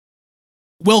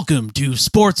Welcome to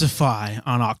Sportsify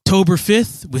on October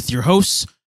 5th with your hosts,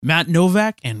 Matt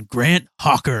Novak and Grant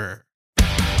Hawker.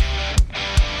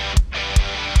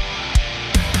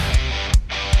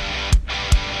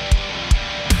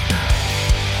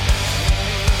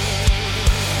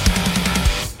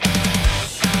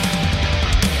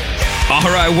 All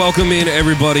right, welcome in,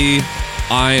 everybody.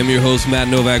 I am your host, Matt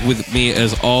Novak. With me,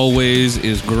 as always,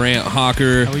 is Grant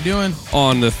Hawker. How we doing?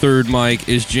 On the third mic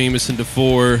is Jameson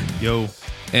DeFore. Yo.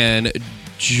 And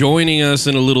joining us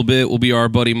in a little bit will be our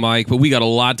buddy Mike. But we got a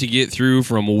lot to get through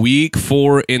from week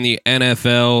 4 in the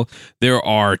NFL. There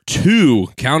are two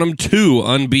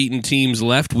unbeaten teams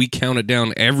left. We count it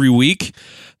down every week.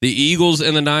 The Eagles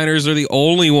and the Niners are the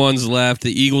only ones left.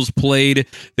 The Eagles played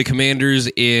the Commanders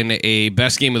in a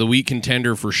best game of the week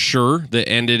contender for sure that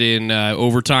ended in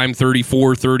overtime,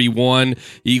 34-31.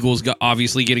 Eagles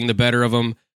obviously getting the better of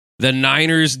them. The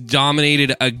Niners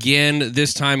dominated again,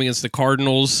 this time against the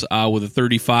Cardinals with a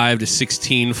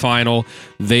 35-16 final.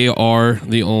 They are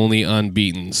the only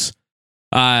unbeatens.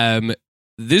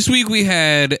 This week we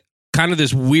had kind of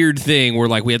this weird thing where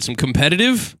we had some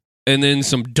competitive and then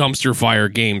some dumpster fire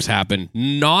games happen.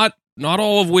 Not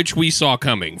all of which we saw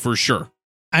coming, for sure.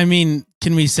 I mean,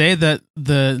 can we say that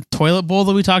the toilet bowl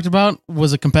that we talked about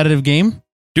was a competitive game?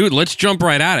 Dude, let's jump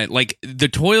right at it. The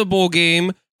toilet bowl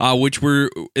game, which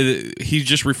he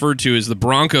just referred to as the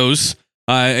Broncos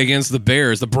against the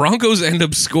Bears. The Broncos end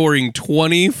up scoring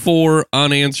 24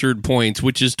 unanswered points,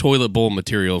 which is toilet bowl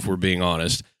material, if we're being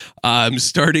honest.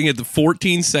 Starting at the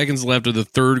 14 seconds left of the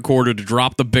third quarter to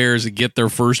drop the Bears and get their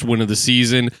first win of the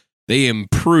season. They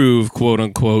improve, quote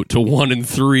unquote, to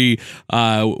 1-3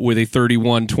 with a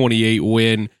 31-28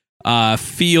 win.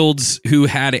 Fields, who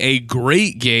had a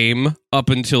great game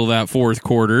up until that fourth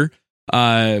quarter,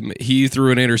 he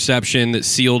threw an interception that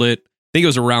sealed it. I think it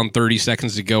was around 30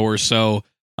 seconds to go or so,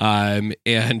 and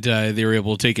they were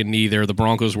able to take a knee there. The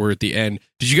Broncos were at the end.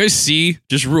 Did you guys see,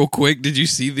 just real quick, did you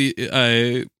see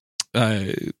the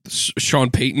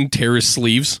Sean Payton tear his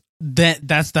sleeves?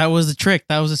 That was the trick.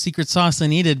 That was the secret sauce they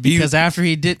needed, because after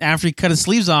he cut his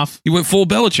sleeves off, he went full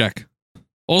Belichick.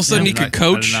 All of a sudden he could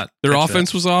coach. Their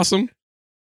offense was awesome.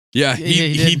 Yeah,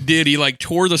 he did. He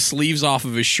tore the sleeves off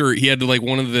of his shirt. He had to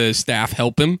one of the staff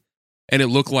help him. And it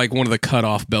looked like one of the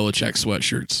cut-off Belichick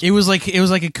sweatshirts. It was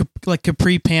like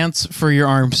capri pants for your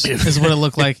arms. Is what it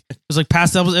looked like. It was like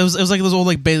pastel. It was like those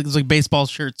old baseball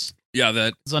shirts. Yeah,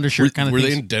 that was undershirt kind of. Were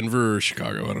they in Denver or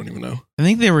Chicago? I don't even know. I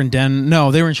think they were in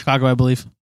No, they were in Chicago, I believe.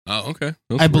 Oh, okay.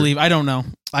 I believe. I don't know.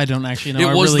 I don't actually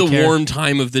know. It was really the warm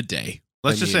time of the day.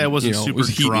 Let's just say I wasn't super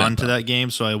drawn to that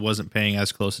game, so I wasn't paying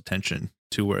as close attention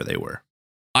to where they were.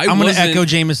 I'm going to echo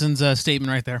Jameson's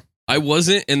statement right there. I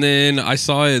wasn't, and then I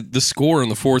saw the score in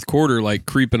the fourth quarter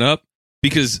creeping up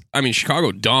because,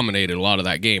 Chicago dominated a lot of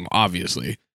that game,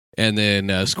 obviously. And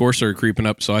then score started creeping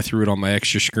up, so I threw it on my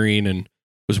extra screen and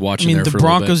was watching there for a little bit.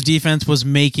 The Broncos defense was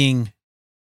making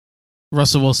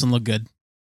Russell Wilson look good.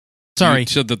 Sorry. You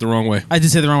said that the wrong way. I did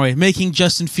say the wrong way. Making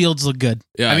Justin Fields look good.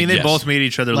 Yeah, they both made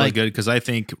each other look good because I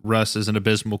think Russ is an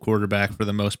abysmal quarterback for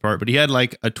the most part, but he had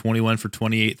a 21 for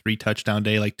 28, 3-touchdown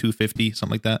day, 250,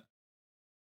 something like that.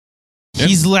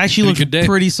 He's actually looked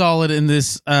pretty solid in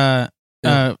this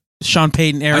Sean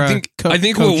Payton era. I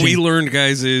think what we learned,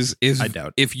 guys, is I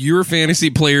doubt if your fantasy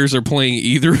players are playing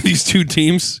either of these two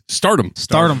teams, start them.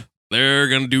 Start them. They're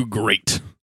going to do great.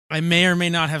 I may or may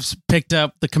not have picked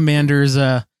up the Commanders'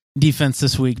 defense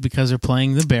this week because they're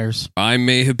playing the Bears. I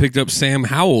may have picked up Sam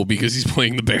Howell because he's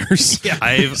playing the Bears. Yeah,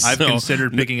 I've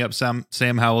considered picking up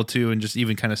Sam Howell too, and just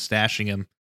even kind of stashing him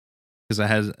because I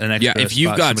has an extra. Yeah, if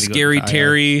you've got Scary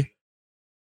Terry,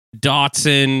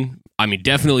 Dotson,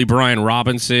 definitely Brian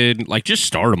Robinson, just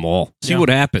start them all. See what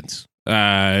happens.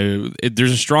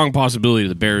 There's a strong possibility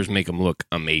the Bears make them look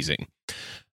amazing.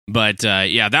 But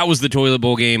that was the toilet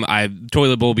bowl game.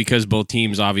 Toilet bowl because both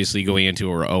teams obviously going into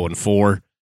are 0-4.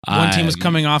 One team was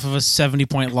coming off of a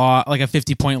 70-point loss, a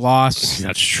 50-point loss.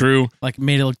 That's true.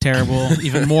 Made it look terrible,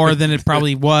 even more than it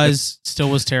probably was. Still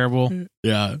was terrible.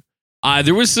 Yeah.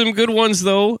 There was some good ones,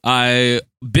 though.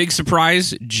 Big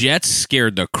surprise, Jets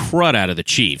scared the crud out of the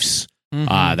Chiefs.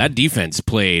 Mm-hmm. That defense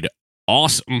played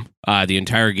awesome the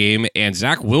entire game, and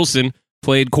Zach Wilson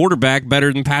played quarterback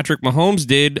better than Patrick Mahomes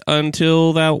did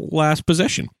until that last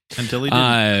possession. Until he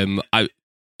didn't.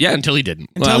 Until he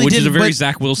didn't. Which is a very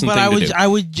Zach Wilson thing to do. I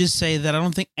would just say that I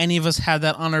don't think any of us had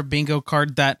that on our bingo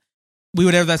card that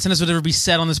that sentence would ever be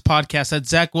said on this podcast, that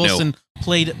Zach Wilson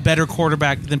played better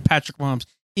quarterback than Patrick Mahomes.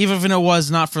 Even if it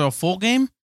was not for a full game,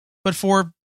 but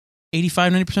for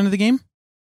 85-90% of the game.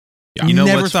 Yeah. You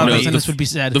never thought that sentence would be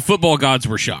said. The football gods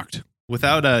were shocked.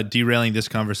 without derailing this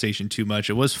conversation too much,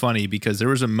 it was funny because there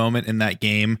was a moment in that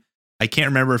game. I can't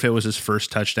remember if it was his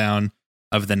first touchdown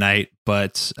of the night,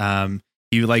 but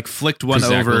he like flicked one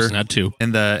over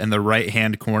in the right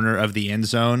hand corner of the end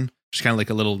zone, just kind of like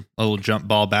a little jump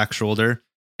ball back shoulder,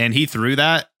 and he threw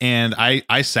that, and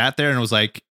I sat there and was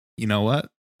like, you know what,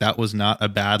 that was not a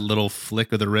bad little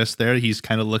flick of the wrist there. He's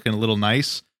kind of looking a little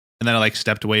nice, and then I like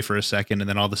stepped away for a second, and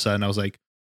then all of a sudden I was like,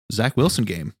 Zach Wilson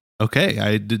game. Okay,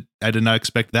 I did not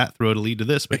expect that throw to lead to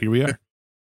this, but here we are.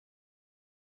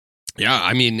 Yeah,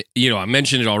 I mean, I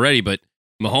mentioned it already, but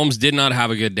Mahomes did not have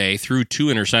a good day, threw 2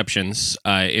 interceptions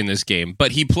in this game,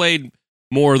 but he played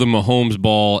more of the Mahomes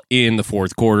ball in the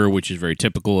fourth quarter, which is very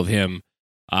typical of him.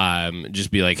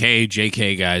 Just be like, hey,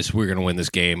 JK, guys, we're going to win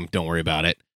this game. Don't worry about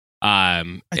it.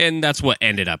 And that's what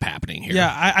ended up happening here.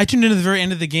 Yeah, I tuned into the very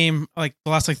end of the game, like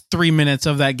the last 3 minutes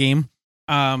of that game,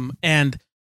 and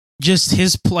just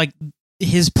his play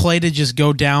to just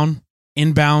go down,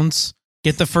 inbounds,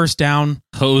 get the first down.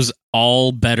 Hose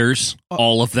all betters,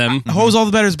 all of them. Hose all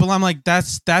the betters, but I'm like,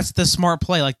 that's the smart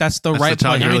play. Like, that's the right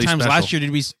play. How many times last year did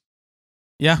we...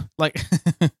 Yeah, like,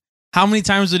 how many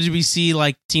times did we see,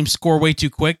 like, teams score way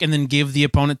too quick and then give the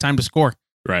opponent time to score?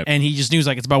 Right. And he just knew,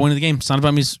 like, it's about winning the game. It's not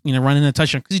about me, running a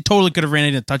touchdown. Because he totally could have ran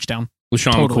into a touchdown.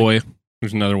 LaShawn McCoy,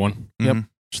 there's another one. Yep.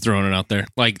 Just throwing it out there.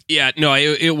 Like, yeah, no,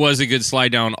 it was a good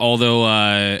slide down. Although,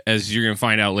 as you're going to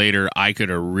find out later, I could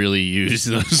have really used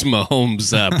those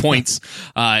Mahomes points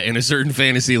in a certain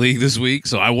fantasy league this week.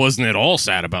 So I wasn't at all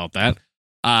sad about that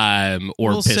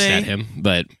or pissed at him.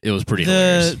 But it was pretty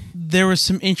hilarious. There were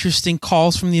some interesting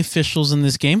calls from the officials in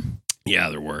this game. Yeah,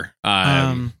 there were.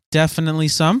 Definitely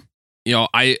some.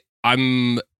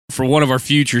 I'm for one of our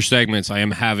future segments, I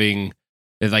am having...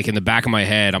 Like in the back of my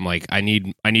head, I'm like, I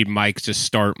need Mike to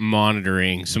start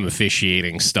monitoring some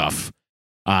officiating stuff,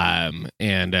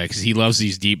 and because he loves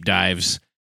these deep dives,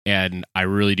 and I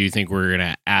really do think we're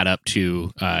gonna add up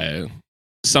to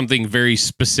something very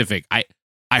specific.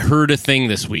 I heard a thing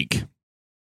this week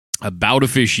about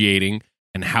officiating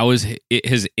and how it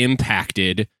has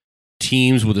impacted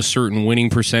teams with a certain winning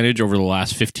percentage over the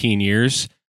last 15 years,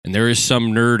 and there is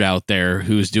some nerd out there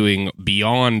who is doing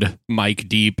beyond Mike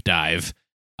deep dive.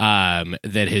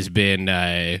 That has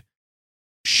been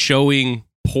showing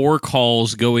poor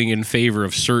calls going in favor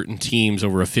of certain teams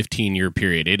over a 15-year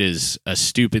period. It is a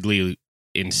stupidly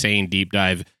insane deep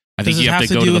dive. I think you have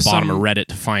to go to the bottom of Reddit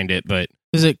to find it. But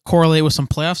does it correlate with some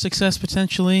playoff success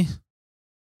potentially?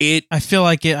 I feel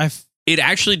like it. It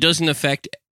actually doesn't affect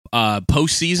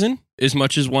postseason as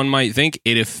much as one might think.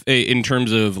 In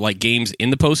terms of like games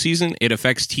in the postseason, it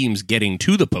affects teams getting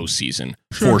to the postseason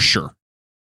for sure.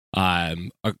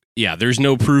 There's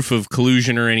no proof of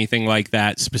collusion or anything like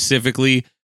that specifically,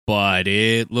 but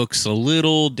it looks a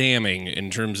little damning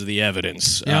in terms of the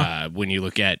evidence when you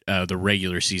look at the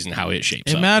regular season, how it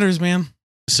shapes up. It matters, man.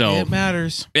 So it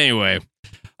matters. Anyway,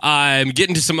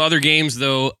 getting to some other games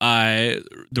though.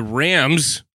 The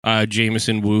Rams,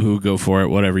 Jameson, woohoo, go for it,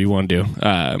 whatever you want to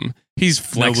do. He's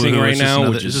flexing right now,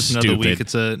 which is stupid. Another week.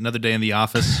 It's another day in the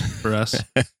office for us.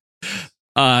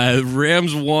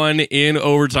 Rams won in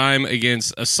overtime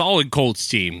against a solid Colts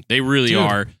team. They really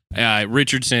are.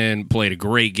 Richardson played a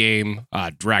great game,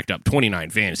 racked up 29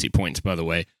 fantasy points, by the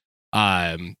way.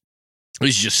 It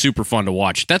was just super fun to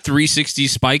watch. That 360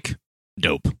 spike,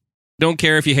 dope. Don't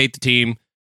care if you hate the team,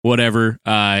 whatever.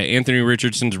 Anthony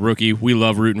Richardson's rookie. We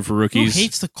love rooting for rookies. Who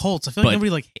hates the Colts? I feel like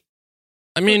nobody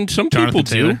I mean, some people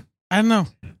do. I don't know.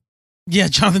 Yeah,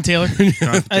 Jonathan Taylor.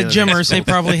 Jim Irsay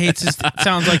probably hates his...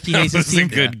 Sounds like he hates his team.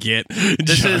 That's a good get.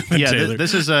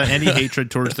 This is any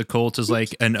hatred towards the Colts is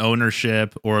like an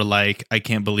ownership or like, I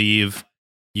can't believe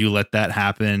you let that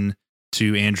happen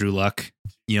to Andrew Luck,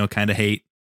 kind of hate.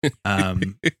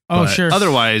 Sure.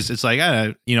 Otherwise, it's like,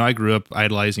 I grew up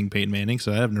idolizing Peyton Manning,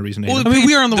 so I have no reason to hate him. I mean,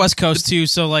 we are on the West Coast too,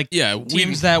 so like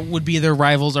teams that would be their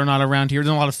rivals are not around here.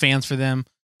 There's a lot of fans for them,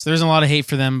 so there's a lot of hate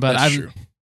for them, but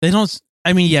they don't...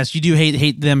 I mean, yes, you do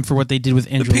hate them for what they did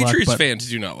with Andrew Luck. The Patriots fans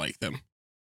do not like them.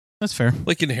 That's fair.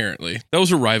 Like, inherently. That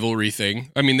was a rivalry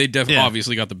thing. I mean, they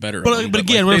obviously got the better of them. But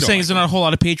again, what I'm saying is there's not a whole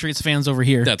lot of Patriots fans over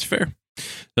here. That's fair.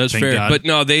 That's fair. God. But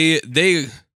no,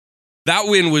 that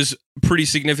win was pretty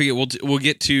significant. We'll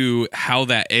get to how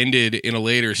that ended in a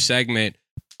later segment.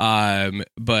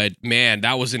 But, man,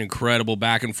 that was an incredible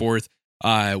back and forth.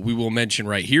 We will mention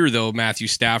right here, though, Matthew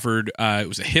Stafford, it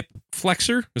was a hip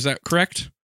flexor. Was that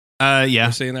correct? Yeah. Am I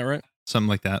saying that right? Something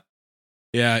like that.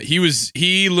 Yeah,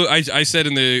 I said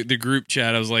in the group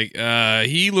chat, I was like,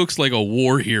 he looks like a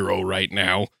war hero right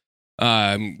now.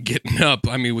 Getting up.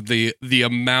 I mean, with the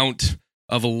amount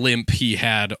of a limp he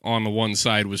had on the one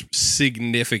side was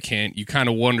significant. You kind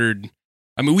of wondered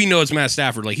I mean, we know it's Matt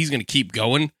Stafford. Like, he's going to keep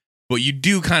going. But you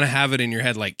do kind of have it in your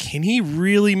head, like, can he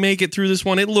really make it through this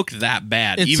one? It looked that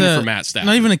bad, even for Matt Stafford.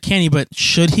 Not even a can he, but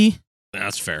should he?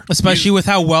 That's fair. Especially with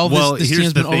how well this team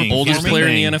has been overperforming. Oldest player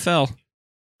in the NFL.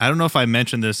 I don't know if I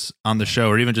mentioned this on the show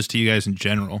or even just to you guys in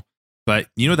general, but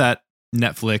you know that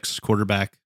Netflix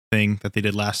quarterback thing that they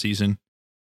did last season?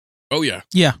 Oh, yeah.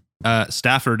 Yeah.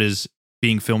 Stafford is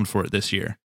being filmed for it this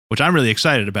year, which I'm really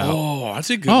excited about. Oh, that's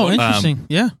a good one. Oh, interesting.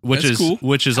 Yeah. Which that's is cool.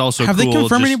 Which is also Have cool. They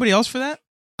confirmed anybody else for that?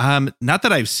 Not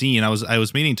that I've seen. I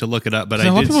was meaning to look it up, but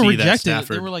I did see that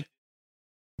Stafford. They were like,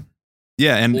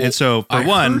 yeah, and so for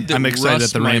one, I'm excited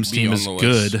that the Rams team is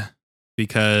good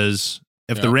because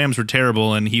if the Rams were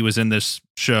terrible and he was in this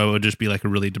show, it would just be like a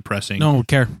really depressing no one would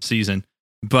care season.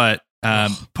 But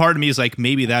part of me is like,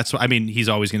 maybe that's what, I mean, he's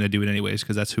always going to do it anyways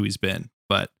because that's who he's been.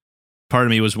 But part of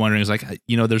me was wondering, is like,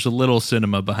 there's a little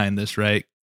cinema behind this, right?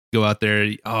 Go out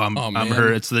there. I'm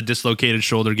hurt. It's the dislocated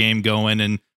shoulder game going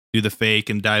and do the fake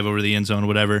and dive over the end zone,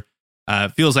 whatever.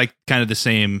 Feels like kind of the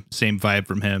same vibe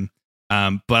from him.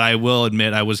 But I will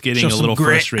admit I was getting a little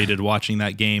frustrated watching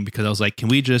that game because I was like, can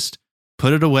we just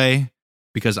put it away?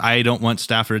 Because I don't want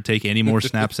Stafford to take any more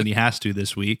snaps than he has to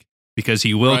this week because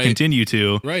he will continue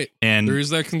to. Right. And there is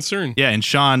that concern. Yeah. And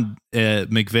Sean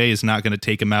McVay is not going to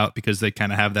take him out because they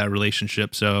kind of have that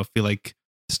relationship. So I feel like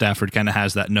Stafford kind of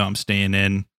has that, no, I'm staying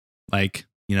in, like,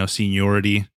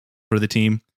 seniority for the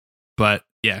team. But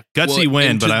yeah, gutsy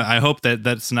win, but I hope that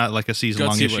that's not like a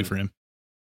season-long issue for him.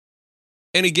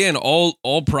 And again,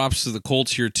 all props to the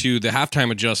Colts here too. The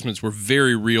halftime adjustments were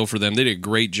very real for them. They did a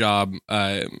great job,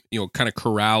 kind of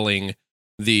corralling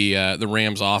the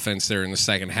Rams offense there in the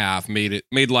second half.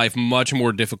 Made life much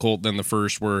more difficult than the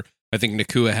first, where I think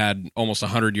Nakua had almost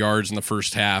 100 yards in the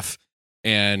first half,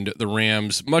 and the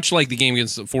Rams, much like the game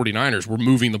against the 49ers, were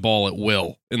moving the ball at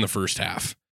will in the first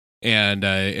half. And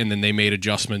then they made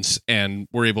adjustments and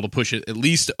were able to push it at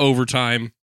least to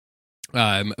overtime.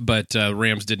 But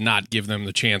Rams did not give them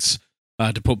the chance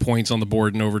to put points on the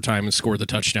board in overtime and score the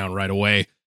touchdown right away,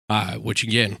 which,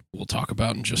 again, we'll talk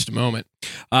about in just a moment.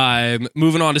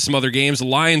 Moving on to some other games. The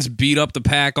Lions beat up the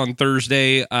Pack on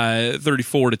Thursday,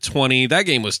 34-20. That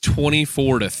game was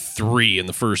 24-3 in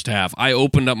the first half. I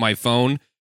opened up my phone,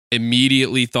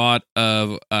 immediately thought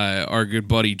of our good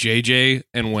buddy JJ,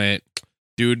 and went,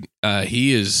 dude,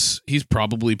 he's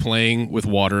probably playing with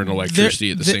water and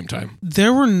electricity at the same time.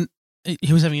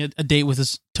 He was having a date with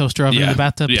his toaster oven in the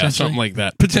bathtub. Yeah, something like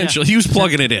that. Potentially. Yeah. He was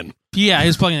plugging it in. Yeah, he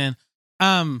was plugging it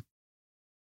in.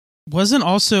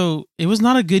 It was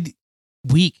not a good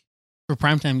week for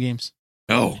primetime games.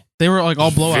 No. They were like all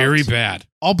blowouts. Very bad.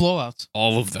 All blowouts.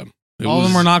 All of them. All of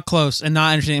them were not close and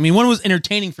not entertaining. I mean, one was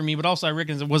entertaining for me, but also I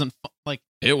reckon it wasn't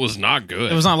it was not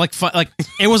good. It was not like fun. Like,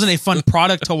 it wasn't a fun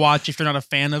product to watch if you're not a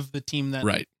fan of the team. That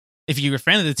right. If you were a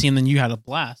fan of the team, then you had a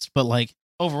blast. But like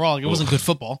overall, it wasn't good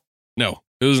football. No,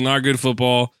 it was not good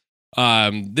football.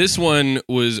 This one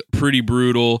was pretty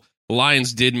brutal. The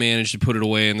Lions did manage to put it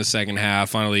away in the second half.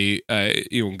 Finally,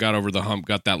 got over the hump,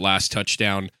 got that last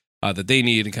touchdown that they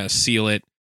needed to kind of seal it.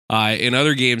 In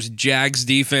other games, Jags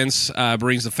defense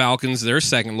brings the Falcons their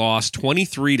second loss,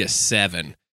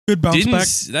 23-7. Good bounce back.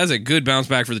 That's a good bounce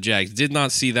back for the Jags. Did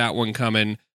not see that one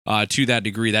coming to that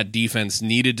degree. That defense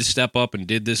needed to step up and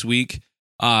did this week.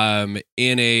 In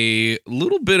a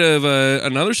little bit of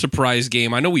another surprise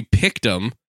game, I know we picked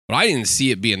them, but I didn't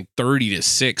see it being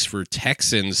 30-6 for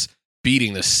Texans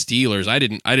beating the Steelers. I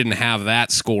didn't have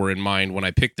that score in mind when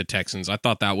I picked the Texans. I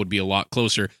thought that would be a lot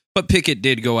closer, but Pickett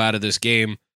did go out of this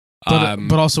game.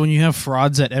 But also, when you have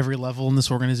frauds at every level in this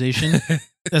organization,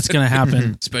 that's going to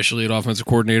happen. Especially at offensive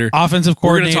coordinator. We're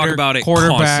going to talk about it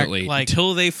constantly.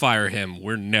 Until they fire him,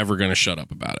 we're never going to shut up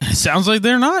about it. It sounds like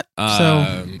they're not.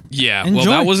 Yeah. Enjoy. Well,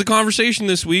 that was a conversation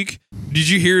this week. Did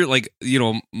you hear,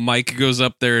 Mike goes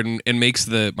up there and makes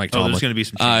the... Mike Tomlin. There's going to be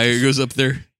some changes. He goes up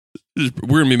there. We're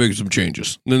going to be making some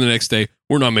changes. And then the next day,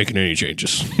 we're not making any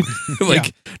changes.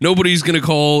 Nobody's going to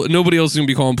call... Nobody else is going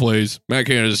to be calling plays. Matt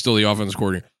Canada is still the offensive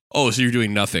coordinator. Oh, so you're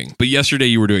doing nothing. But yesterday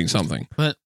you were doing something.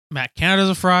 But Matt Canada's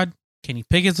a fraud. Kenny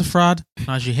Pickett's a fraud.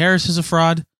 Najee Harris is a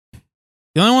fraud.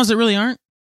 The only ones that really aren't,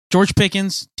 George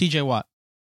Pickens, TJ Watt.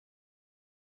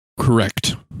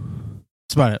 Correct.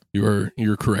 That's about it.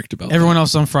 You're correct about Everyone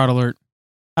else on fraud alert.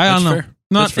 I don't know.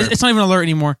 It's not even alert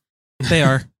anymore. They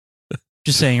are.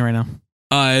 Just saying it right now.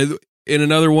 In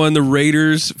another one, the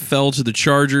Raiders fell to the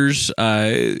Chargers.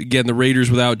 Again, the Raiders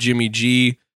without Jimmy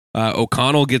G.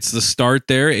 O'Connell gets the start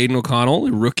there. Aiden O'Connell,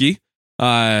 a rookie.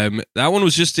 That one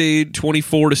was just a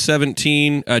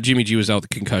 24-17. Jimmy G was out with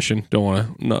concussion. Don't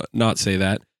want to not say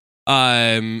that.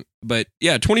 But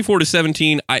yeah,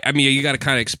 24-17. I mean, you got to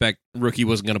kind of expect rookie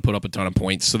wasn't going to put up a ton of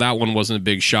points, so that one wasn't a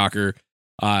big shocker.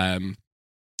 But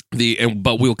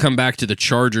we'll come back to the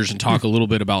Chargers and talk a little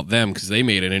bit about them because they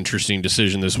made an interesting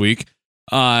decision this week.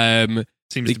 The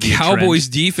Cowboys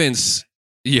defense.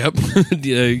 Yep,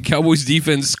 the Cowboys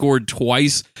defense scored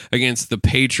twice against the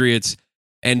Patriots,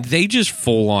 and they just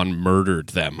full on murdered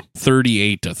them,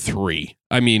 38-3.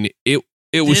 I mean, it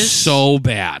was so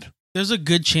bad. There's a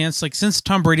good chance, like, since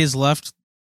Tom Brady has left,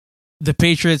 the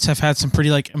Patriots have had some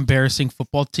pretty, like, embarrassing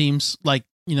football teams, like,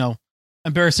 you know,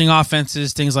 embarrassing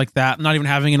offenses, things like that. Not even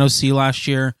having an OC last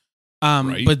year.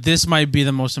 Right. But this might be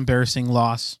the most embarrassing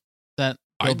loss that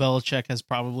Bill Belichick has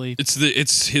probably.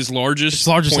 It's his largest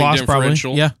loss,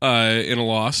 differential, probably. In a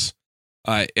loss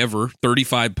ever.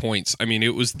 35 points. I mean,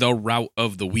 it was the rout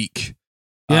of the week.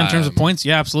 Yeah, in terms of points,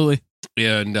 yeah, absolutely.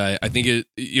 And I think it,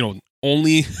 you know,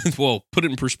 only, well, put it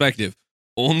in perspective,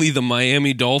 only the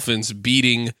Miami Dolphins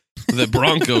beating the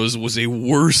Broncos was a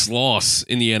worse loss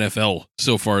in the NFL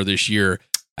so far this year.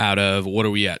 Out of, what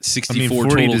are we at, 64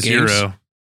 total games?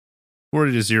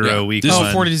 40-0 week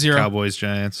one. 40-0. Cowboys,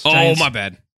 Giants. Oh, my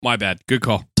bad. Good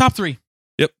call. Top three.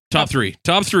 Yep, top three.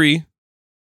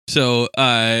 So,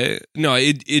 no,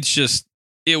 it's just,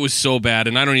 it was so bad,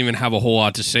 and I don't even have a whole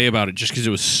lot to say about it just because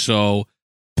it was so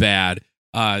bad.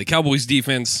 The Cowboys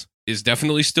defense is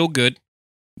definitely still good,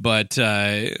 but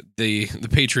the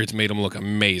Patriots made them look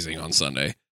amazing on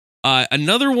Sunday.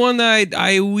 Another one that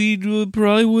we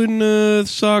probably wouldn't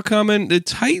saw coming, the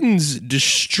Titans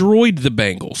destroyed the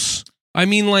Bengals. I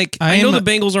mean, like, I know the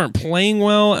Bengals aren't playing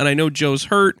well, and I know Joe's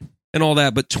hurt and all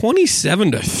that, but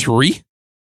 27-3?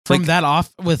 From that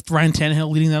off, with Ryan Tannehill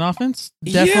leading that offense?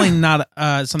 Definitely not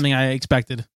something I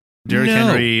expected. Derrick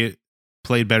Henry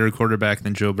played better quarterback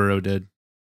than Joe Burrow did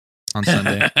on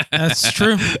Sunday. That's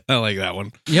true. I like that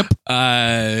one. Yep.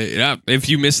 Yeah. If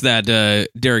you missed that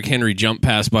Derrick Henry jump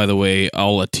pass, by the way, a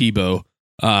la Tebow,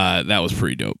 that was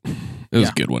pretty dope. It was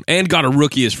a good one. And got a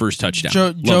rookie his first touchdown.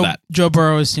 Love that. Joe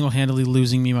Burrow is single-handedly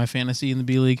losing me my fantasy in the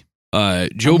B League.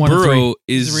 Joe Burrow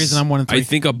is the reason I'm 1-3. I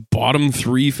think a bottom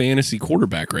 3 fantasy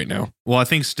quarterback right now. Well, I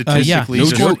think statistically,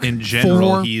 in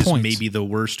general, he's maybe the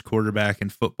worst quarterback in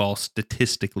football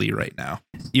statistically right now.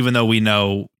 Even though we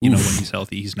know, when he's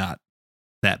healthy, he's not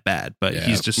that bad, but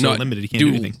he's just so limited. He can't do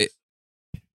anything.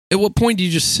 At what point do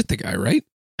you just sit the guy, right?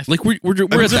 Like we're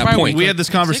at that point. We had this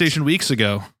conversation weeks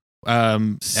ago.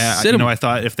 I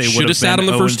thought if they would have sat him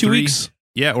the first 2 weeks.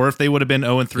 Yeah, or if they would have been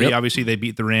 0-3, Yep. obviously they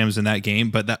beat the Rams in that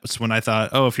game. But that's when I thought,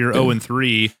 if you're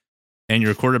 0-3 and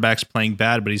your quarterback's playing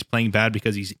bad, but he's playing bad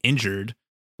because he's injured,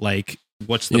 like,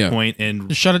 what's the point in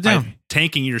just shut it down,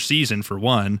 tanking your season for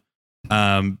one?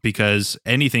 Because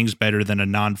anything's better than a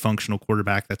non-functional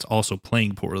quarterback that's also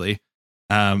playing poorly.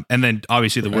 And then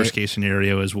obviously the worst case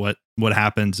scenario is what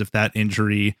happens if that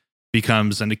injury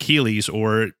becomes an Achilles,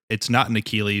 or it's not an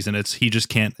Achilles and he just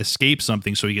can't escape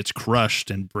something, so he gets crushed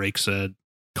and breaks a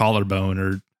collarbone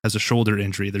or has a shoulder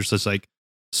injury. There's just like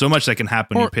so much that can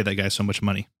happen when you pay that guy so much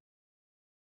money.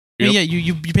 Yeah,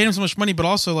 you paid him so much money, but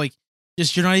also like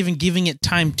just you're not even giving it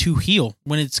time to heal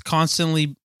when it's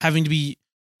constantly having to be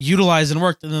utilized and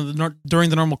worked during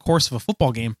the normal course of a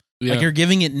football game. Yeah. Like you're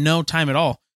giving it no time at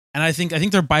all. And I think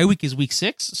their bye week is week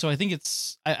 6, so I think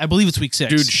I believe it's week 6.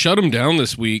 Dude, shut him down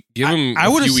this week. Give him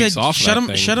a few weeks off.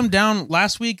 Shut him down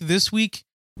last week, this week,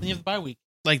 then you have the bye week.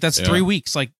 Like that's 3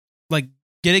 weeks. Like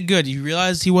get it good. You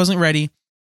realize he wasn't ready,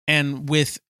 and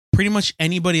with pretty much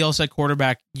anybody else at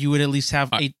quarterback, you would at least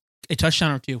have a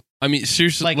touchdown or two. I mean,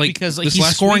 seriously, because he's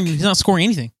scoring. He's not scoring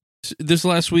anything. This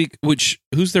last week,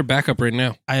 who's their backup right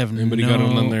now? I have anybody got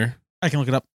him on there? I can look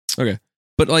it up. Okay,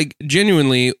 but like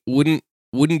genuinely, wouldn't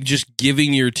just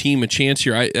giving your team a chance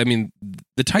here? I mean,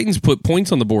 the Titans put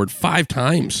points on the board 5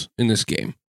 times in this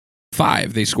game.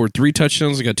 5. They scored 3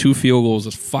 touchdowns. They got 2 field goals.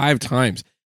 That's 5 times.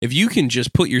 If you can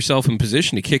just put yourself in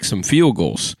position to kick some field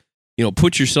goals,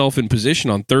 put yourself in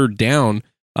position on 3rd down,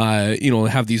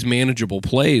 have these manageable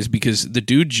plays, because the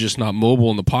dude's just not mobile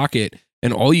in the pocket,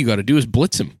 and all you got to do is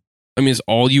blitz him. I mean, it's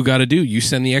all you got to do. You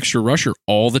send the extra rusher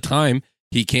all the time.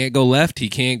 He can't go left. He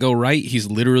can't go right. He's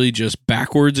literally just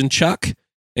backwards and chuck.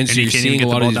 And so you're seeing a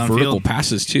lot of these vertical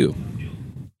passes too.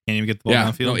 Can't even get the ball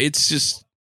downfield. No,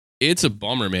 it's a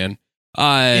bummer, man.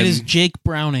 It is Jake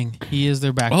Browning. He is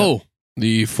their backup. Oh,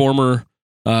 the former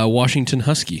Washington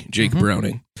Husky, Jake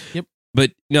Browning. Yep.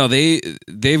 But no,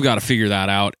 they've got to figure that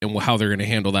out and how they're going to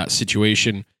handle that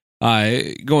situation.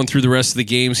 Going through the rest of the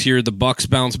games here, the Bucs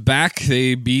bounce back.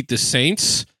 They beat the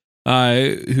Saints,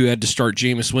 who had to start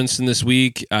Jameis Winston this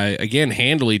week. Again,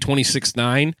 handily,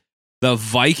 26-9. The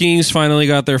Vikings finally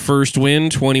got their first win,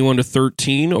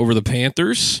 21-13 over the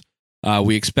Panthers.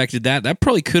 We expected that. That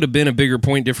probably could have been a bigger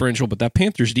point differential, but that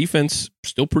Panthers defense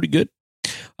still pretty good.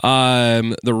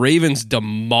 The Ravens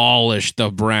demolished the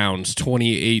Browns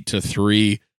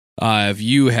 28-3.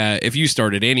 If you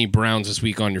started any Browns this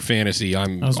week on your fantasy,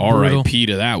 I'm RIP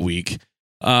to that week.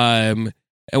 And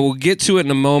we'll get to it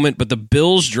in a moment, but the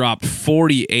Bills dropped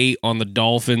 48 on the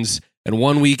Dolphins, and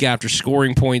 1 week after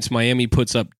scoring points, Miami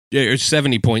puts up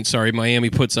 70 points. Sorry,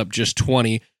 Miami puts up just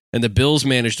 20, and the Bills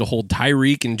managed to hold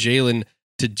Tyreek and Jalen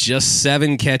to just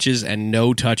 7 catches and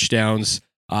no touchdowns.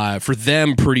 For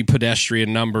them, pretty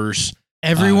pedestrian numbers.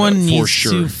 Everyone needs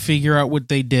to figure out what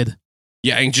they did.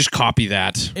 Yeah, and just copy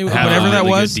that. Whatever that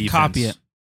was, copy it.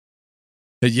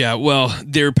 Yeah, well,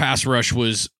 their pass rush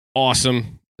was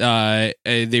awesome.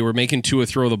 They were making Tua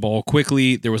throw the ball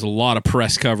quickly. There was a lot of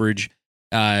press coverage.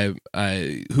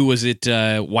 Who was it?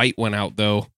 White went out,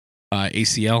 though.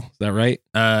 ACL, is that right?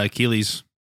 Achilles.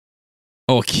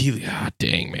 Oh, Achilles.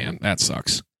 Dang, man. That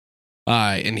sucks.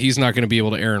 And he's not going to be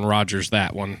able to Aaron Rodgers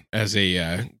that one as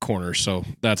a corner, so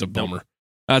that's a bummer. Nope.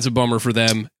 That's a bummer for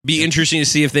them. Be interesting to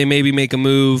see if they maybe make a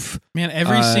move. Man,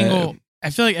 I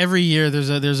feel like every year there's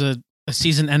a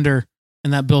season ender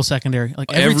in that Bill secondary.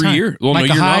 Like every year. Well,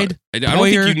 Micah Hyde, I don't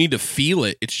think you need to feel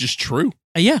it. It's just true.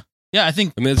 Yeah. I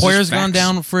think Poyer's gone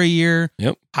down for a year.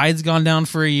 Yep. Hyde's gone down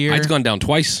for a year. Hyde's gone down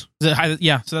twice.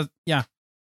 Yeah. So yeah.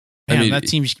 Man, that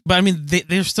team. But I mean,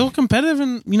 they're still competitive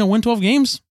and win 12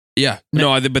 games. Yeah.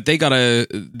 No, but they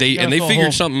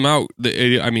figured something out.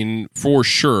 I mean, for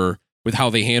sure. With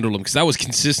how they handled them, because that was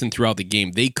consistent throughout the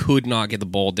game. They could not get the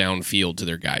ball downfield to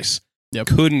their guys. Yep.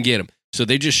 Couldn't get them. So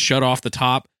they just shut off the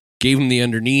top, gave them the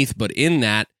underneath. But in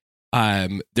that,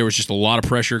 there was just a lot of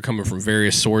pressure coming from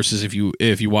various sources. If you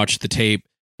watch the tape,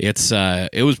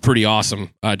 it was pretty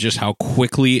awesome. Just how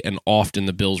quickly and often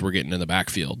the Bills were getting in the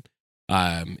backfield,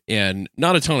 and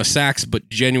not a ton of sacks, but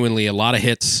genuinely a lot of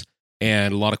hits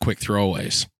and a lot of quick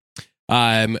throwaways.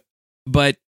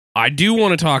 But I do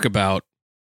want to talk about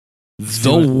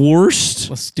the worst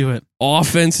Let's do it.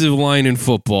 offensive line in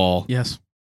football. Yes.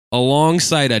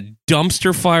 Alongside a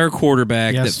dumpster fire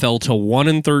quarterback that fell to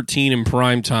 1-13 in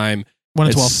prime time.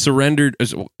 1-12. Surrendered. He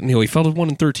fell to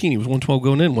 1-13. He was 1-12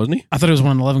 going in, wasn't he? I thought it was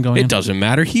 1-11 going in. It doesn't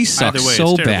matter. He sucks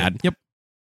so bad. Yep.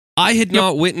 I had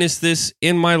not witnessed this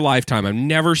in my lifetime. I've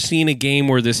never seen a game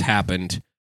where this happened.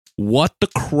 What the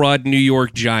crud New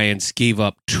York Giants gave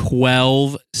up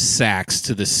 12 sacks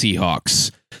to the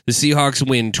Seahawks. The Seahawks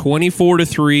win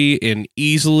 24-3 and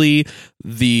easily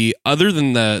other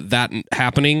than that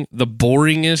happening, the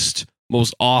boringest,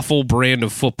 most awful brand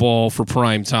of football for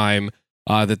prime time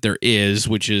that there is,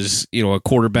 which is, a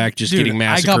quarterback just getting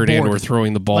massacred and or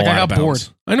throwing the ball out of bounds.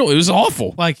 Bored. I know, it was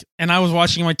awful. And I was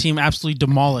watching my team absolutely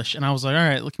demolish, and I was like, all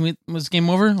right, was this game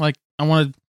over? I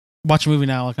want to watch a movie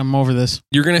now. I'm over this.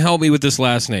 You're going to help me with this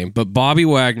last name, but Bobby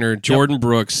Wagner, Jordan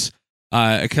Brooks,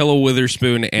 Ahkello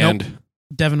Witherspoon, and... Nope.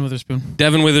 Devin Witherspoon.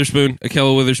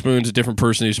 Ahkello Witherspoon's a different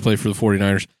person who used to play for the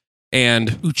 49ers. And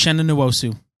Uchenna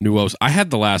Nwosu. I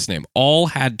had the last name. All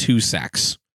had 2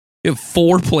 sacks. You have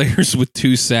 4 players with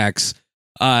 2 sacks.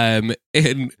 And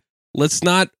let's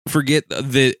not forget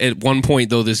that at one point,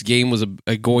 though, this game was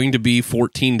going to be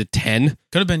 14-10.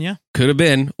 Could have been, yeah. Could have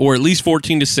been. Or at least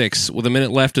 14-6 with a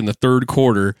minute left in the third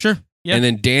quarter. Sure. Yep. And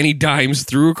then Danny Dimes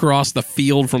threw across the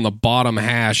field from the bottom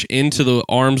hash into the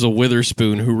arms of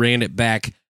Witherspoon, who ran it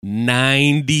back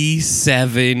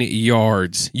 97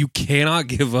 yards. You cannot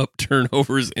give up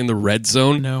turnovers in the red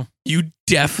zone. No. You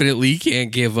definitely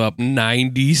can't give up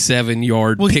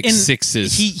 97-yard pick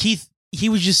sixes. He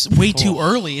was just way too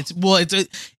early.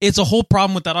 It's a whole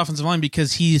problem with that offensive line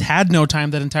because he had no time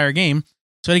that entire game,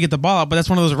 so he had to get the ball out. But that's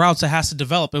one of those routes that has to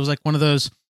develop. It was like one of those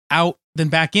out, then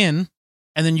back in.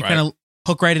 And then you kind of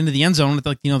hook right into the end zone at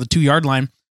the 2-yard line.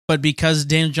 But because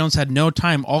Daniel Jones had no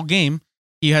time all game,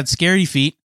 he had scaredy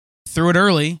feet, threw it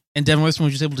early, and Devin Witherspoon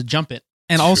was just able to jump it.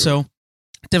 And also,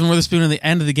 Devin Witherspoon at the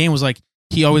end of the game was like,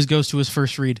 he always goes to his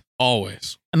first read.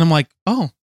 Always. And I'm like, oh.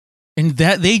 And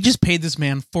that they just paid this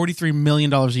man $43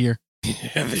 million a year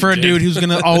for a dude who's going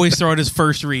to always throw out his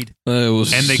first read. And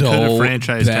they could have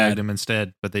franchise tagged him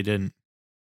instead, but they didn't.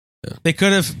 Yeah. They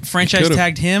could have franchise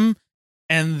tagged him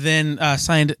and then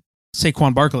signed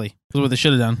Saquon Barkley. Is what they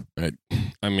should have done. Right.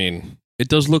 I mean, it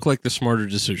does look like the smarter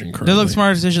decision currently. It does look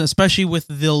smarter decision, especially with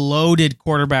the loaded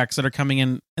quarterbacks that are coming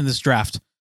in this draft.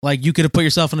 Like, you could have put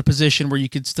yourself in a position where you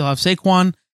could still have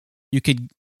Saquon. You could,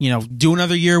 do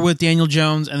another year with Daniel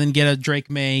Jones and then get a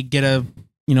Drake May, get a,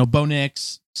 Bo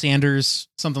Nix, Sanders,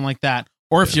 something like that.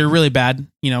 Or if you're really bad,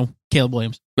 Caleb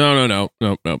Williams. No.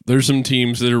 There's some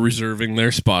teams that are reserving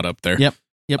their spot up there. Yep.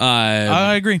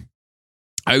 I agree.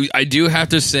 I do have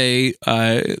to say,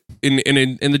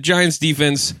 the Giants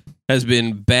defense has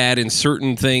been bad in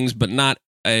certain things, but not.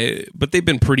 But they've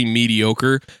been pretty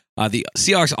mediocre. The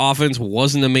Seahawks offense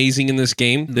wasn't amazing in this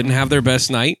game. Didn't have their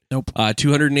best night. Nope.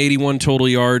 281 total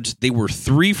yards. They were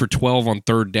 3 for 12 on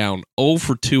third down, 0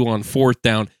 for 2 on fourth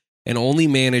down, and only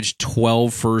managed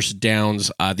 12 first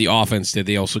downs. The offense did.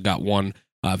 They also got one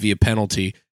via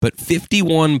penalty. But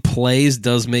 51 plays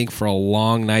does make for a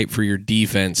long night for your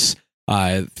defense.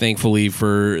 Thankfully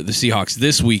for the Seahawks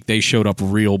this week, they showed up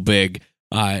real big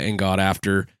and got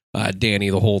after Danny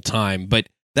the whole time. But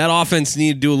that offense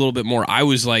needed to do a little bit more. I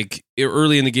was like,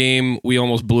 early in the game, we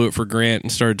almost blew it for Grant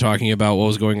and started talking about what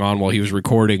was going on while he was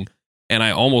recording. And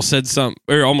I almost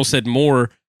said more,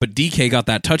 but DK got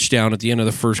that touchdown at the end of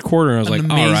the first quarter. And I was like,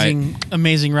 all right.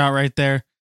 Amazing route right there.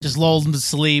 Just lulled him to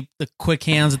sleep. The quick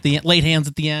hands at the end, late hands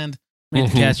at the end. Made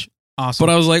the catch. Awesome.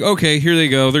 But I was like, okay, here they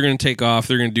go. They're going to take off.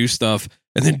 They're going to do stuff.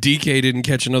 And then DK didn't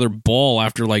catch another ball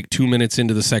after like 2 minutes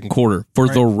into the second quarter for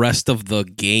the rest of the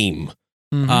game.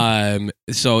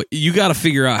 So you got to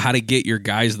figure out how to get your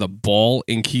guys the ball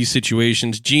in key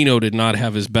situations. Geno did not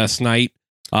have his best night.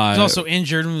 He was also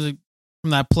injured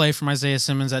from that play from Isaiah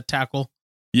Simmons at tackle.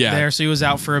 Yeah. There, so he was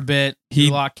out for a bit.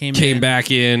 Lock came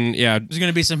back in. Yeah. There's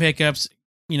going to be some hiccups,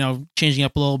 changing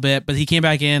up a little bit, but he came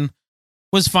back in,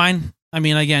 was fine. I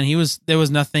mean, again, there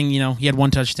was nothing, he had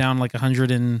one touchdown, like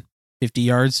 150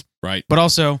 yards. Right. But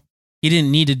also, he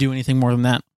didn't need to do anything more than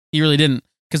that. He really didn't,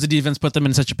 because the defense put them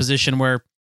in such a position where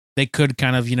they could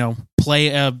kind of, play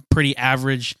a pretty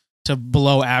average to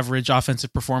below average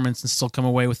offensive performance and still come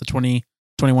away with a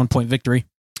 21-point victory.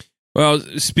 Well,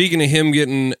 speaking of him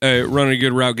getting running a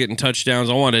good route, getting touchdowns,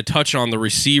 I wanted to touch on the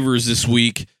receivers this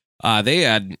week.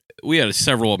 We had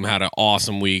several of them had an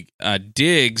awesome week.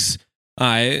 Diggs,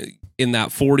 in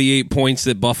that 48 points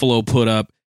that Buffalo put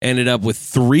up, ended up with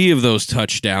 3 of those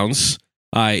touchdowns.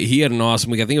 He had an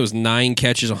awesome week. I think it was 9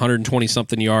 catches,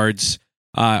 120-something yards.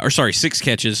 6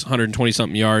 catches,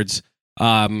 120-something yards.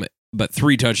 But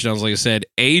 3 touchdowns, like I said.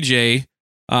 AJ,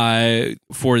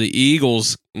 for the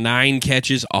Eagles, 9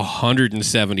 catches,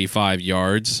 175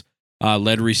 yards.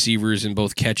 Led receivers in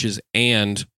both catches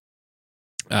and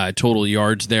total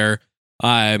yards there.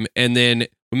 And then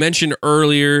we mentioned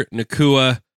earlier,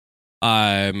 Nakua.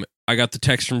 I got the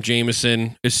text from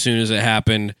Jameson as soon as it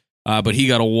happened, but he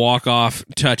got a walk-off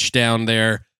touchdown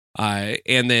there.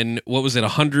 And then, what was it,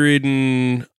 100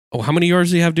 and... Oh, how many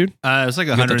yards do you have, dude? It was like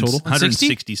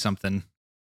 160 something.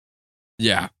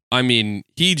 Yeah. I mean,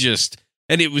 he just...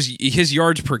 And it was his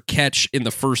yards per catch in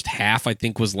the first half, I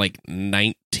think, was like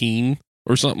 19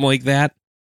 or something like that.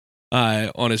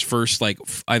 On his first, I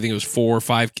think it was 4 or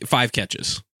 5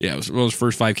 catches. Yeah, it was those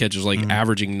first 5 catches,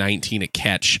 averaging 19 a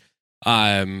catch.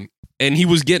 And he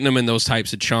was getting them in those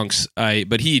types of chunks.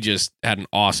 But he just had an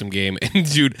awesome game.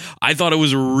 And dude, I thought it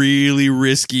was really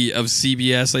risky of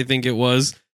CBS, I think it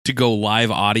was, to go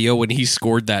live audio when he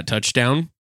scored that touchdown.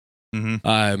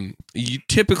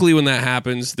 Typically when that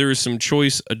happens, there is some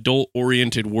choice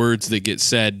adult-oriented words that get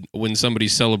said when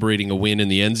somebody's celebrating a win in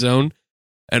the end zone.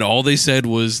 And all they said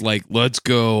was like, let's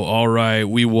go. All right,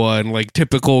 we won. Like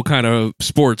typical kind of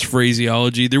sports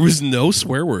phraseology. There was no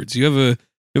swear words. You have a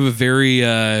very,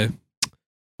 I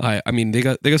mean, they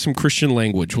got some Christian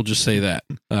language. We'll just say that.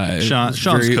 Sean's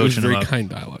coaching very him up. kind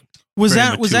dialogue. Was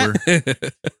that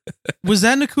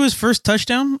Nakua's first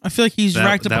touchdown? I feel like he's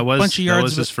racked up a bunch of yards. That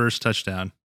was his first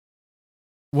touchdown.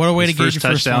 What a way to get your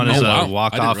first touchdown one. is a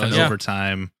walk-off in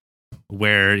overtime,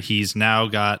 where he's now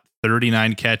got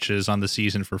 39 catches on the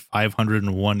season for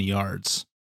 501 yards.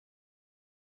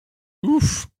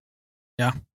 Oof.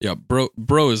 Yeah,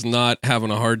 bro is not having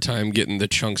a hard time getting the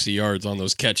chunks of yards on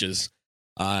those catches.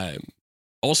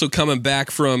 Also coming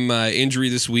back from injury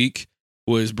this week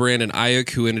was Brandon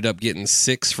Ayuk, who ended up getting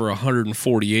 6 for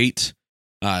 148.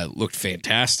 Looked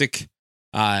fantastic.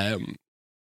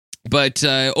 But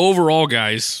overall,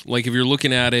 guys, like if you're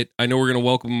looking at it, I know we're going to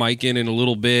welcome Mike in a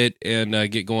little bit and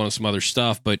get going on some other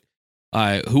stuff, but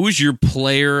who is your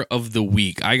player of the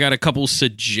week? I got a couple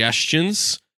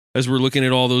suggestions as we're looking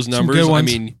at all those numbers. I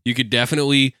mean, you could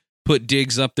definitely put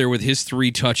Diggs up there with his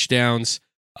 3 touchdowns.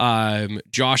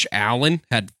 Josh Allen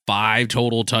had 5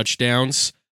 total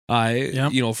touctouchdowns.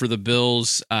 For the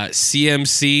Bills.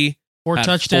 CMC 4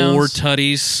 touchdowns, 4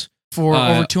 tutties for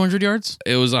over 200 yards.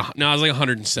 It was like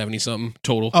 170 something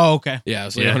total. Oh, okay. Yeah, it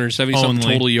was like 170 something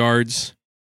total yards.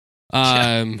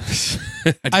 I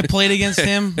played against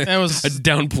him. I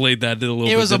downplayed that a little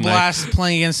bit. It was a blast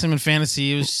playing against him in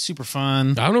fantasy. It was super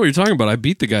fun. I don't know what you're talking about. I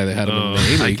beat the guy that had him in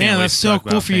the A-League. Man, that's so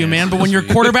cool for you, man. But when your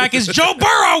quarterback is Joe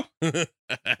Burrow,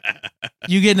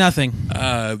 you get nothing.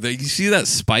 You see that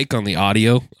spike on the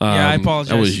audio? Yeah, I apologize.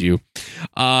 That was you.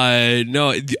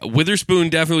 No, Witherspoon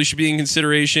definitely should be in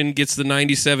consideration. Gets the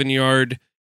 97-yard,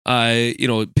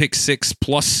 pick 6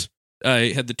 plus.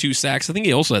 He had the 2 sacks. I think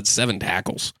he also had 7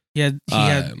 tackles. He had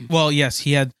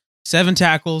 7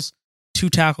 tackles, 2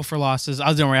 tackle for losses.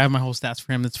 Don't worry, I have my whole stats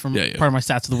for him. That's from part of my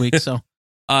stats of the week. So,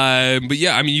 but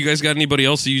yeah, I mean, you guys got anybody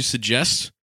else that you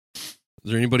suggest? Is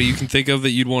there anybody you can think of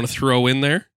that you'd want to throw in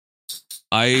there?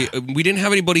 We didn't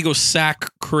have anybody go sack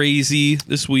crazy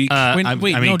this week.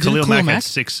 Khalil Mack had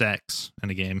 6 sacks in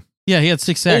a game. Yeah, he had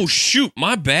 6 sacks. Oh shoot,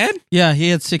 my bad. Yeah, he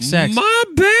had 6 sacks. My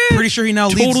bad. Pretty sure he now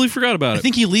totally forgot about it. I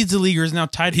think he leads the league or is now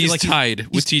tied. He's tied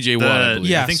with TJ Watt. I believe.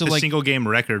 Yeah, I think the single game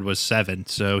record was 7,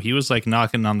 so he was like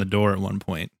knocking on the door at one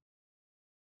point.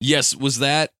 Yes, was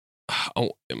that?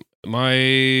 Oh,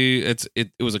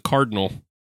 it was a Cardinal.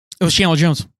 It was Chandler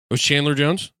Jones. It was Chandler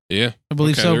Jones. Yeah, I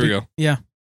believe so. There we go. Yeah.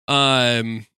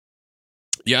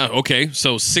 Yeah. Okay.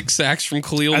 So 6 sacks from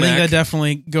Khalil Mack. I think that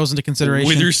definitely goes into consideration.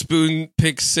 Witherspoon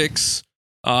pick 6,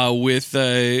 with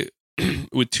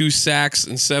 2 sacks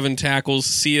and 7 tackles.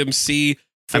 CMC.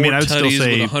 4 I would still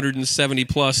say with 170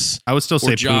 plus. I would still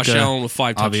say Josh Puka, Allen with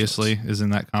 5 touchdowns. Obviously, is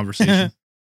in that conversation.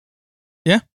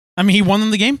 Yeah. I mean, he won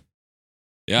them the game.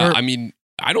 Yeah.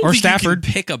 I don't think Stafford.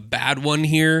 You can pick a bad one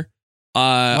here.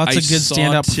 Lots of good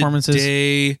standout performances.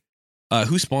 Today,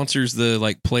 who sponsors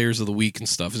the players of the week and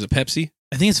stuff? Is it Pepsi?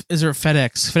 I think is there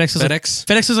FedEx? FedEx?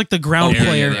 FedEx is like the ground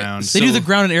player. Ground. They do the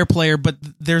ground and air player, but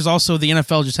there's also the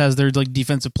NFL just has their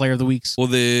defensive player of the weeks.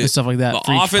 Well, and stuff like that.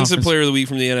 The offensive player of the week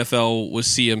from the NFL was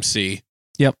CMC.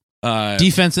 Yep.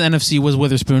 Defense in NFC was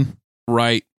Witherspoon.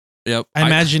 Right. Yep. I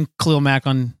imagine Khalil Mack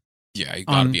on. Yeah, you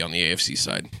got to be on the AFC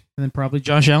side. And then probably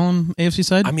Josh Allen, AFC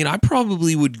side. I mean, I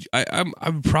probably would. I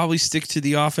would probably stick to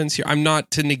the offense here. I'm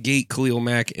not to negate Khalil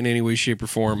Mack in any way, shape, or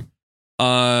form,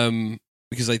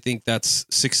 because I think that's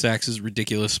 6 sacks is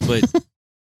ridiculous. But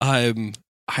I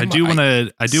do want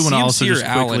to also just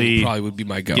quickly probably would be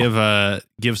my go.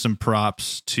 Give some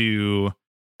props to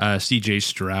CJ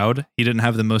Stroud. He didn't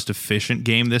have the most efficient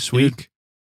game this week.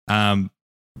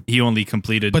 He only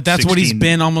completed, but that's 16, what he's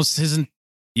been almost his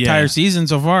entire season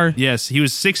so far. Yes, he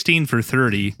was 16 for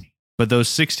 30, but those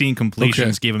 16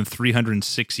 completions gave him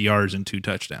 306 yards and 2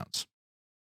 touchdowns.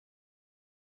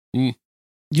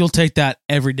 You'll take that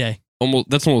every day.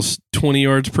 That's almost 20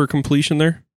 yards per completion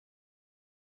there.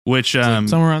 Which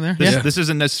somewhere around there. This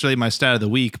isn't necessarily my stat of the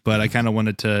week, but I kind of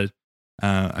wanted to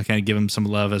give him some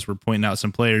love as we're pointing out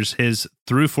some players. His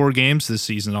through 4 games this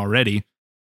season already,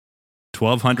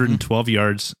 1,212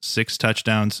 yards, 6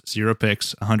 touchdowns, 0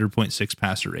 picks, 100.6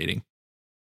 passer rating.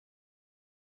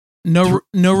 No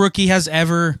rookie has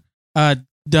ever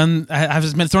thrown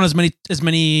as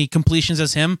many completions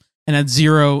as him and had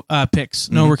 0 picks.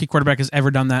 No rookie quarterback has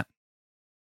ever done that.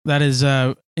 That is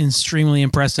extremely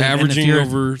impressive. Averaging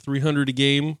over 300 a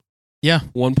game. Yeah.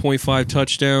 1.5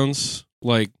 touchdowns.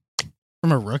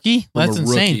 From a rookie? That's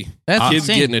insane. That's kid's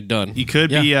insane. Getting it done. He could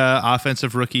be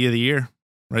offensive rookie of the year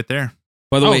right there.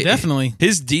 By the way, definitely.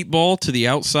 His deep ball to the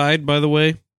outside, by the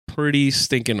way, pretty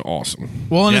stinking awesome.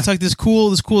 Well, and it's like this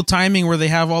cool timing where they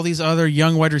have all these other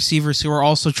young wide receivers who are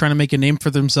also trying to make a name for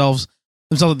themselves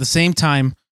at the same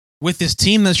time, with this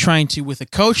team that's trying to, with a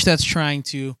coach that's trying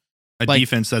to,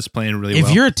 defense that's playing really well.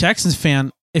 If you're a Texans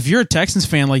fan, you're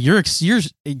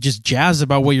just jazzed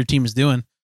about what your team is doing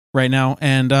right now,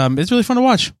 and it's really fun to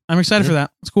watch. I'm excited for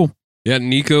that. It's cool. Yeah,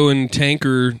 Nico and Tank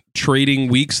are trading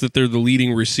weeks that they're the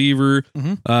leading receiver.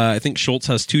 I think Schultz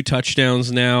has 2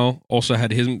 touchdowns now. Also had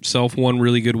himself one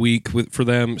really good week for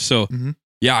them. So,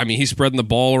 yeah, I mean, he's spreading the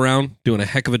ball around, doing a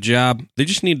heck of a job. They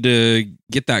just need to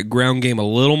get that ground game a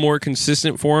little more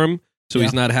consistent for him, so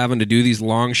he's not having to do these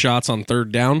long shots on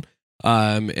 3rd down.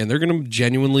 And they're going to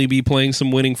genuinely be playing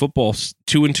some winning football.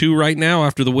 2-2 right now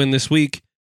after the win this week.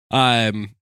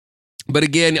 But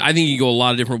again, I think you go a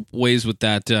lot of different ways with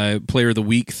that player of the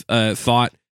week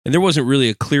thought. And there wasn't really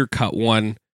a clear-cut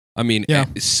one. I mean,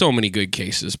 so many good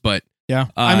cases, but... Yeah.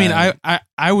 I mean,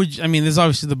 I would... I mean, there's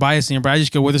obviously the bias here, but I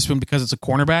just go Witherspoon because it's a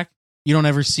cornerback. You don't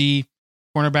ever see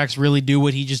cornerbacks really do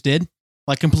what he just did.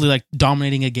 Completely,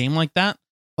 dominating a game like that.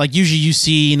 Usually you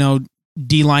see,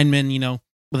 D linemen,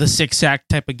 with a 6-sack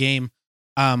type of game.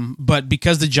 But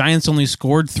because the Giants only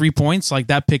scored 3 points,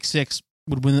 that pick 6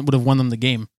 would have won them the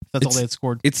game. That's all they had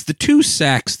scored. It's the 2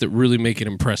 sacks that really make it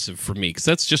impressive for me, because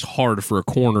that's just hard for a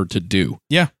corner to do.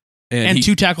 Yeah, and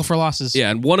 2 tackle for losses. Yeah,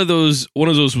 and one of those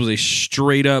was a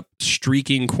straight up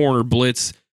streaking corner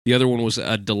blitz. The other one was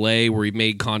a delay where he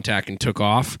made contact and took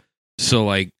off.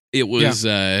 So it was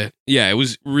it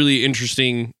was really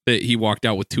interesting that he walked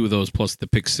out with 2 of those plus the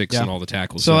pick 6 and all the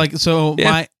tackles. So I'm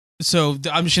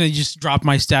just gonna just drop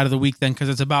my stat of the week then, because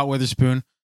it's about Witherspoon.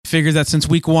 Figured that since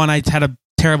week 1 I had a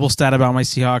terrible stat about my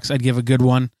Seahawks, I'd give a good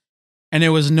one. And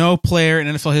there was no player in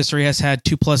NFL history has had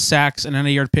 2+ sacks and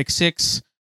 90-yard pick six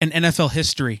in NFL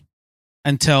history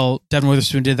until Devin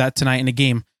Witherspoon did that tonight in a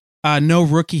game. No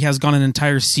rookie has gone an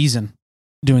entire season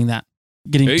doing that,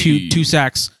 getting two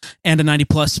sacks and a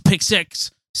 90+ pick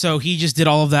six. So he just did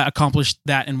all of that, accomplished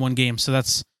that in one game. So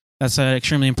that's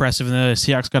extremely impressive. And the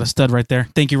Seahawks got a stud right there.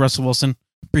 Thank you, Russell Wilson.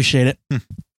 Appreciate it.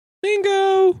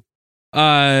 Bingo.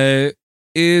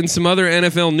 In some other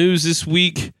NFL news this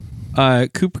week,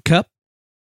 Cooper Kupp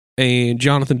and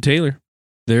Jonathan Taylor,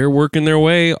 they're working their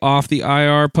way off the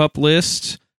IR PUP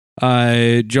list.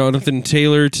 Jonathan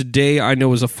Taylor today, I know,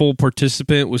 was a full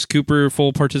participant. Was Cooper a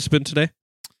full participant today?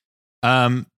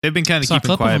 They've been kind of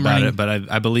keeping quiet about it,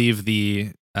 but I believe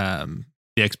the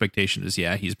expectation is,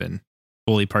 he's been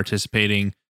fully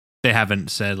participating. They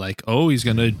haven't said like, oh, he's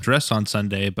going to dress on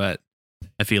Sunday, but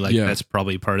I feel like that's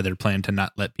probably part of their plan to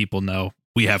not let people know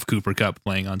we have Cooper Kupp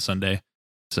playing on Sunday.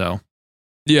 So,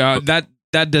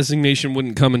 that designation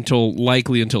wouldn't come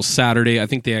until Saturday. I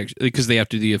think because they have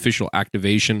to do the official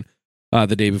activation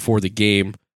the day before the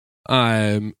game.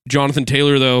 Jonathan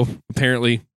Taylor, though,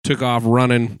 apparently took off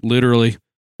running literally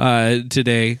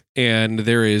today, and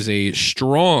there is a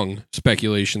strong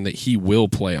speculation that he will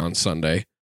play on Sunday.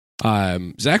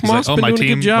 Zach Moss been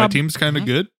doing a good job. My team's kind of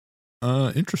good.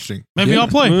 Interesting. Maybe I'll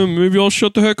play. Maybe I'll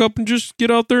shut the heck up and just get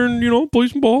out there and play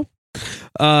some ball.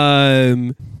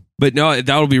 But no,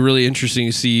 that'll be really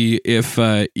interesting to see if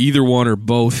either one or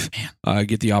both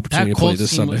get the opportunity to play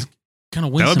this Sunday. That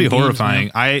would be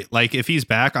horrifying. If he's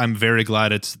back, I'm very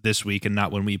glad it's this week and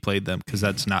not when we played them, because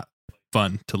that's not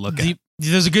fun to look at.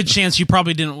 There's a good chance you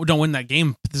probably don't win that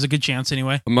game. There's a good chance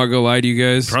anyway. I'm not gonna lie to you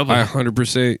guys. Probably. I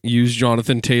 100% used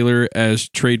Jonathan Taylor as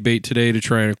trade bait today to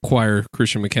try and acquire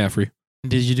Christian McCaffrey.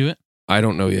 Did you do it? I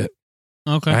don't know yet.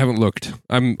 Okay. I haven't looked.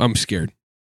 I'm scared.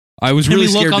 I was really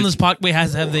scared. Look on this podcast. Wait,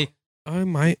 have they? I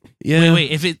might. Yeah. Wait.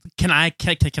 If it can I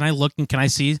look and can I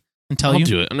see and tell you? I'll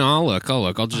do it. No, I'll look.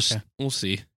 I'll just. Okay. We'll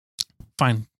see.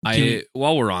 Fine.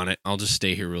 While we're on it, I'll just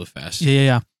stay here really fast.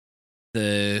 Yeah.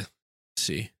 Let's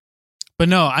see. But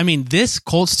no, I mean, this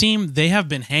Colts team, they have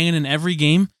been hanging in every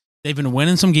game. They've been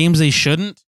winning some games they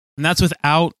shouldn't. And that's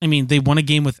without, they won a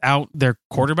game without their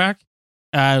quarterback,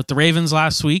 the Ravens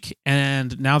last week.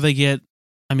 And now they get,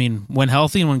 when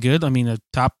healthy and when good, a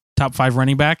top 5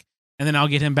 running back. And then I'll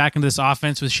get him back into this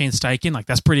offense with Shane Steichen. Like,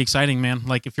 that's pretty exciting, man.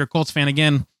 Like, if you're a Colts fan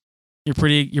again, you're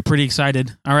pretty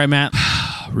excited. All right, Matt.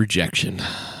 Rejection.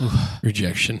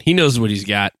 He knows what he's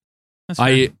got.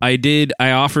 I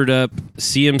offered up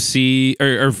CMC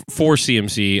or for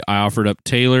CMC. I offered up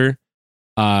Taylor,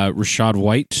 Rashad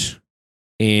White,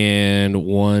 and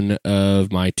one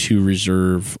of my 2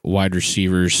 reserve wide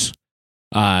receivers.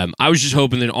 I was just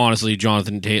hoping that, honestly,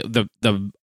 Jonathan Taylor,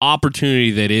 the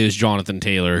opportunity that is Jonathan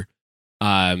Taylor,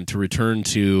 to return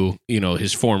to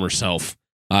his former self,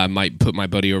 might put my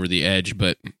buddy over the edge,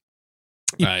 but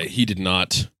he did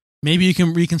not. Maybe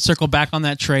we can circle back on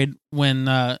that trade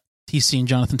when he's seen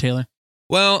Jonathan Taylor.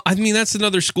 Well, that's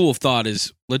another school of thought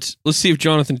is let's see if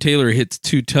Jonathan Taylor hits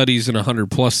 2 tutties and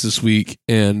 100+ this week,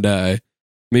 and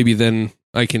maybe then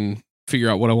I can figure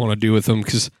out what I want to do with him,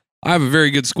 because I have a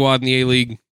very good squad in the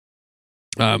A-League.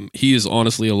 He is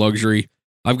honestly a luxury.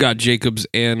 I've got Jacobs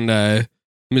and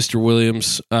Mr.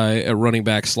 Williams at running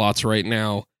back slots right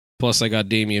now. Plus, I got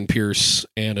Dameon Pierce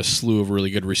and a slew of really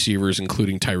good receivers,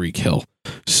 including Tyreek Hill.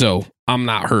 So I'm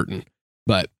not hurting.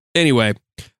 But anyway,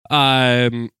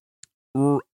 right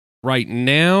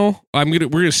now we're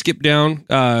gonna skip down,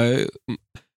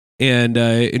 and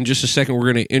in just a second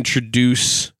we're gonna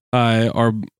introduce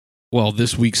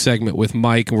this week's segment with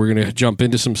Mike, and we're gonna jump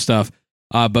into some stuff.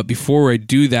 But before I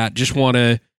do that, just want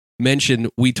to mention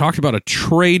we talked about a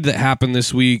trade that happened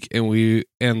this week, and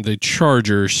the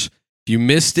Chargers. If you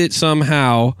missed it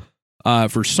somehow,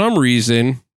 for some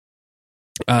reason,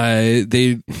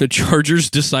 the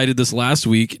Chargers decided this last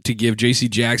week to give J.C.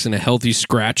 Jackson a healthy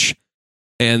scratch,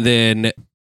 and then,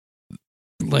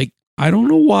 I don't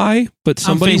know why, but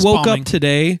somebody woke up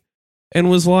today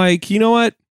and was like, you know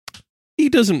what? He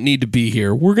doesn't need to be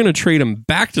here. We're going to trade him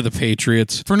back to the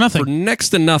Patriots for nothing, for next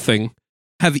to nothing.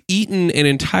 Have eaten an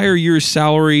entire year's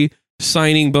salary,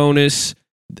 signing bonus.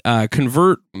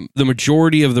 Convert the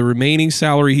majority of the remaining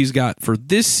salary he's got for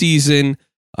this season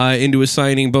into a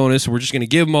signing bonus. We're just going to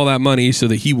give him all that money so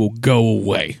that he will go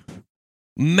away.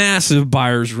 Massive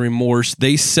buyer's remorse.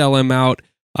 They sell him out.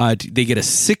 They get a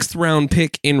 6th round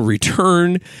pick in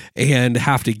return and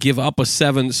have to give up a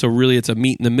 7th. So really it's a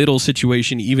meet in the middle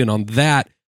situation even on that.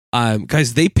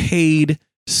 Guys, they paid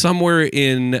somewhere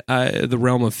in the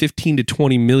realm of $15 to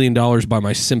 $20 million by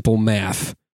my simple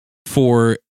math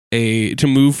for to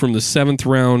move from the 7th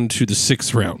round to the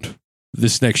 6th round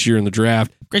this next year in the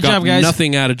draft. Great Got job, guys.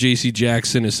 Nothing out of J.C.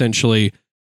 Jackson essentially,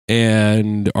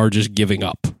 and are just giving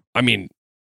up. I mean,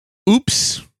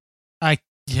 oops. I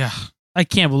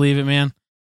can't believe it, man.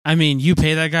 I mean, you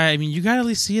pay that guy. I mean, you got to at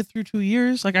least see it through 2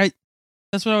 years.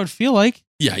 That's what I would feel like.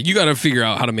 Yeah, you got to figure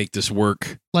out how to make this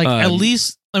work. At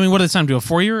least, I mean, what did the time do? A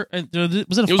 4-year?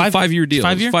 Was it a 5-year deal.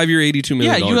 5 year? 5-year, $82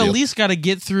 million. Yeah, you deal. at least got to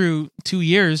get through 2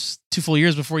 years, 2 full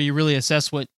years before you really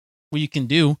assess what you can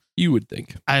do. You would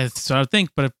think. I would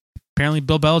think, but apparently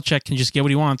Bill Belichick can just get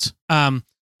what he wants. But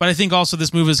I think also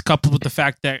this move is coupled with the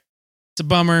fact that it's a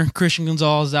bummer. Christian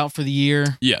Gonzalez is out for the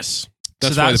year. Yes,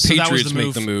 that's why the Patriots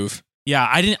make the move. Yeah,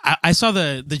 I saw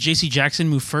the J.C. Jackson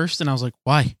move first, and I was like,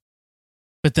 why?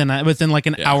 But then like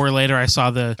an hour later, I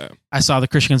saw the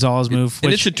Christian Gonzalez move,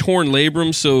 and it's a torn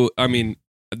labrum. So I mean,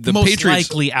 the most Patriots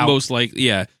likely out. Most likely,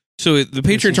 yeah. So the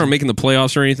Patriots aren't making the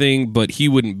playoffs or anything, but he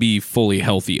wouldn't be fully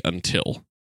healthy until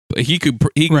he can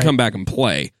come back and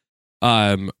play.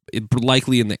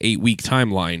 Likely in the 8-week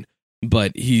timeline,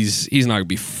 but he's not going to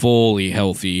be fully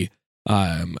healthy.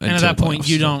 And at that point,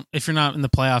 if you're not in the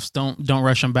playoffs, don't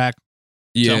rush him back.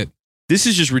 Yeah. So. This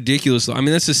is just ridiculous. I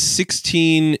mean, that's a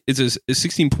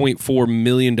 $16.4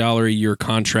 million a year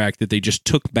contract that they just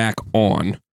took back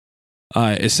on,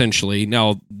 essentially.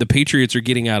 Now, the Patriots are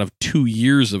getting out of 2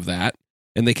 years of that,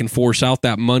 and they can force out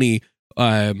that money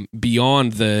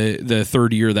beyond the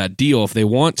third year of that deal if they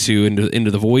want to,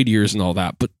 into the void years and all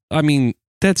that. But, I mean,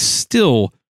 that's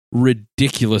still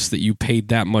ridiculous that you paid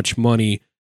that much money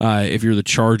if you're the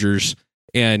Chargers.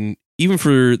 And even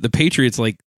for the Patriots,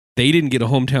 like, they didn't get a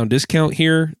hometown discount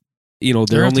here. You know,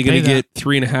 they're only going to get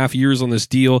 3.5 years on this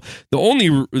deal. The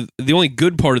only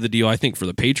good part of the deal, I think, for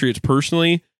the Patriots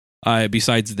personally,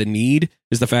 besides the need,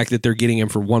 is the fact that they're getting him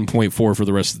for 1.4 for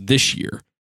the rest of this year.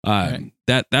 Right.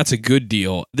 That's a good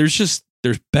deal. There's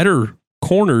better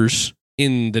corners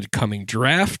in the coming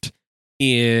draft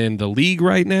in the league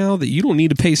right now that you don't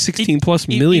need to pay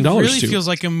 $16+ million to. It really feels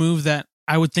like a move that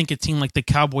I would think a team like the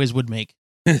Cowboys would make.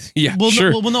 Yeah, well,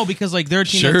 sure. No, because like they're a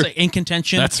team that's like, in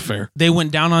contention. That's fair. They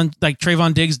went down on like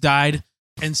Trayvon Diggs died,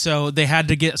 and so they had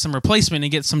to get some replacement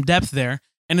and get some depth there.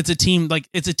 And it's a team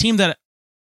that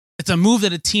it's a move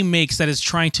that a team makes that is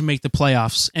trying to make the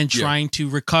playoffs and trying to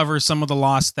recover some of the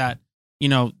loss that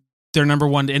they're number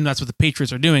one, and that's what the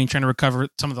Patriots are doing, trying to recover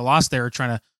some of the loss there,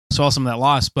 trying to swallow some of that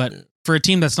loss. But for a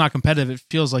team that's not competitive, it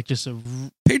feels like just a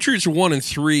Patriots are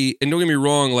 1-3, and don't get me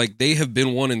wrong, like they have been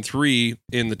 1-3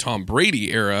 in the Tom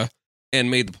Brady era and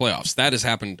made the playoffs. That has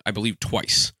happened, I believe,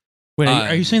 twice. Wait,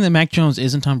 are you saying that Mac Jones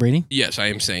isn't Tom Brady? Yes, I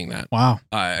am saying that. Wow,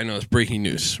 I know it's breaking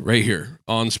news right here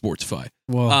on Sportsify.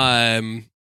 Whoa.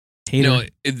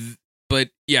 But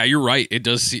yeah, you're right. It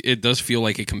does feel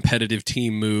like a competitive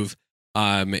team move.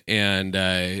 And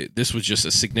this was just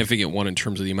a significant one in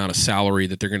terms of the amount of salary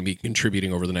that they're going to be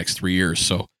contributing over the next 3 years.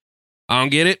 So I don't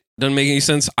get it. Doesn't make any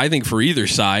sense, I think, for either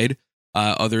side,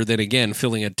 other than, again,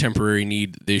 filling a temporary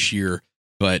need this year.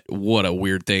 But what a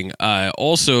weird thing.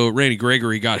 Also, Randy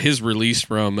Gregory got his release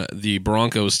from the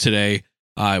Broncos today.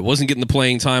 Wasn't getting the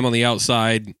playing time on the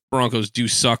outside. Broncos do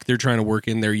suck. They're trying to work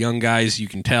in their young guys, you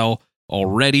can tell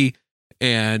already.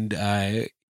 And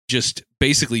just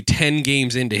basically 10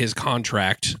 games into his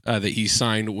contract that he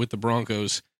signed with the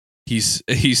Broncos, he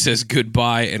says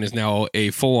goodbye and is now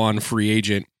a full-on free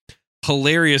agent.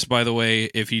 Hilarious, by the way,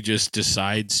 if he just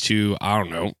decides to, I don't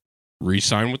know,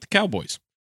 re-sign with the Cowboys.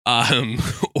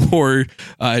 Or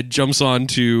jumps on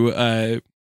to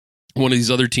one of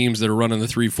these other teams that are running the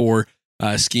 3-4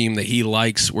 scheme that he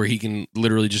likes, where he can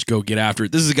literally just go get after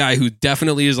it. This is a guy who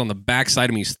definitely is on the backside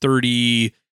of me. He's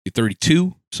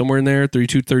 32, somewhere in there,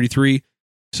 32, 33.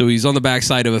 So he's on the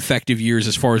backside of effective years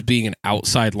as far as being an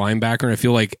outside linebacker. And I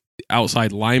feel like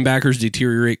outside linebackers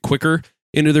deteriorate quicker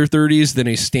into their 30s than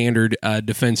a standard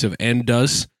defensive end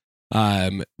does.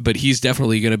 But he's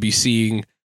definitely going to be seeing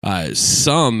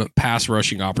some pass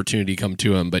rushing opportunity come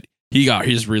to him. But he got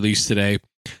his release today,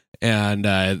 and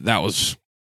that was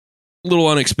a little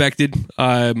unexpected.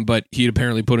 But he'd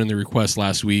apparently put in the request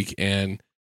last week, and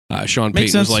Sean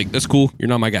Payton was like, "That's cool. You're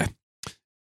not my guy."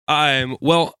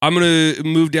 Well, I'm going to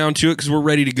move down to it because we're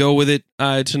ready to go with it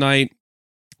tonight.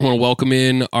 I want to welcome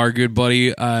in our good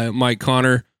buddy, Mike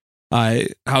Connor.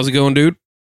 How's it going, dude?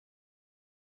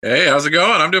 Hey, how's it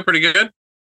going? I'm doing pretty good.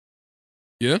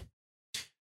 Yeah.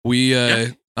 We've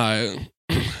been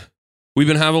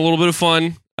having a little bit of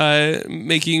fun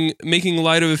making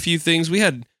light of a few things. We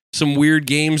had some weird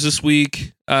games this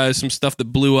week, some stuff that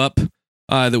blew up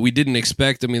that we didn't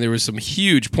expect. I mean, there was some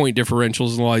huge point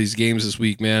differentials in a lot of these games this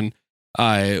week, man.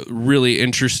 Really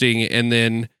interesting. And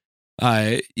then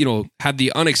had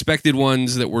the unexpected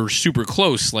ones that were super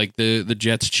close, like the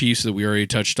Jets Chiefs that we already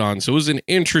touched on. So it was an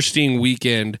interesting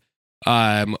weekend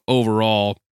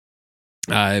overall.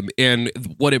 And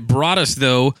what it brought us,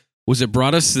 though, was it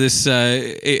brought us this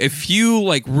a few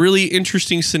like really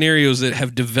interesting scenarios that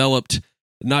have developed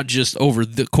not just over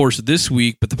the course of this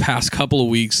week, but the past couple of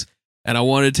weeks. And I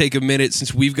want to take a minute,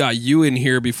 since we've got you in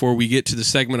here, before we get to the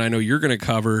segment I know you're going to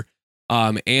cover,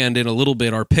 and in a little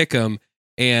bit our pick'em,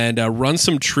 and run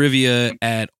some trivia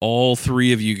at all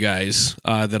three of you guys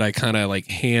that I kind of like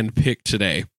hand picked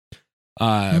today.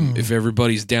 If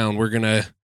everybody's down, we're gonna.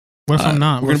 What if I'm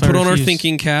not? We're going to put on our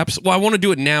thinking caps. Well, I want to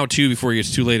do it now, too, before it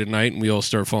gets too late at night and we all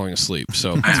start falling asleep.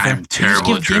 So I'm terrible at just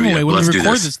give game trivia. away when Let's we do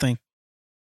record this. this thing.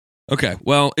 Okay,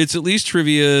 well, it's at least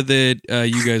trivia that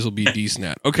you guys will be decent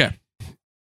at. Okay,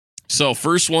 so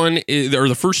first one,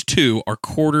 the first two are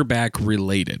quarterback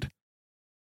related.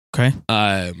 Okay.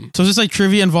 So is this like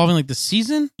trivia involving like the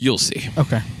season? You'll see.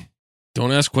 Okay.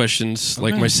 Don't ask questions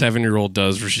like my 7-year-old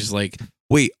does, where she's like,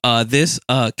 wait,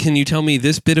 can you tell me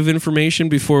this bit of information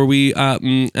before we,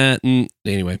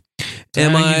 anyway.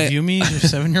 You view me as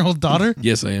your 7-year-old daughter?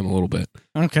 Yes, I am a little bit.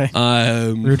 Okay.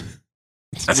 Rude.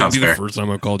 That sounds fair. The first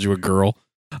time I called you a girl.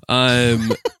 I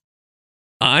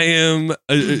am,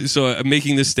 so I'm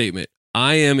making this statement.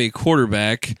 I am a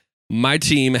quarterback. My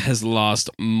team has lost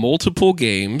multiple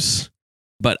games,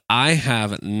 but I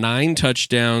have 9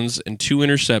 touchdowns and 2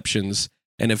 interceptions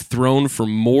and have thrown for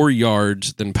more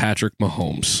yards than Patrick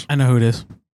Mahomes. I know who it is.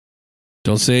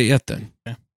 Don't say it yet then.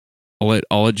 Okay.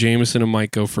 I'll let Jameson and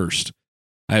Mike go first.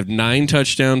 I have 9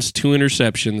 touchdowns, 2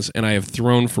 interceptions, and I have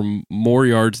thrown for more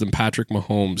yards than Patrick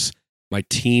Mahomes. My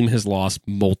team has lost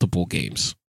multiple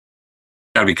games.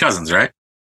 Gotta be Cousins, right?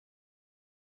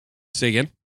 Say again?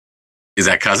 Is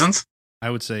that Cousins? I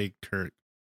would say Kirk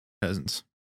Cousins.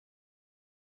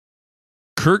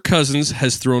 Kirk Cousins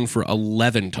has thrown for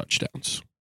 11 touchdowns.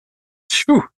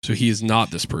 Phew. So he is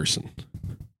not this person.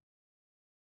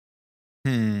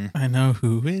 I know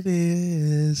who it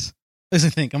is. As I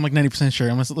think, I'm like 90%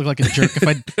 sure. I must look like a jerk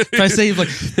if I say like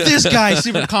this guy is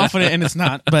super confident and it's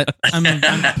not, but I'm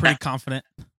pretty confident.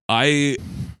 I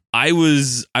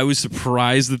was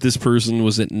surprised that this person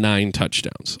was at 9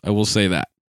 touchdowns. I will say that.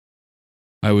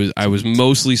 I was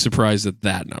mostly surprised at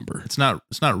that number. It's not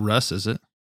Russ, is it?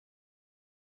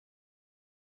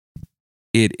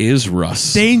 It is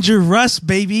Russ. Danger Russ,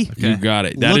 baby. Okay. You got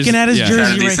it. Looking at his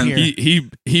jersey right here.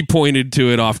 He pointed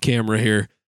to it off camera here.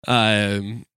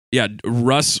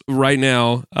 Russ right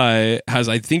now has,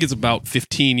 I think it's about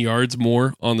 15 yards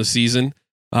more on the season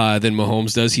than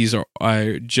Mahomes does. He's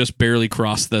just barely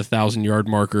crossed the 1,000-yard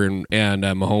marker, and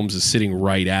Mahomes is sitting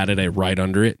right at it, right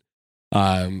under it.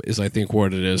 Is I think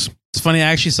what it is. It's funny.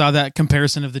 I actually saw that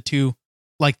comparison of the two,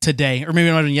 like today, or maybe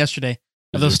it might have been yesterday.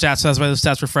 Of those stats. So that's why those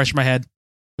stats were fresh in my head.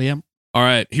 But yeah. All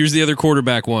right. Here's the other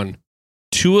quarterback one.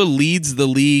 Tua leads the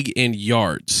league in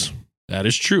yards. That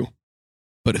is true.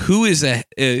 But who is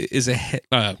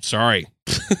sorry,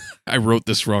 I wrote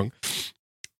this wrong.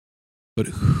 But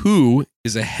who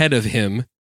is ahead of him?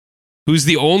 Who's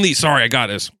the only? Sorry, I got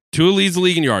this. Tua leads the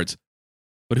league in yards.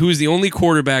 But who is the only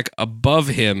quarterback above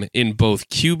him in both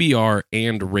QBR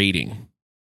and rating?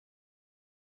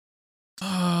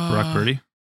 Brock Purdy.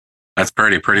 That's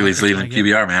Purdy. Purdy leads leading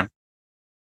QBR, man.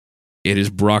 It is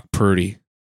Brock Purdy.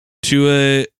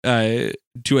 Tua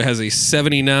has a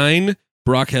 79.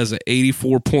 Brock has an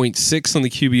 84.6 on the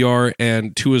QBR,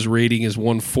 and Tua's rating is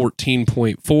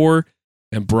 114.4,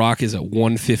 and Brock is at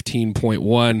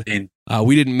 115.1.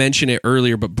 We didn't mention it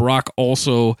earlier, but Brock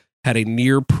also had a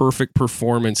near perfect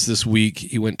performance this week.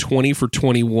 He went 20 for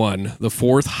 21, the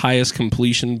 4th highest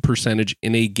completion percentage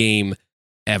in a game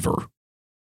ever.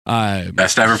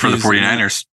 Best ever for the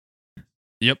 49ers.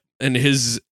 Yep. And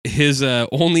his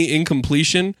only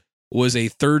incompletion was a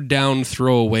 3rd down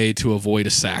throwaway to avoid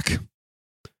a sack.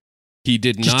 He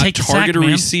did not target a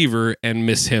receiver and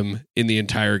miss him in the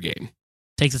entire game.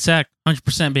 Takes a sack,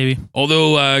 100%, baby.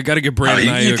 Although, got to give Brandon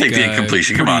Ayuk. You take the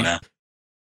incompletion. Come on now.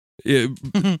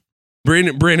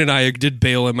 Brandon Ayuk did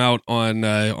bail him out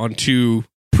on 2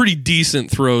 pretty decent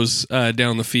throws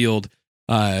down the field.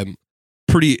 One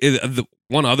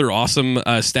other awesome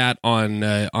stat on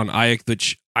Ayuk,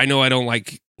 which I know I don't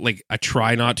like I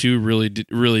try not to really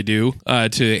do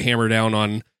to hammer down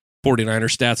on 49er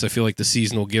stats. I feel like the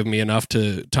season will give me enough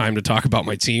time to talk about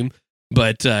my team.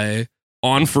 But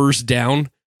on first down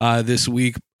this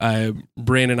week,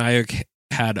 Brandon Ayuk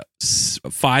had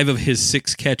 5 of his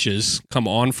 6 catches come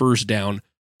on first down,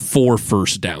 4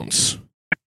 first downs.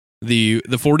 The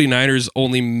 49ers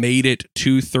only made it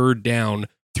to 3rd down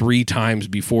 3 times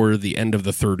before the end of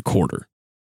the 3rd quarter.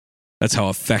 That's how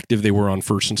effective they were on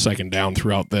first and second down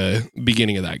throughout the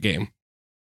beginning of that game.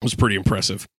 It was pretty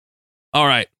impressive. All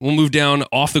right, we'll move down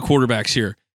off the quarterbacks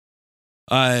here.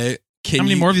 How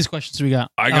many more of these questions do we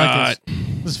got? I got.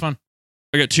 This is fun.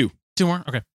 I got 2. 2 more?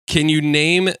 Okay. Can you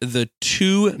name the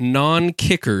 2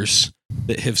 non-kickers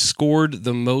that have scored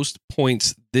the most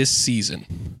points this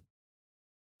season?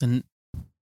 The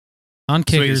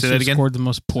non-kickers have scored the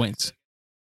most points.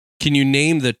 Can you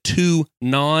name the 2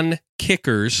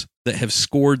 non-kickers that have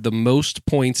scored the most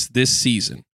points this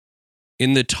season?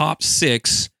 In the top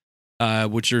 6,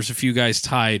 which there's a few guys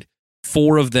tied,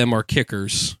 4 of them are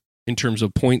kickers in terms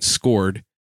of points scored,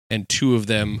 and 2 of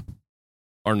them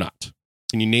are not.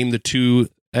 Can you name the 2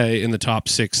 in the top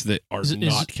 6 that are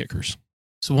not kickers?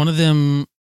 So one of them,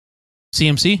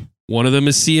 CMC? One of them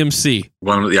is CMC.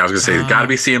 I was going to say, it's got to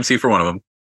be CMC for one of them.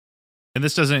 And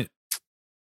this doesn't...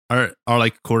 Are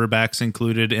like quarterbacks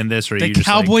included in this? Or the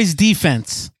Cowboys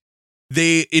defense.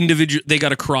 They got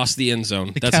to cross the end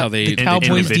zone. That's how they... The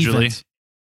Cowboys defense.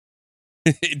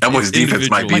 Cowboys defense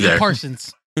might be there.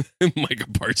 Parsons. Micah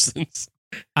Parsons.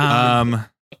 Has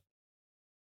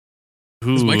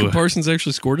Micah Parsons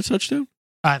actually scored a touchdown?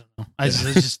 I don't know.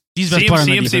 He's best player on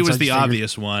the defense. CMC was the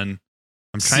obvious one.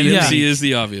 CMC is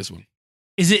the obvious one.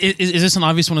 Is this an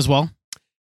obvious one as well?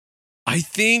 I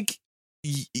think.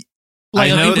 I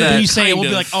know that you say it, we'll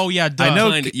be like, oh yeah, duh. I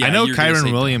know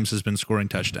Kyren Williams has been scoring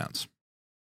touchdowns.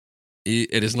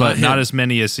 It is but not as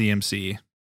many as CMC.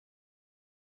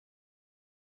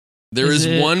 There is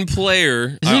one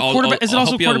player. Is it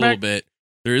also quarterback? A little bit.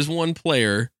 There is one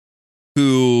player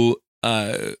who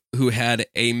had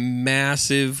a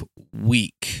massive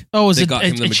week. Oh, is it got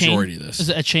him the majority chain? Of this? Is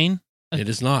it a chain? It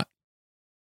is not.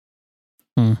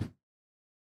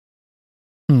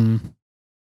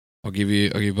 I'll give you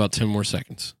about 10 more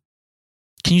seconds.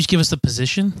 Can you just give us the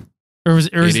position? Or is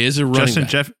it a running Justin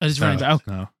back? Jeff? It's running back.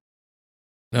 No.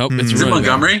 Nope. It's is it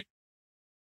Montgomery?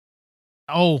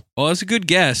 Oh, that's a good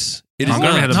guess. It is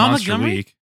Montgomery not. had a monster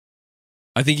week.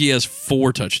 I think he has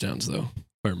 4 touchdowns though,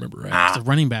 if I remember right. It's a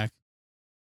running back.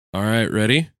 All right,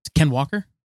 ready? It's Ken Walker?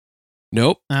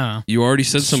 Nope. I don't know. You already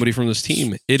said somebody from this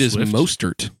team. It is Swift?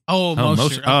 Mostert.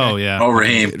 Mostert. Okay. Oh, yeah. Oh,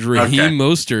 Raheem.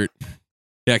 Mostert.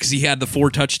 Yeah, because he had the 4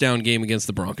 touchdown game against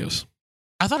the Broncos.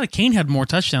 I thought Kane had more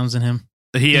touchdowns than him.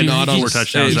 He had not 4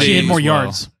 touchdowns. He had more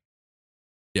yards.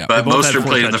 Yeah, but Mostert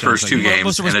played in the first 2 games.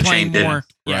 Mostert was playing more.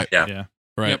 Right. Yeah.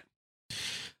 Right. Yep.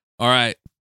 All right.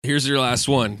 Here's your last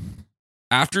one.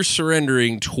 After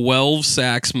surrendering 12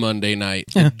 sacks Monday night,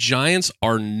 the Giants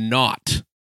are not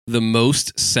the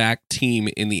most sacked team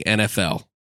in the NFL.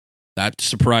 That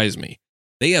surprised me.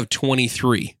 They have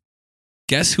 23.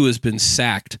 Guess who has been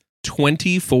sacked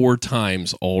 24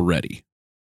 times already?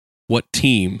 What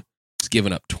team has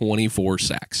given up 24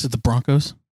 sacks? Is it the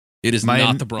Broncos? It is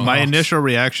not the Broncos. My initial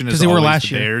reaction is they were always last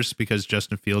the year. Bears because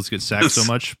Justin Fields gets sacked so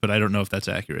much, but I don't know if that's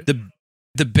accurate.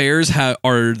 The Bears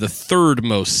are the 3rd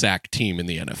most sacked team in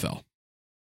the NFL.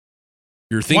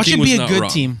 Your thinking what should was be a not good wrong.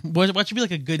 team? What should be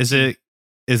like a good team?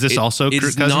 Is this also Kirk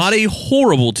It's Cousins? not a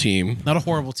horrible team. Not a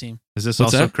horrible team. Is this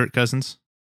What's also that? Kirk Cousins?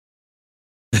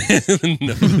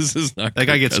 No, this is not. That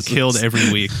guy gets Cousins. killed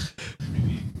every week.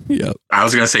 Yep. I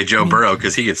was going to say Joe Burrow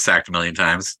because he gets sacked a million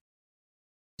times.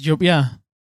 Joe, yeah.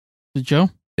 Is it Joe?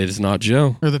 It is not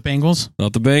Joe. Or the Bengals?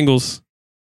 Not the Bengals.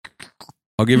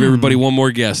 I'll give everybody one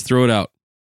more guess. Throw it out.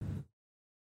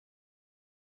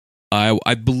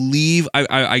 I believe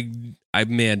I'm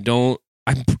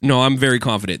very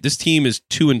confident. This team is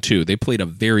 2-2. They played a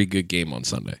very good game on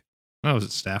Sunday. Oh, is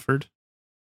it Stafford?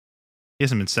 He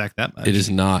hasn't been sacked that much. It is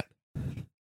not.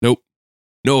 Nope.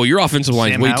 No, your offensive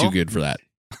line is Sam way Howell? too good for that.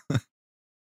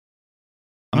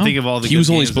 I'm thinking of all the. He good was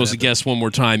only games supposed that to guess one more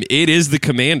time. It is the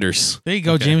Commanders. There you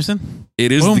go, Jameson.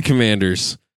 It is Boom. the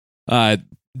Commanders.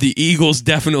 The Eagles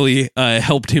definitely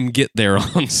helped him get there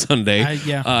on Sunday.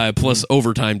 Plus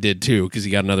overtime did too because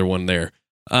he got another one there.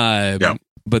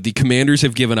 But the Commanders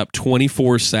have given up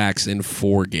 24 sacks in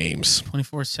 4 games.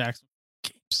 24 sacks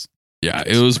in games. Yeah,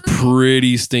 it was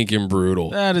pretty stinking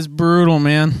brutal. That is brutal,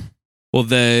 man. Well,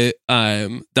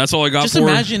 that's all I got. Just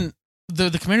imagine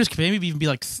the Commanders could maybe even be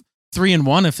like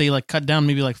 3-1 if they like cut down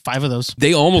maybe like 5 of those.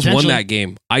 They almost won that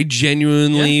game. I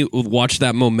genuinely watched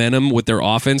that momentum with their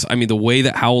offense. I mean, the way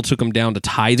that Howell took them down to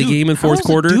tie the game in fourth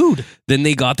quarter. Then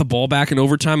they got the ball back in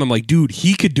overtime. I'm like, dude,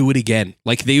 he could do it again.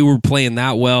 Like they were playing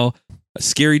that well.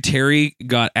 Scary Terry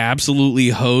got absolutely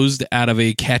hosed out of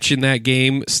a catch in that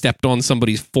game, stepped on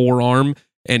somebody's forearm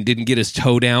and didn't get his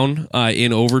toe down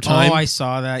in overtime. Oh, I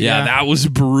saw that. Yeah, that was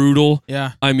brutal.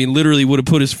 Yeah. I mean, literally would have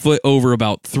put his foot over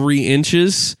about 3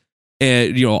 inches.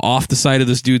 and off the side of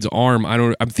this dude's arm. I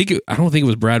don't think it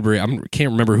was Bradbury. I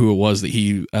can't remember who it was that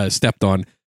he stepped on,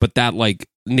 but that like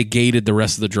negated the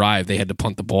rest of the drive. They had to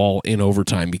punt the ball in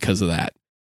overtime because of that.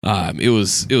 It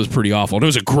was pretty awful. And it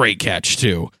was a great catch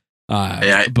too.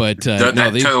 It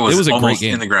was a great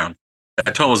game. In the ground.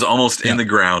 That toe was almost in the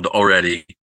ground already.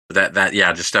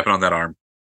 Just stepping on that arm.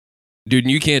 Dude,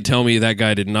 you can't tell me that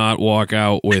guy did not walk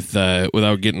out with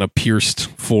without getting a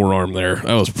pierced forearm there.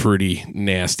 That was pretty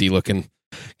nasty looking.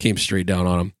 Came straight down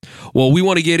on him. Well, we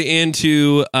want to get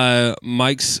into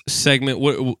Mike's segment.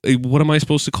 What am I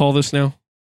supposed to call this now?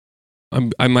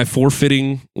 Am I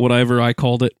forfeiting whatever I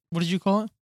called it? What did you call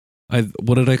it?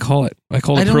 What did I call it? I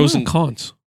called it pros and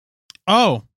cons.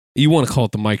 Oh. You want to call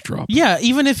it the mic drop. Yeah,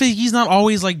 even if he's not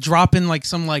always like dropping like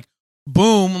some like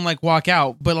boom and like walk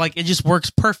out, but like it just works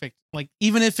perfect. Like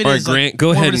even if it All is. All right, Grant,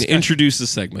 go ahead and introduce the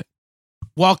segment.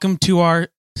 Welcome to our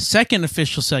second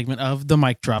official segment of the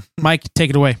mic drop. Mike, take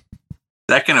it away.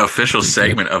 Second official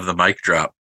segment of the mic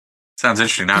drop. Sounds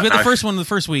interesting. Now, the first one of the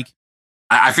first week.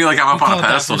 I feel like I'm up on a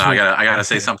pedestal now. I gotta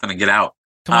say something and get out.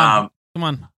 Come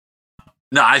on.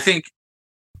 No, I think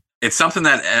it's something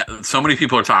that so many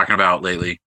people are talking about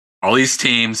lately. All these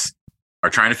teams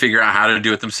are trying to figure out how to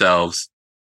do it themselves.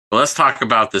 But let's talk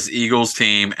about this Eagles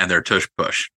team and their tush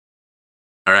push.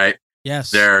 All right. Yes.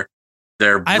 Their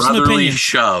brotherly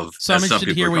shove. So I'm interested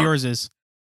to hear what yours is.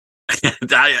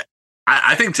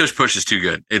 I think tush push is too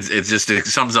good. It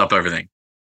sums up everything.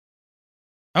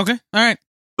 Okay. All right.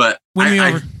 But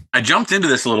I jumped into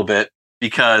this a little bit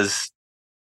because,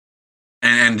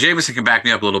 and Jameson can back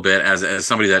me up a little bit as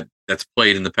somebody that's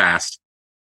played in the past.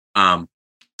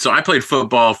 So I played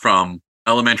football from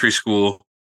elementary school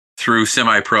through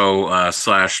semi-pro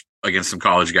 / against some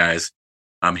college guys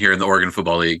here in the Oregon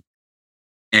Football League.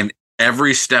 And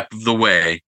every step of the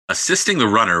way, assisting the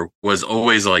runner was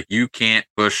always like, you can't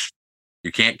push,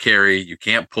 you can't carry, you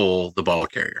can't pull the ball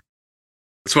carrier.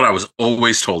 That's what I was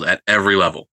always told at every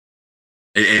level.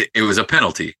 It was a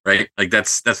penalty, right? Like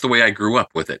that's the way I grew up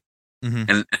with it.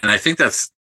 Mm-hmm. And I think that's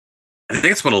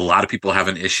what a lot of people have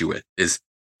an issue with is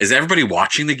everybody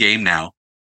watching the game now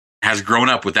has grown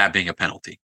up with that being a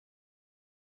penalty.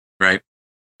 Right.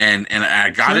 And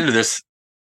I got into this,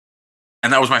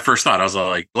 and that was my first thought. I was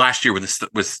like, last year when this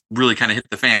was really kind of hit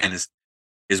the fan is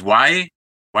why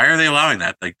are they allowing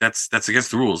that? Like that's against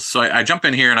the rules. So I jump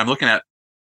in here and I'm looking at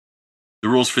the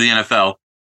rules for the NFL,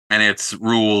 and it's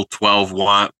rule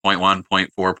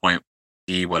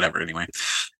 12.1.4.d whatever anyway.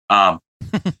 But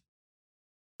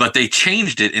they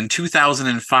changed it in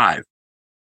 2005.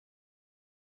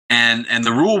 And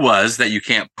the rule was that you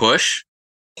can't push,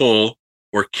 pull,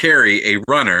 or carry a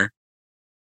runner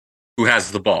who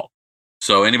has the ball.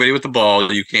 So anybody with the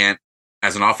ball, you can't,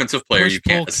 as an offensive player, you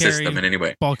can't assist them in any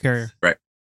way. Ball carrier. Right.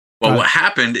 Well, what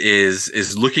happened is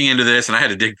looking into this, and I had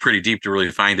to dig pretty deep to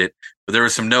really find it, but there were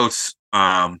some notes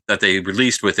that they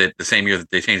released with it the same year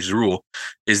that they changed the rule,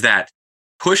 is that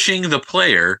pushing the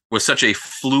player was such a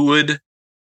fluid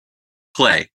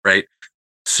play, right?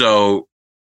 So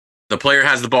the player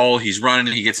has the ball, he's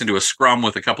running, he gets into a scrum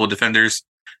with a couple of defenders,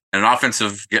 and an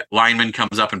offensive lineman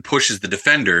comes up and pushes the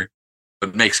defender,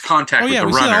 but makes contact with the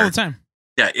runner. See that all the time.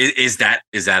 Yeah, is that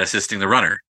assisting the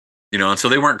runner? And so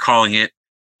they weren't calling it,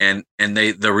 and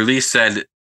the release said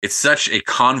it's such a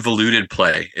convoluted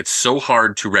play. It's so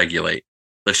hard to regulate.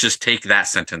 Let's just take that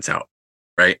sentence out,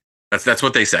 right? That's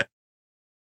what they said.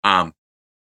 And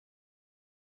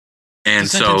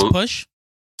so push.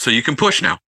 So you can push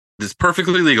now. It's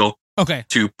perfectly legal. Okay.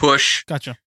 To push.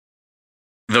 Gotcha.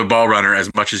 The ball runner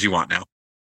as much as you want now.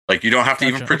 Like you don't have to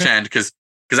even pretend because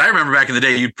I remember back in the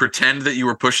day you'd pretend that you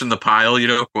were pushing the pile,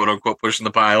 quote unquote pushing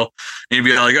the pile, and you'd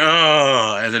be like,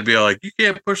 oh, and then be like, you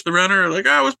can't push the runner. Like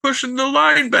I was pushing the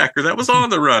linebacker that was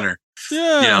on the runner.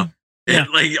 Yeah.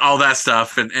 Like all that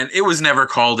stuff, and it was never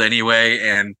called anyway,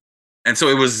 and so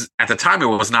it was at the time it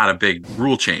was not a big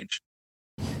rule change,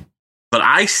 but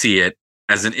I see it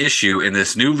as an issue in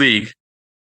this new league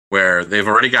where they've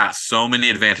already got so many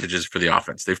advantages for the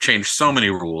offense. They've changed so many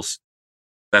rules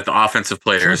that the offensive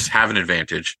players have an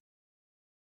advantage.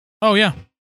 Oh, yeah.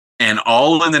 And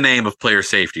all in the name of player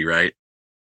safety, right?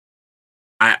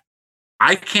 I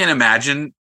can't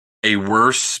imagine a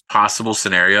worse possible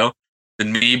scenario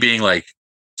than me being like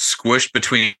squished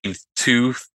between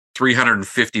two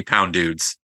 350-pound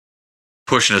dudes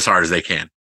pushing as hard as they can.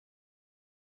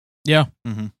 Yeah.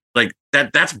 Mm-hmm. Like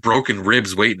that's broken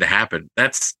ribs waiting to happen.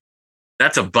 That's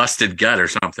a busted gut or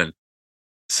something.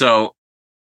 So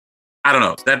I don't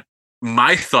know. That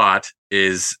my thought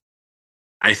is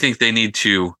I think they need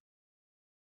to,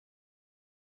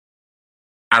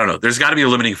 I don't know. There's got to be a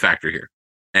limiting factor here.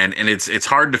 and it's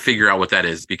hard to figure out what that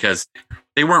is because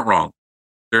they weren't wrong.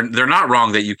 They're not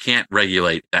wrong that you can't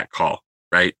regulate that call,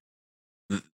 right?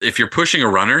 If you're pushing a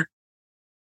runner,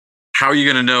 how are you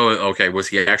going to know? Okay, was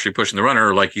he actually pushing the runner,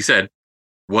 or like you said,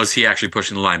 was he actually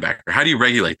pushing the linebacker? How do you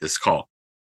regulate this call?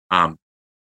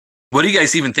 What do you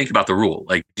guys even think about the rule?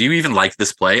 Like, do you even like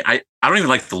this play? I don't even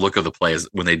like the look of the play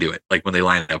when they do it, like when they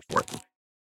line it up for it.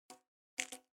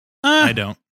 I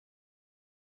don't.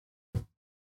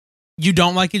 You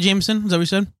don't like it, Jameson? Is that what you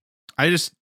said?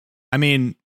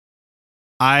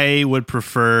 I would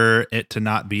prefer it to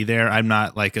not be there. I'm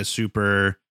not like a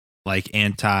super like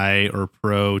anti or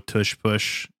pro tush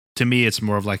push. To me, it's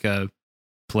more of like a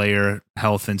player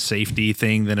health and safety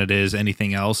thing than it is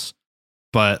anything else.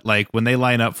 But like when they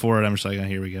line up for it, I'm just like, oh,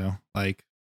 here we go. Like,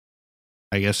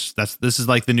 I guess this is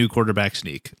like the new quarterback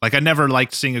sneak. Like I never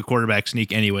liked seeing a quarterback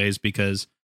sneak anyways, because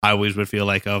I always would feel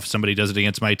like, oh, if somebody does it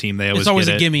against my team, it's always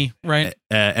a gimme, right?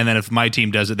 And then if my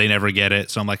team does it, they never get it.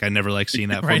 So I'm like, I never like seeing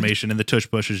that right. formation. And the tush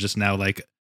push is just now like,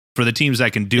 for the teams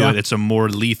that can do it, it's a more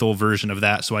lethal version of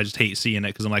that. So I just hate seeing it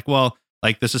because I'm like, well,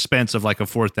 like the suspense of like a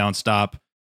 4th down stop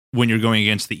when you're going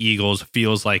against the Eagles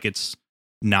feels like it's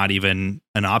not even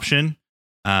an option.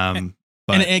 But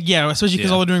especially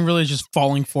because all they're doing really is just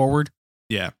falling forward.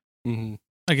 Yeah. Mm-hmm.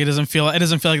 Like it doesn't feel like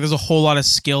there's a whole lot of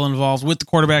skill involved with the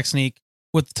quarterback sneak,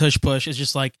 with the tush push. It's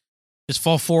just like, just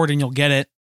fall forward and you'll get it.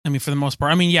 I mean, for the most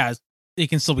part, it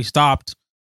can still be stopped.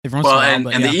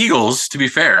 The Eagles, to be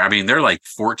fair, I mean, they're like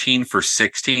 14 for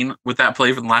 16 with that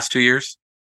play for the last 2 years.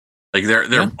 Like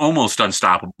they're almost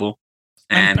unstoppable.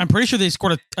 And I'm pretty sure they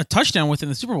scored a touchdown within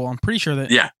the Super Bowl. I'm pretty sure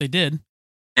that they did.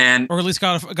 Or at least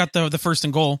got the first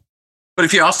and goal. But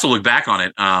if you also look back on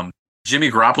it, Jimmy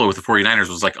Garoppolo with the 49ers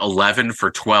was like 11 for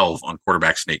 12 on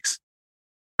quarterback sneaks,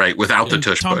 right? Without the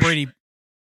tush push.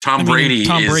 Tom Brady,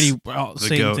 the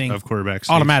goat thing of quarterback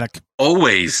sneaks. Automatic.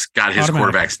 Always got his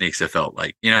quarterback sneaks, it felt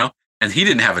like, and he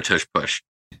didn't have a tush push.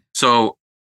 So,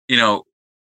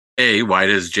 why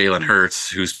does Jalen Hurts,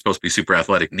 who's supposed to be super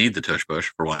athletic, need the tush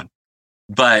push for one?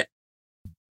 But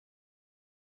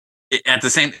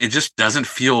it just doesn't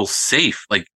feel safe.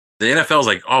 Like the NFL is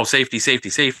like, oh, safety, safety,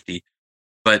 safety.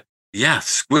 But yeah,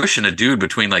 squishing a dude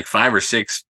between like 5 or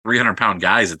 6 300-pound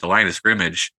guys at the line of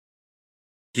scrimmage,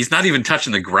 he's not even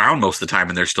touching the ground most of the time,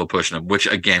 and they're still pushing him, which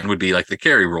again would be like the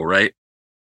carry rule, right?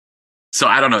 So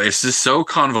I don't know. It's just so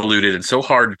convoluted and so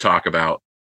hard to talk about,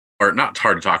 or not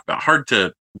hard to talk about, hard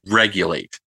to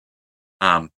regulate.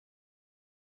 My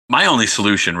only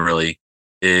solution really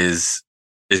is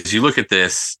you look at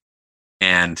this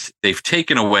and they've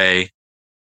taken away,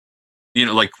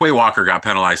 like Quay Walker got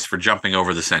penalized for jumping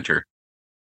over the center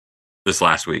this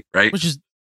last week, right? Which is,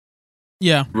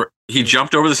 yeah. He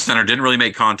jumped over the center, didn't really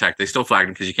make contact. They still flagged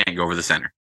him because you can't go over the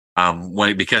center.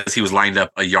 Because he was lined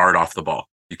up a yard off the ball.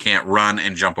 You can't run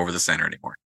and jump over the center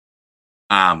anymore.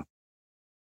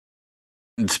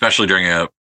 Especially during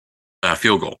a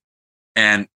field goal.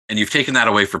 And you've taken that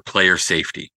away for player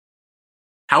safety.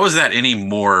 How is that any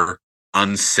more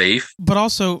unsafe? But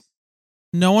also,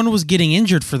 no one was getting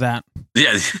injured for that.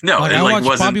 Yeah, no. I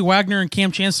watched Bobby Wagner and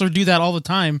Cam Chancellor do that all the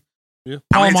time. Yeah.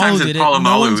 How many times did Polamalu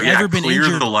no one's ever been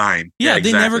injured. The line? Yeah,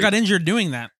 exactly. They never got injured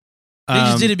doing that. They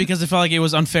just did it because they felt like it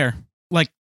was unfair. Like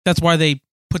that's why they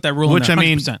put that rule in there.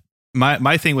 100%.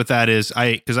 My thing with that is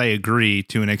because I agree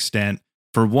to an extent.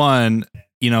 For one,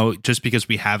 just because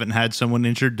we haven't had someone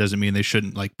injured doesn't mean they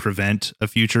shouldn't like prevent a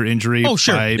future injury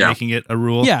by making it a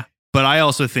rule. Yeah. But I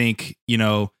also think,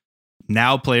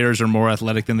 now players are more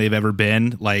athletic than they've ever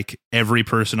been. Like every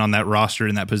person on that roster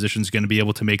in that position is going to be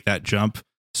able to make that jump.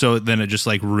 So then it just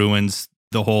like ruins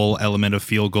the whole element of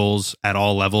field goals at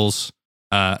all levels,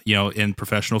 in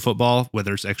professional football,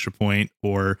 whether it's extra point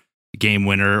or game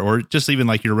winner, or just even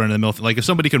like you're running the mill. Like if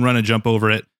somebody can run and jump over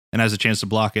it and has a chance to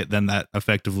block it, then that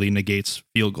effectively negates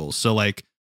field goals. So like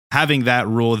having that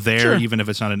rule there, even if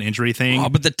it's not an injury thing,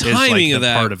 but the timing is like of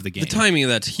that part of the game. The timing of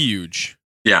that's huge.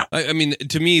 Yeah. I mean,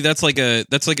 to me, that's like a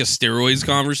steroids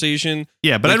conversation.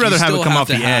 Yeah, but like, I'd rather have it come off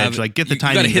the edge. Like get the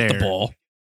timing there. You got to hit there. the ball.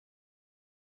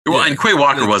 Well, and Quay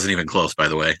Walker wasn't even close, by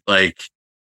the way. Like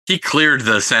he cleared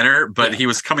the center, but he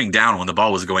was coming down when the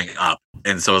ball was going up,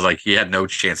 and so it was like he had no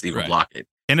chance to even block it.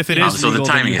 And if it is so legal,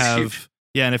 the timing is huge.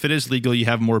 Yeah, and if it is legal, you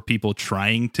have more people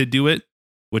trying to do it,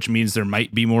 which means there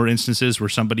might be more instances where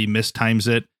somebody mistimes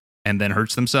it and then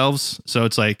hurts themselves. So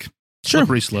it's like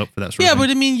slippery slope for that sort of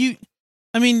thing.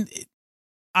 But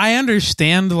I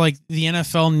understand like the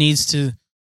NFL needs to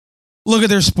look at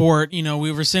their sport.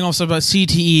 We were saying also about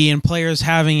CTE and players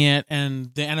having it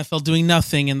and the NFL doing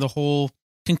nothing and the whole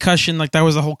concussion. Like that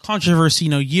was a whole controversy,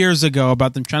 years ago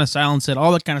about them trying to silence it,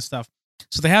 all that kind of stuff.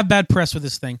 So they have bad press with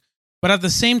this thing. But at the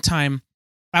same time,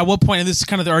 at what point, and this is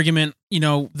kind of the argument,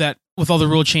 that with all the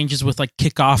rule changes with like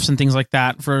kickoffs and things like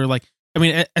that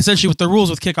essentially with the rules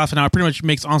with kickoff now, it pretty much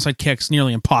makes onside kicks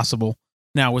nearly impossible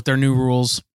now with their new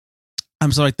rules.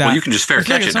 So like that. Well, you can just fair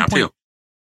catch it now too.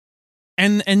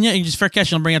 And yeah, you just fair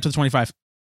catch it and bring it up to the 25.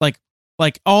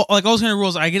 Like all those kind of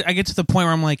rules, I get to the point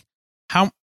where I'm like,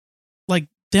 how, like,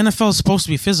 the NFL is supposed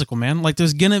to be physical, man. Like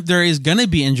there is gonna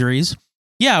be injuries.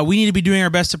 Yeah, we need to be doing our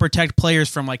best to protect players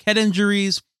from like head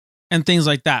injuries and things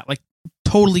like that. Like,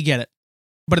 totally get it.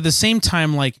 But at the same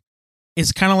time, like,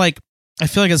 it's kind of like, I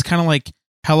feel like it's kind of like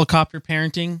helicopter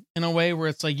parenting in a way, where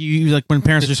it's like you like when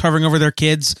parents are just hovering over their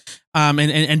kids,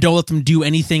 and don't let them do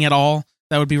anything at all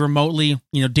that would be remotely,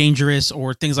 dangerous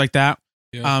or things like that.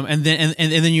 Yeah. And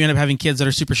then you end up having kids that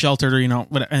are super sheltered, or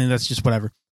and that's just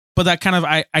whatever. But that kind of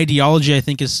ideology, I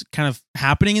think, is kind of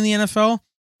happening in the NFL,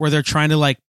 where they're trying to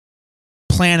like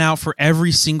plan out for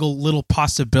every single little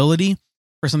possibility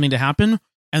for something to happen.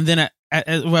 And then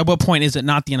at what point is it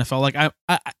not the NFL? Like, I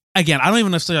don't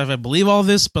even necessarily if I believe all of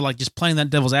this, but like just playing that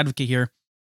devil's advocate here,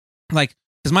 like,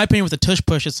 because my opinion with the tush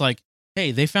push, it's like,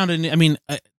 hey, they found it. I mean,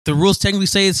 the rules technically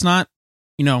say it's not,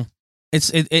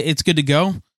 it's good to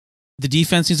go. The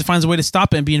defense needs to find a way to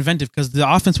stop it and be inventive, because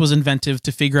the offense was inventive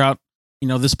to figure out,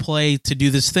 this play to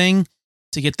do this thing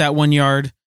to get that 1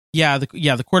 yard. Yeah,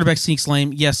 the quarterback sneaks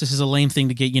lame. Yes, this is a lame thing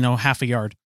to get, half a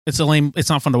yard. It's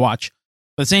not fun to watch.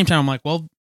 But at the same time, I'm like, well,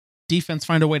 defense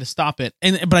find a way to stop it.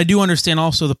 But I do understand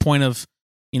also the point of,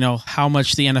 how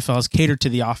much the NFL has catered to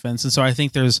the offense. And so I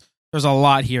think there's a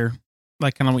lot here,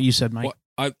 like kind of what you said, Mike.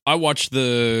 Well, I watched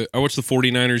the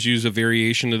 49ers use a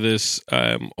variation of this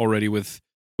already with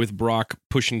Brock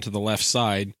pushing to the left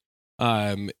side,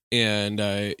 and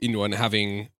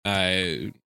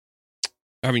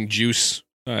having Juice,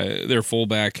 their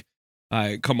fullback,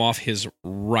 come off his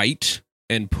right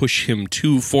and push him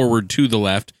forward to the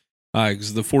left,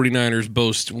 because the 49ers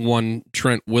boast one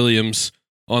Trent Williams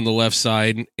on the left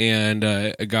side, and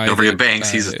a guy. Don't forget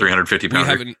Banks. He's a 350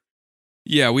 pounder.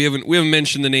 We haven't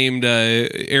mentioned the name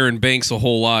Aaron Banks a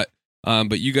whole lot.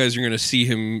 But you guys are going to see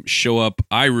him show up,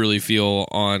 I really feel,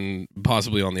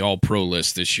 possibly on the all-pro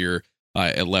list this year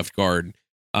at left guard.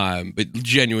 But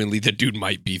genuinely, the dude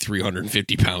might be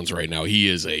 350 pounds right now. He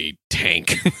is a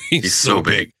tank. He's so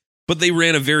big. But they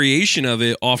ran a variation of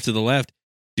it off to the left.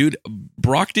 Dude,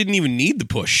 Brock didn't even need the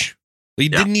push. He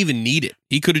didn't even need it.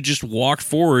 He could have just walked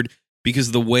forward, because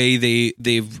of the way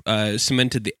they've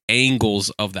cemented the angles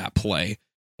of that play.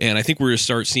 And I think we're going to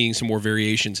start seeing some more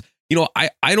variations. I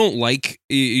don't like,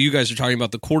 you guys are talking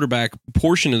about the quarterback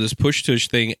portion of this push-tush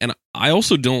thing, and I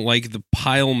also don't like the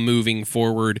pile moving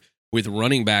forward with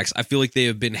running backs. I feel like they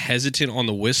have been hesitant on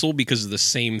the whistle because of the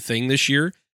same thing this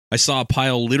year. I saw a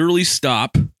pile literally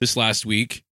stop this last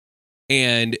week,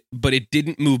 but it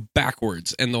didn't move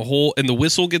backwards, and the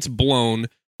whistle gets blown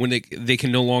when they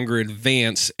can no longer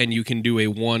advance, and you can do a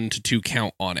 1 to 2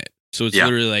 count on it. So it's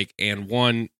literally like, and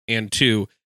 1 and 2,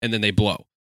 and then they blow.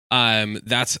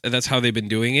 That's how they've been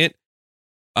doing it.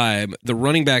 The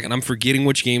running back, and I'm forgetting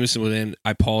which game this was in.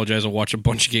 I apologize. I watched a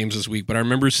bunch of games this week, but I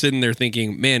remember sitting there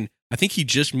thinking, man, I think he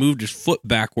just moved his foot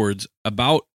backwards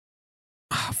about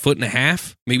a foot and a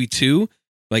half, maybe 2,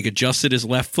 like adjusted his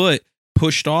left foot,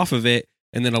 pushed off of it,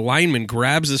 and then a lineman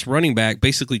grabs this running back,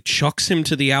 basically chucks him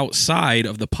to the outside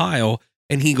of the pile,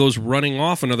 and he goes running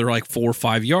off another like 4 or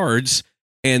 5 yards,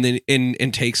 and then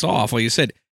and takes off. Like you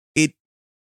said,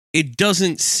 it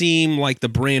doesn't seem like the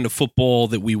brand of football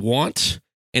that we want,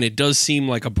 and it does seem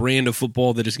like a brand of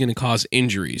football that is going to cause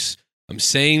injuries. I'm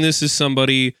saying this as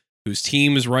somebody whose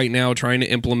team is right now trying to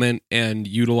implement and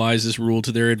utilize this rule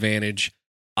to their advantage.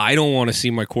 I don't want to see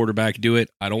my quarterback do it.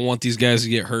 I don't want these guys to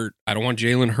get hurt. I don't want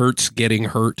Jalen Hurts getting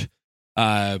hurt,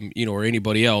 or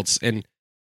anybody else. And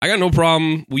I got no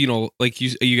problem, like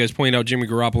you guys pointed out, Jimmy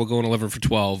Garoppolo going 11 for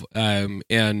 12,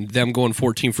 and them going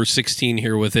 14 for 16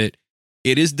 here with it.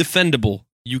 It is defendable.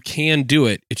 You can do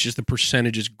it. It's just the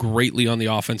percentage is greatly on the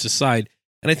offensive side.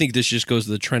 And I think this just goes to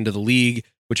the trend of the league,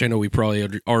 which I know we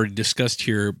probably already discussed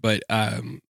here, but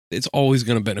it's always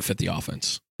going to benefit the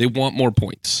offense. They want more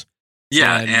points.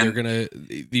 Yeah. And they're going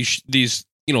to, these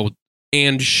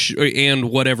and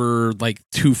whatever, like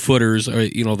 2 footers, or,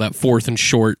 that 4th and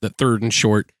short, that 3rd and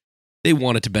short, they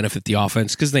want it to benefit the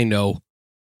offense because they know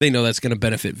that's going to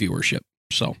benefit viewership.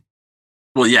 So.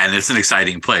 Well, yeah, and it's an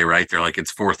exciting play, right? They're like,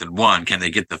 it's 4th and 1. Can they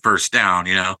get the first down?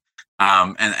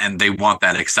 And they want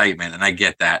that excitement, and I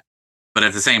get that. But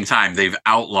at the same time, they've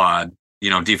outlawed,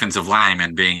 defensive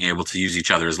linemen being able to use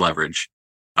each other as leverage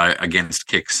against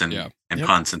kicks and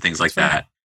punts and things like that.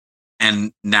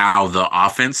 And now the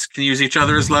offense can use each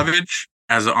other as leverage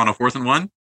on a 4th and 1.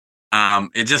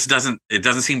 It just doesn't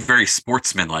seem very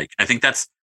sportsmanlike. I think that's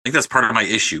part of my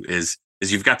issue is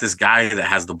you've got this guy that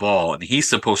has the ball and he's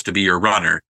supposed to be your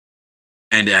runner.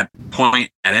 And at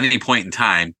any point in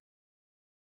time,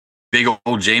 big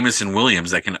old Jamison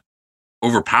Williams that can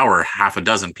overpower half a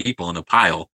dozen people in a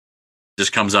pile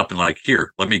just comes up and like,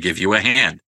 here, let me give you a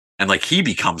hand. And like he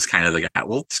becomes kind of the guy.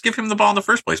 Well, just give him the ball in the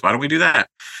first place. Why don't we do that?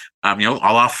 A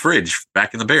la Fridge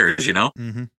back in the Bears,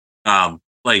 Mm-hmm.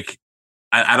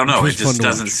 I don't know. It just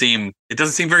doesn't seem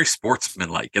very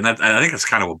sportsmanlike. And I think that's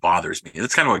kind of what bothers me.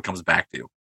 That's kind of what it comes back to.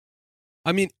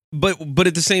 I mean, but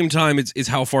at the same time, it's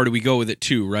how far do we go with it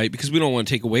too, right? Because we don't want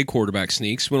to take away quarterback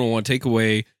sneaks. We don't want to take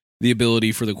away the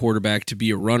ability for the quarterback to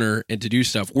be a runner and to do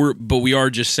stuff. But we are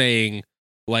just saying,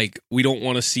 like, we don't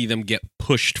want to see them get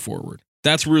pushed forward.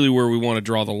 That's really where we want to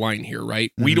draw the line here,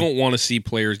 right? Mm-hmm. We don't want to see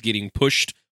players getting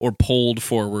pushed or pulled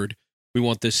forward. We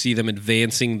want to see them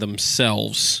advancing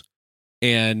themselves.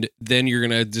 And then you're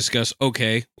going to discuss,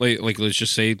 okay, like let's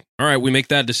just say, all right, we make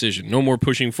that decision. No more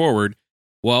pushing forward.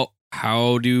 Well,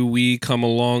 how do we come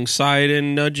alongside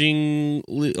and nudging,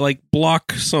 like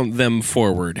block them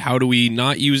forward? How do we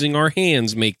not using our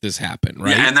hands make this happen,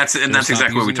 right? Yeah, and that's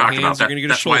exactly what we talked about. You're going to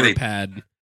get a shoulder pad.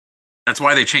 That's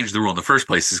why they changed the rule in the first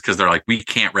place, is because they're like, we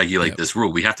can't regulate this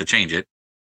rule. We have to change it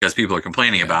because people are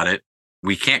complaining about it.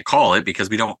 We can't call it because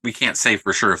we can't say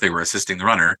for sure if they were assisting the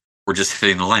runner or just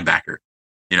hitting the linebacker.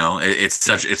 It's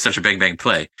such a bang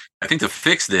play. I think to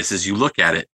fix this is you look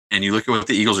at it and you look at what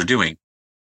the Eagles are doing.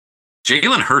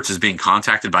 Jalen Hurts is being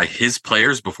contacted by his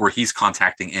players before he's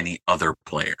contacting any other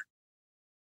player.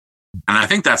 And I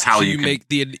think that's how you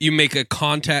make a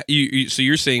contact. So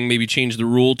you're saying maybe change the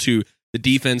rule to the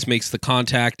defense makes the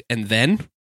contact and then?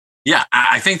 Yeah,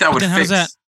 I think that would fix.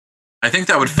 I think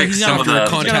that would fix some of the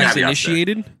contact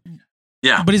initiated.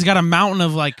 Yeah, but he's got a mountain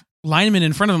of like linemen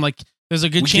in front of him. Like there's a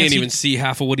good chance we can't even see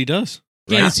half of what he does.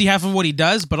 Right? Yeah, you see half of what he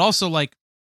does, but also like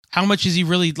how much is he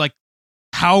really like?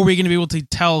 How are we going to be able to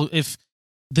tell if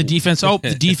the defense? Oh,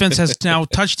 the defense has now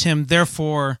touched him.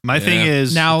 Therefore, my thing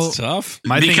is now it's tough.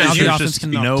 My thing is the offense just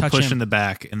no push in the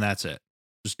back, and that's it.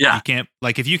 You can't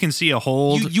if you can see a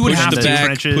hold, you would have to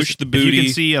trenches, push the booty. If you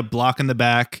can see a block in the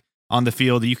back on the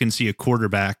field, you can see a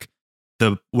quarterback.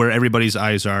 Where everybody's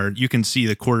eyes are, you can see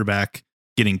the quarterback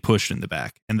getting pushed in the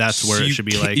back, and that's where it should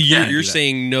be. Like you're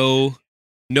saying no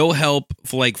help,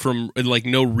 from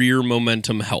no rear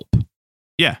momentum help.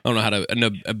 Yeah, I don't know how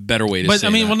to a better way to say. But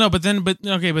I mean, that. well,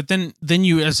 no, but then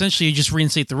you essentially just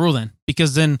reinstate the rule then,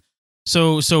 because then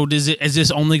is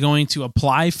this only going to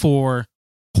apply for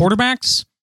quarterbacks?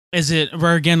 Is it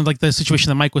where again like the situation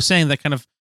that Mike was saying that kind of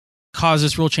caused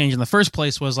this rule change in the first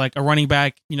place was like a running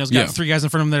back, has got three guys in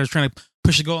front of him that are trying to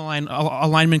push the goal line. A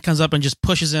lineman comes up and just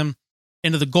pushes him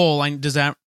into the goal line. Is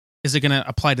it going to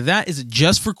apply to that? Is it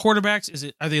just for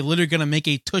quarterbacks? Are they literally going to make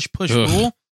a tush push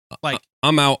rule? Like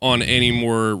I'm out on any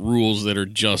more rules that are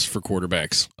just for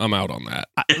quarterbacks. I'm out on that.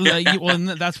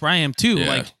 Well, that's where I am too. Yeah.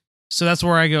 Like, so that's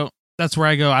where I go.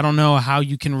 I don't know how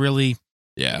you can really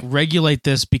regulate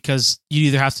this because you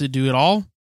either have to do it all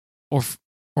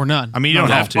or none. I mean, you don't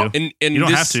have to. And you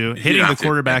don't have to. Hitting the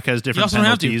quarterback has different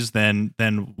penalties. Then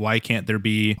why can't there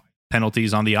be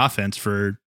penalties on the offense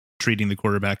for treating the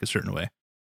quarterback a certain way?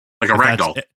 Like a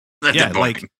ragdoll. Yeah,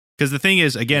 because the thing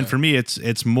is, again, for me,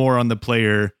 it's more on the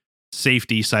player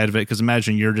safety side of it. Because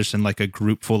imagine you're just in like a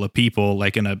group full of people,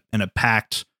 like in a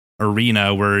packed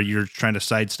arena where you're trying to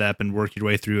sidestep and work your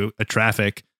way through a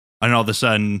traffic, and all of a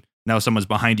sudden now someone's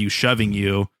behind you shoving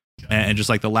you. And just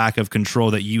like the lack of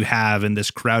control that you have in this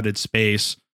crowded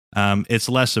space, it's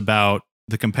less about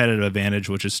the competitive advantage,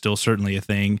 which is still certainly a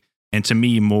thing. And to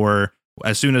me, more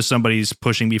as soon as somebody's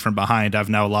pushing me from behind, I've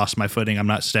now lost my footing. I'm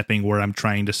not stepping where I'm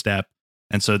trying to step.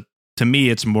 And so to me,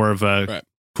 it's more of a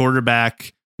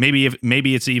quarterback. Maybe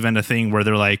it's even a thing where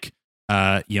they're like,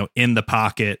 in the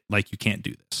pocket, like you can't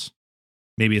do this.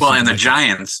 Maybe it's and the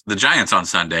Giants on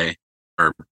Sunday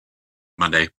or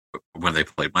Monday. When they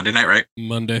played Monday night, right?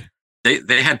 Monday.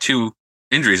 They had 2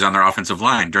 injuries on their offensive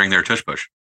line during their tush push.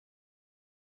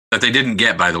 That they didn't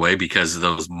get, by the way, because of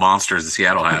those monsters that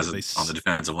Seattle has on the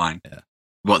defensive line. Yeah.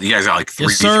 Well, you guys got like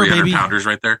 300 pounders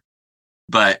right there.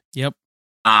 But yep.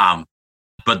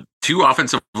 But 2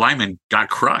 offensive linemen got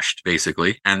crushed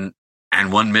basically, and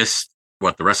one missed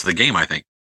the rest of the game, I think.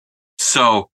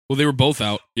 So they were both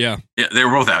out. Yeah, they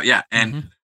were both out. Yeah, and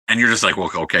you're just like,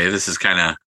 well, okay, this is kind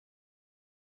of.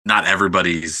 Not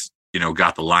everybody's,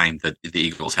 got the line that the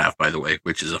Eagles have, by the way,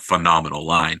 which is a phenomenal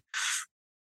line.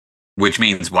 Which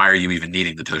means, why are you even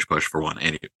needing the tush push for one?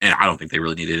 And I don't think they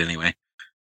really need it anyway.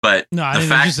 But no, I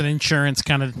think it's just an insurance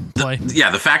kind of play.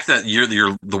 The fact that you're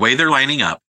the way they're lining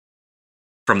up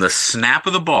from the snap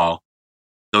of the ball,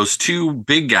 those two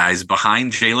big guys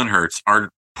behind Jalen Hurts are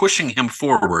pushing him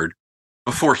forward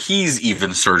before he's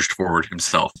even surged forward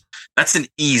himself. That's an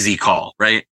easy call,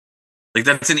 right? Like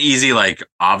that's an easy, like,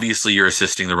 obviously you're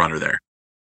assisting the runner there.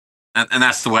 And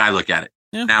that's the way I look at it.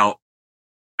 Yeah. Now,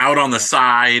 out on the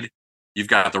side, you've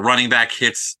got the running back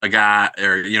hits a guy,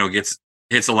 or, you know, hits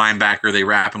a linebacker. They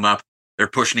wrap him up. They're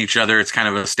pushing each other. It's kind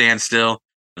of a standstill.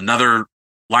 Another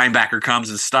linebacker comes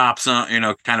and stops, you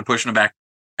know, kind of pushing him back.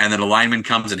 And then a lineman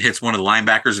comes and hits one of the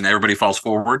linebackers and everybody falls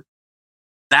forward.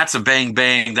 That's a bang,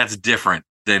 bang. That's different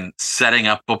than setting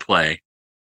up a play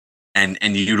and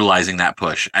utilizing that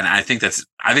push. And I think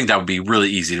that would be really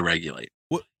easy to regulate.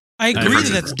 I agree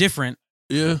that that's different.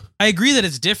 Yeah. I agree that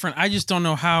it's different. I just don't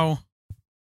know how.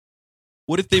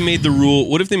 What if they made the rule?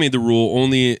 What if they made the rule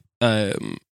only?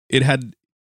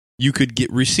 You could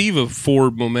receive a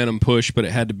forward momentum push, but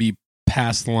it had to be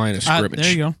past the line of scrimmage.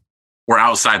 There you go. Or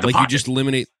outside the pocket. You just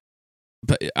eliminate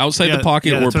outside the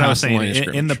pocket or past the line of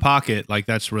scrimmage. In the pocket, like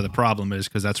that's where the problem is,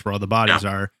 because that's where all the bodies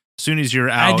are. As soon as you're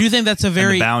out, I do think that's a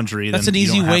very boundary. That's an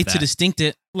easy way to distinct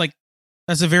it. Like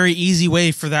that's a very easy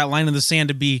way for that line in the sand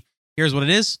to be. Here's what it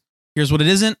is. Here's what it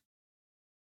isn't.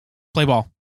 Play ball.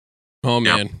 Oh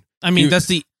man. I mean, that's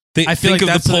the. I feel think like of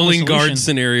that's the pulling guard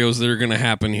scenarios that are going to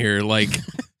happen here. Like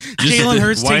Jalen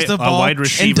Hurts takes the ball wide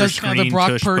receiver and does kind of the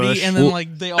Brock Purdy, push. And then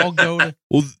like they all go to.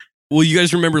 Well, you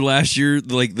guys remember last year,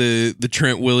 like the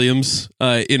Trent Williams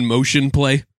in motion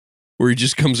play, where he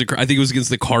just comes across. I think it was against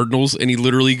the Cardinals, and he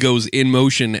literally goes in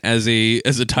motion as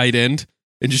a tight end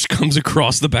and just comes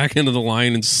across the back end of the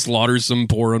line and slaughters some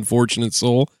poor unfortunate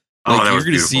soul. Like you're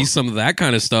going to see some of that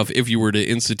kind of stuff if you were to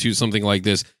institute something like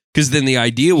this. Because then the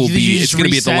idea will be it's going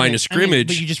to be at the line of scrimmage.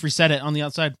 But you just reset it on the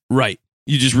outside. Right.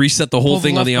 You just reset the whole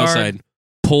thing on the outside.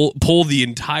 Pull the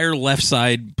entire left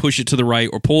side, push it to the right,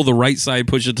 or pull the right side,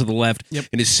 push it to the left. Yep.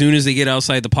 And as soon as they get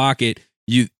outside the pocket,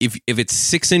 if it's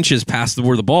 6 inches past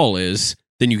where the ball is,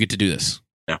 then you get to do this.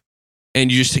 Yeah. And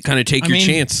you just kind of take your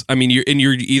chance. I mean,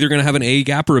 you're either going to have an A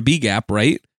gap or a B gap,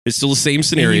 right? It's still the same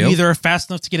scenario. You either are fast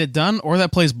enough to get it done, or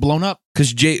that play's blown up.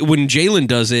 Because when Jalen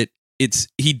does it,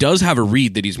 he does have a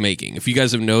read that he's making. If you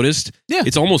guys have noticed,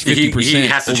 it's almost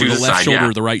 50% over the left shoulder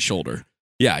or the right shoulder.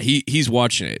 Yeah, he's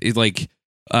watching it. It's like,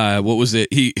 what was it?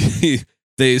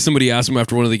 Somebody asked him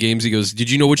after one of the games. He goes,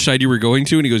 "Did you know which side you were going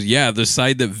to?" And he goes, "Yeah, the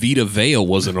side that Vita Vea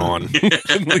wasn't on." And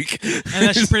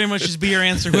that should pretty much just be your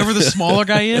answer. Whoever the smaller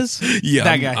guy is,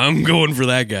 that guy. I'm going for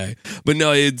that guy. But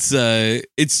no,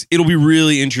 it'll be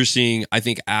really interesting. I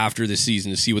think after the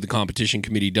season to see what the competition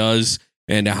committee does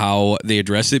and how they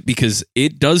address it, because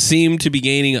it does seem to be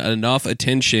gaining enough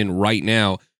attention right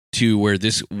now to where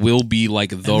this will be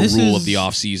like the rule of the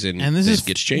offseason. And this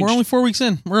gets changed. We're only 4 weeks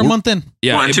in. We're a month in.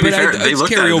 Yeah, well, and to be fair, they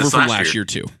looked at it over from last year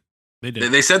too.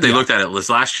 They said they looked at it this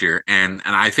last year, and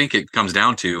I think it comes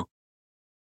down to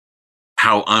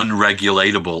how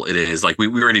unregulatable it is. Like we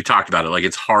already talked about it. Like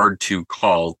it's hard to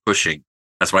call pushing.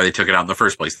 That's why they took it out in the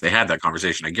first place. They had that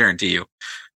conversation, I guarantee you.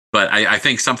 But I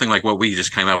think something like what we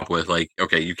just came up with, like,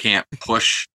 okay, you can't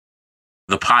push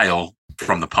the pile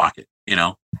from the pocket, you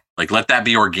know? Like, let that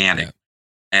be organic. Yeah.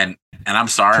 And I'm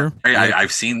sorry, sure.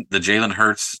 I've seen the Jalen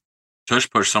Hurts tush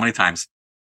push so many times.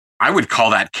 I would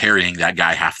call that carrying that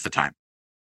guy half the time.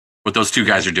 What those two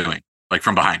guys are doing, like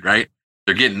from behind, right?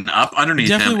 They're getting up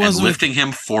underneath him and lifting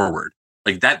him forward.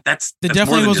 Like that's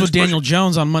definitely was with Daniel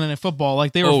Jones on Monday Night Football.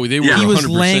 Like he was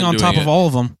laying on top of all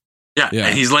of them. Yeah,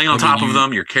 and he's laying on top of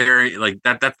them. You're carrying, like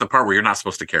that's the part where you're not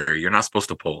supposed to carry. You're not supposed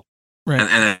to pull. Right.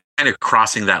 And kind of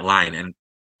crossing that line, and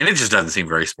it just doesn't seem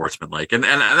very sportsmanlike. And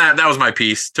that was my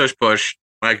piece. Tush push,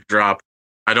 mic drop.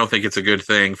 I don't think it's a good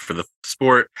thing for the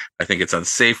sport. I think it's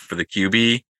unsafe for the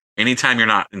QB. Anytime you're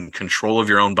not in control of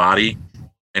your own body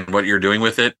and what you're doing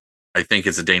with it, I think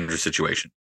it's a dangerous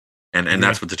situation. And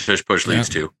that's what the tush push leads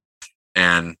to.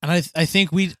 And I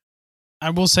think I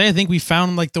will say, I think we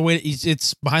found like the way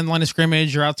it's behind the line of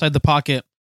scrimmage or outside the pocket.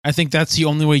 I think that's the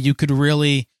only way you could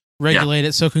really regulate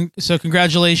it. So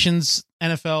congratulations,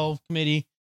 NFL committee.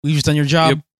 We've just done your job.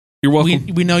 Yep. You're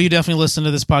welcome. We know you definitely listen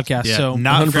to this podcast. Yeah, so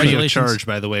not free of charge,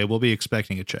 by the way. We'll be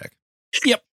expecting a check.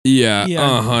 Yep. Yeah,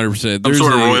 100%. There's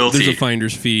sort of royalty. There's a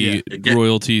finder's fee,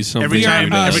 royalty, something. Every time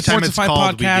it's Sportsify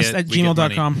called, podcast at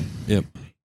gmail.com. Yep.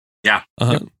 Yeah.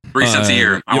 3 cents a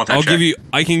year. I want that check.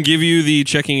 I can give you the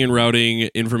checking and routing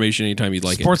information anytime you'd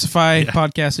like Sportsify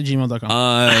podcast at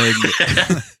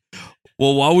gmail.com.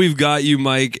 Well, while we've got you,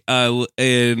 Mike,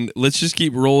 and let's just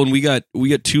keep rolling. We got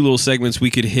 2 little segments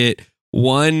we could hit.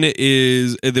 One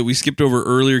is that we skipped over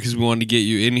earlier because we wanted to get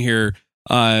you in here.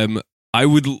 I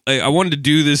wanted to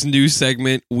do this new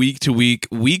segment week to week.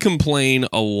 We complain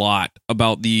a lot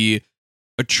about the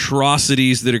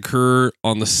atrocities that occur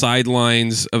on the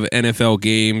sidelines of NFL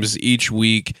games each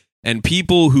week, and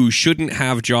people who shouldn't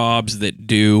have jobs that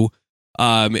do.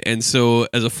 And so,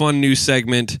 as a fun new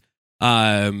segment,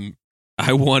 I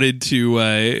wanted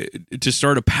to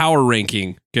start a power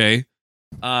ranking. Okay,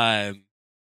 and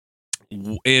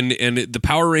the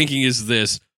power ranking is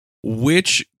this: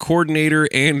 which coordinator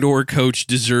and/or coach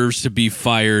deserves to be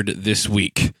fired this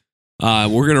week?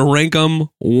 We're going to rank them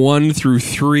 1 through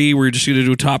 3. We're just going to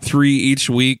do a top 3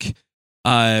 each week.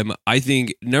 I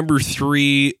think number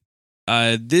 3,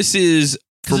 this is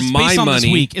for my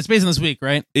money. It's based on this week,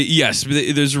 right? Yes.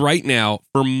 There's right now,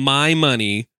 for my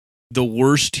money, the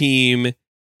worst team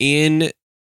in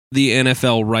the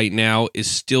NFL right now is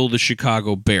still the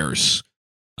Chicago Bears.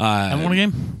 Haven't won a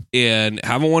game? And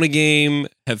haven't won a game,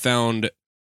 have found,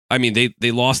 I mean,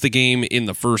 they lost the game in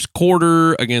the first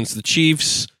quarter against the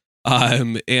Chiefs.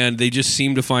 And they just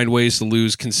seem to find ways to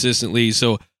lose consistently.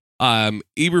 So,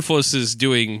 Eberflus is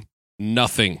doing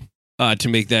nothing to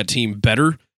make that team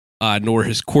better, nor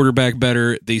his quarterback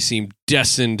better. They seem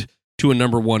destined to a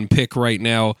number 1 pick right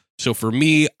now. So for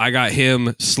me, I got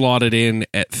him slotted in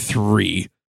at 3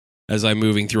 as I'm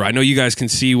moving through. I know you guys can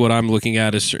see what I'm looking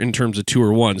at in terms of 2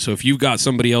 or 1. So if you've got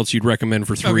somebody else you'd recommend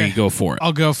for 3, okay, go for it.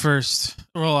 I'll go first.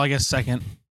 Well, I guess second.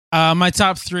 My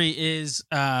top 3 is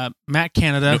Matt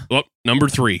Canada. Number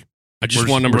 3. I just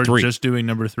want number 3. We're just doing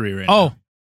number 3 right now.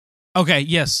 Oh, okay.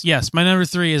 Yes. My number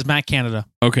 3 is Matt Canada.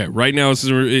 Okay, right now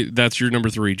that's your number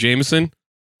 3. Jameson?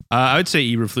 I would say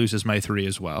Eberflus is my 3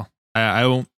 as well. I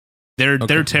won't.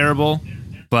 They're terrible,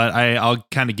 but I'll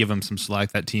kind of give them some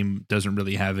slack. That team doesn't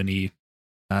really have any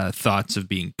thoughts of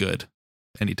being good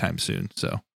anytime soon.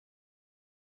 So,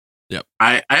 yep.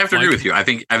 I have to agree with you. I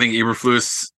think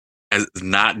Eberflus has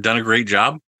not done a great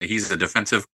job. He's a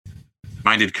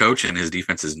defensive-minded coach, and his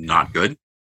defense is not good.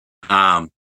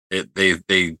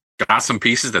 They got some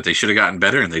pieces that they should have gotten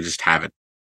better, and they just haven't.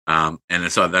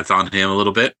 And so that's on him a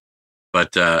little bit.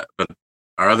 But our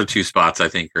other 2 spots, I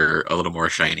think, are a little more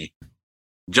shiny.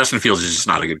 Justin Fields is just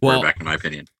not a good quarterback, in my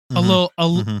opinion. A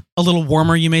little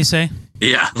warmer, you may say.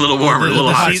 Yeah, a little warmer, a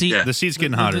little hot. The seat's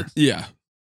getting hotter. Yeah.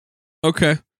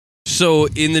 Okay. So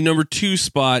in the number 2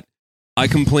 spot, I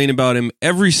complain about him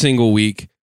every single week.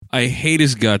 I hate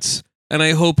his guts, and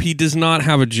I hope he does not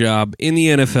have a job in the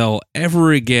NFL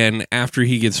ever again after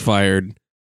he gets fired.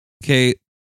 Okay,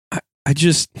 I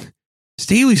just...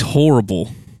 Staley's horrible.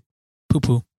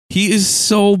 Poo-poo. He is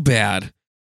so bad.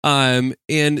 And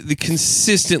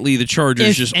consistently the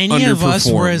Chargers just underperform. If any of us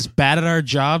were as bad at our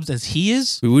jobs as he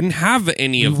is, we wouldn't have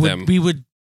any of them. We would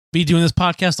be doing this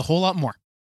podcast a whole lot more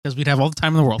because we'd have all the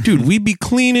time in the world. Dude, we'd be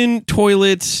cleaning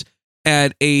toilets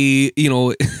at a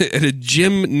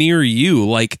gym near you.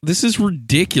 Like, this is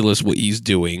ridiculous what he's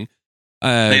doing.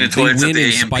 Cleaning toilets at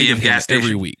the AM gas station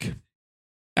every week.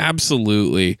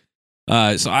 Absolutely.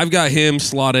 So I've got him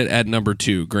slotted at number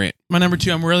 2. Grant. My number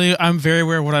 2, I'm very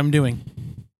aware of what I'm doing.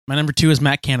 My number 2 is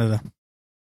Matt Canada.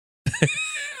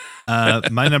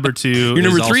 My number 2. Your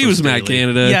number 3 was Matt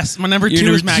Canada. Yes, my number 2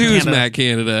 is Matt Canada. Is Matt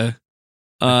Canada.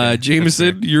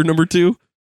 Jameson, your number 2?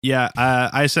 Yeah,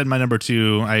 I said my number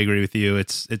 2. I agree with you.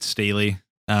 It's Staley.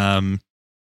 Kind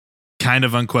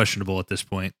of unquestionable at this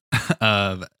point.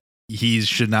 He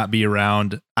should not be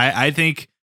around. I think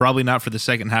probably not for the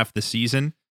second half of the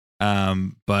season.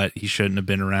 But he shouldn't have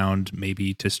been around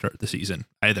maybe to start the season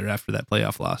either after that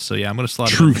playoff loss. So yeah, I'm going to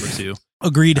slot him number 2.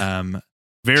 Agreed.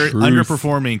 Very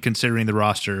underperforming considering the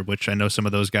roster, which I know some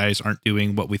of those guys aren't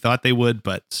doing what we thought they would,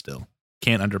 but still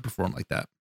can't underperform like that.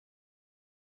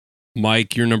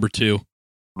 Mike, you're number 2.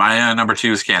 My number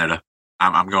 2 is Canada.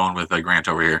 I'm going with Grant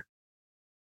over here.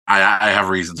 I have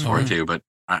reasons for it too, but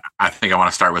I think I want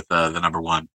to start with the number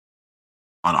 1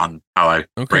 on how I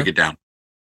break it down.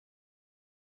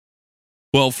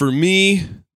 Well, for me,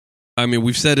 I mean,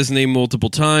 we've said his name multiple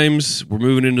times. We're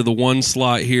moving into the 1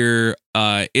 slot here.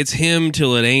 It's him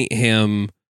till it ain't him.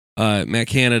 Matt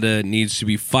Canada needs to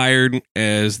be fired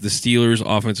as the Steelers'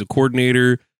 offensive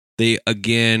coordinator. They,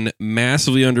 again,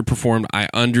 massively underperformed. I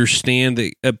understand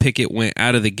that Pickett went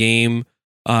out of the game.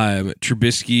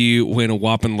 Trubisky went a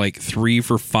whopping 3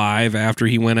 for 5 after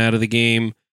he went out of the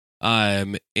game.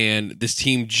 And this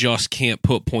team just can't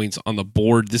put points on the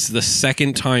board. This is the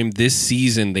second time this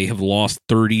season they have lost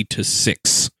 30-6.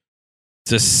 It's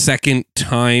the second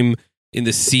time in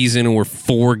the season, and we're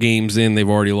 4 games in. They've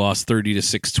already lost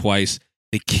 30-6 twice.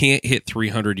 They can't hit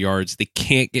 300 yards. They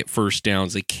can't get first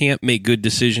downs. They can't make good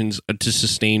decisions to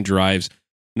sustain drives.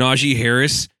 Najee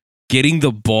Harris getting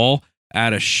the ball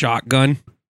at a shotgun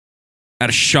on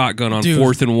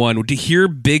 4th and 1. To hear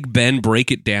Big Ben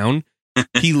break it down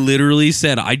He literally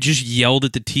said, I just yelled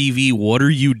at the TV, what are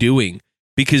you doing?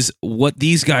 Because what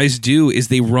these guys do is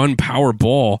they run power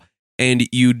ball, and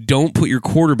you don't put your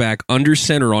quarterback under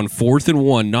center on 4th and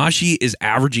 1. Najee is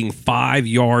averaging 5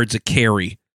 yards a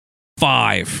carry.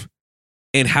 5.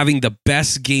 And having the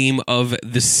best game of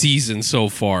the season so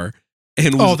far.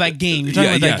 And that game. You're talking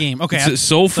about that game. Okay.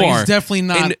 So far. He's definitely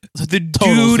not and the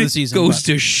dude the season, goes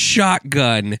to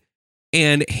shotgun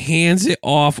and hands it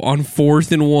off on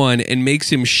 4th and 1 and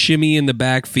makes him shimmy in the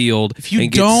backfield if you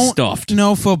and don't get stuffed.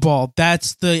 know football,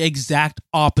 that's the exact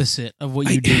opposite of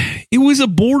what you do. It was a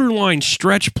borderline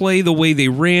stretch play the way they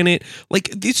ran it. Like,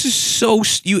 this is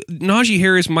Najee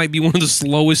Harris might be one of the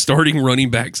slowest starting running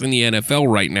backs in the NFL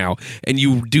right now, and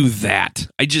you do that.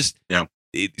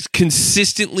 It's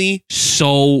consistently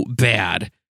so bad,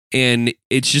 and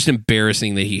it's just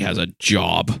embarrassing that he has a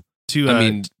job.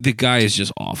 The guy is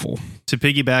just awful. To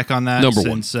piggyback on that, number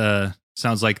one.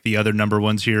 Sounds like the other number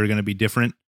ones here are going to be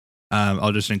different.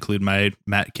 I'll just include my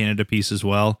Matt Canada piece as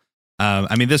well.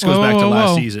 This goes back to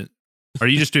last season. Are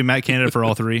you just doing Matt Canada for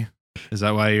all three? Is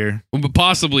that why you're...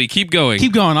 Possibly. Keep going.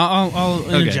 Keep going. I'll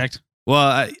interject. Okay.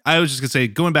 Well, I was just going to say,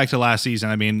 going back to last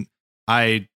season,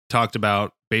 I talked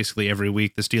about basically every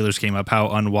week the Steelers came up, how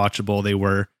unwatchable they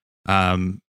were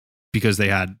because they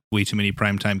had way too many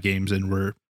primetime games and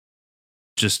were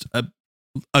just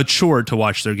a chore to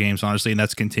watch their games, honestly, and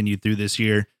that's continued through this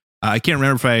year. I can't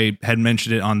remember if I had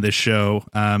mentioned it on this show,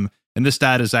 and this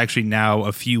stat is actually now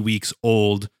a few weeks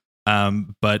old,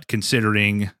 but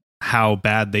considering how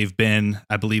bad they've been,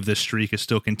 I believe this streak is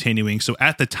still continuing. So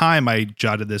at the time I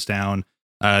jotted this down,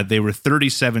 they were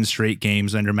 37 straight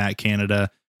games under Matt Canada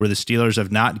where the Steelers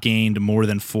have not gained more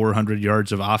than 400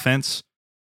 yards of offense.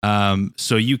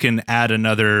 So you can add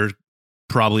another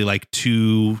probably like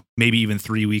 2, maybe even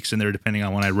 3 weeks in there, depending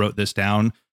on when I wrote this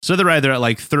down. So they're either at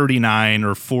like 39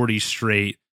 or 40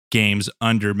 straight games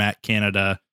under Matt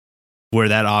Canada where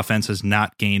that offense has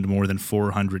not gained more than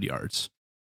 400 yards.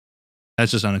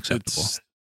 That's just unacceptable. It's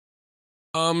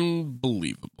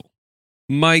unbelievable.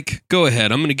 Mike, go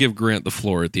ahead. I'm going to give Grant the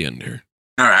floor at the end here.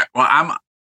 All right. Well,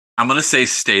 I'm going to say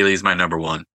Staley's my number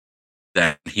one,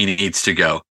 that he needs to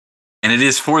go. And it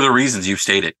is for the reasons you've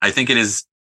stated. I think it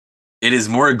is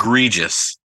more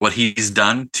egregious what he's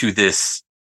done to this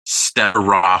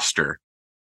roster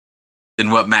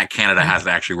than what Matt Canada has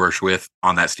actually worked with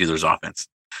on that Steelers offense.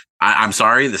 I'm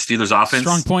sorry, the Steelers offense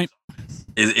strong point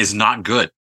is not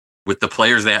good with the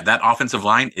players they have. That offensive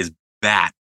line is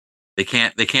bad. They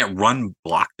can't run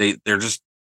block. They're just...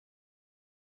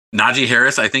 Najee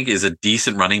Harris, I think, is a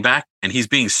decent running back, and he's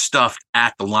being stuffed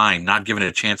at the line, not given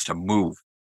a chance to move.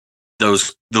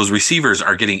 Those receivers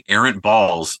are getting errant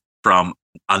balls from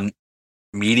a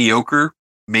mediocre,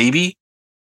 maybe,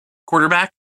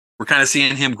 quarterback. We're kind of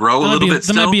seeing him grow a little bit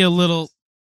still. That might be a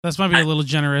little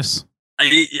generous.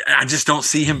 I just don't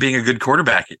see him being a good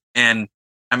quarterback. And,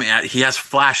 he has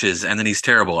flashes, and then he's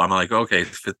terrible. I'm like, okay,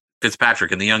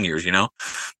 Fitzpatrick in the young years,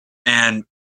 And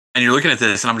you're looking at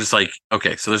this, and I'm just like,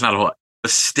 okay, so there's not a whole lot.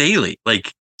 But Staley,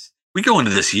 we go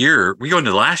into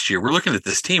last year, we're looking at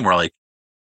this team, we're like,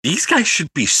 these guys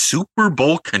should be Super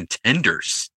Bowl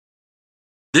contenders.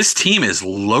 This team is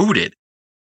loaded.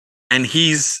 And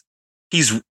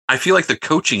I feel like the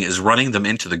coaching is running them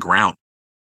into the ground.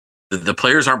 The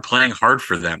players aren't playing hard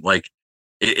for them.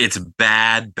 It's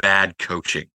bad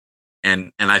coaching.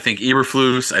 And I think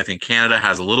Eberflus, I think Canada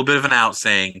has a little bit of an out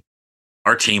saying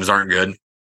our teams aren't good.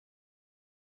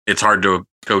 It's hard to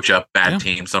coach up bad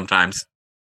teams sometimes.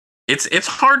 It's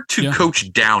hard to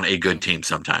coach down a good team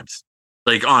sometimes.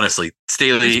 Honestly,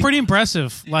 Staley. It's pretty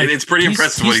impressive. It's pretty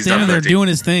impressive what he's done. He's standing there doing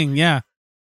his thing. Yeah.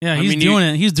 Yeah, he's doing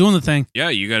it. He's doing the thing. Yeah,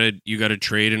 you gotta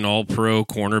trade an all-pro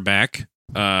cornerback,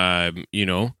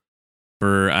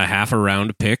 for a half a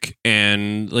round pick,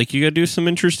 and you gotta do some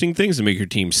interesting things to make your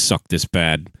team suck this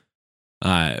bad.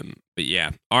 But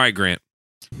yeah. All right, Grant.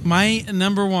 My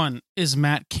number one is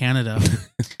Matt Canada.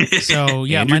 So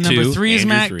yeah, Andrew my number two, 3 is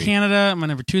Andrew Matt 3. Canada. My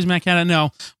number 2 is Matt Canada.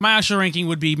 No, my actual ranking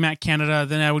would be Matt Canada.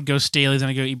 Then I would go Staley. Then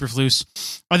I go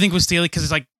Eberflus. I think with Staley because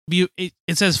it's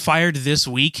it says fired this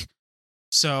week.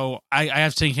 So I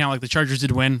have to take account the Chargers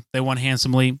did win. They won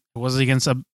handsomely. It was against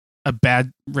a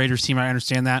bad Raiders team. I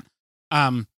understand that.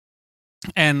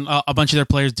 And a bunch of their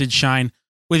players did shine.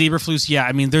 With Eberflus, yeah,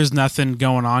 there's nothing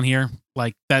going on here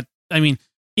like that.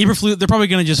 Eberflus, they're probably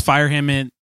going to just fire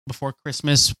him before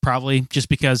Christmas, probably just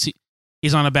because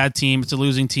he's on a bad team. It's a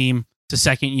losing team. It's a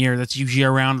second year. That's usually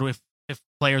around if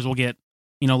players will get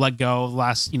let go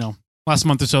last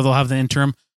month or so. They'll have the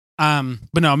interim.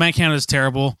 But no, Matt Canada's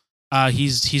terrible.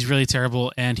 He's really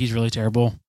terrible, and he's really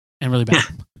terrible and really bad.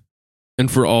 And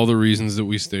for all the reasons that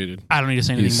we stated. I don't need to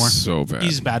say anything more. So bad.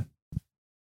 He's bad.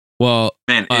 Well,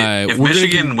 man, if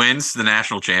Michigan wins the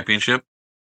national championship,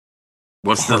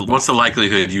 what's the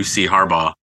likelihood you see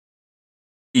Harbaugh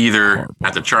either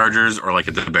at the Chargers or like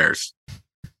at the Bears?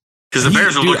 Because the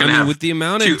Bears are looking to have with the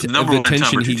amount of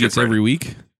attention he gets every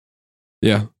week.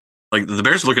 Yeah, like the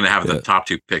Bears are looking to have the top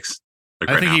 2 picks. Like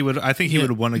I think he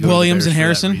would want to go Williams to the and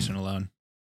Bears Harrison for that reason alone.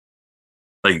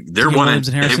 Like they're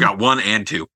they've got 1 and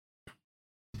 2.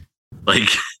 Like,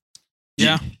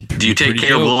 yeah. Do you take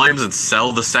Caleb Williams and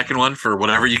sell the second one for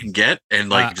whatever you can get and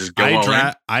like just go all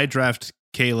in? I draft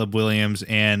Caleb Williams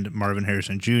and Marvin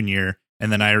Harrison Jr.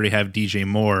 and then I already have DJ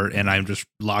Moore and I'm just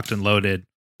locked and loaded,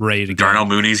 ready to go. Darnell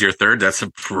Mooney's your third. That's a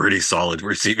pretty solid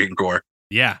receiving core.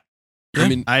 Yeah. I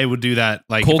mean, I would do that.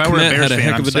 Like Cole if I were a Kmet Bears had a fan,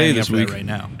 heck of I'm a day this signing up week for that right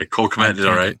now. Like Cole Kmet did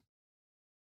all right.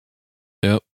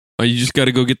 Yep. You just got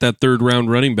to go get that 3rd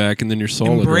round running back, and then you're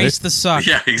solid. Embrace right? the suck.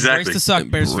 Yeah, exactly. Embrace the suck,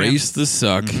 Bears Embrace fans. the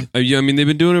suck. Mm-hmm. I mean, they've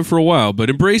been doing it for a while,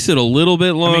 but embrace it a little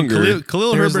bit longer. I mean,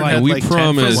 Khalil Herbert had we like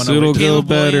promise 10 it'll go Caleb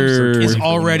better. Is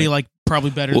already like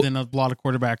probably better than a lot of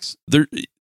quarterbacks.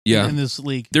 In this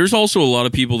league. There's also a lot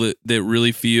of people that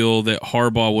really feel that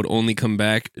Harbaugh would only come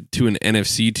back to an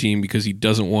NFC team because he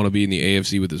doesn't want to be in the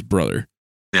AFC with his brother.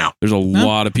 Yeah. There's a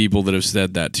lot of people that have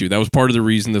said that too. That was part of the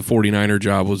reason the 49er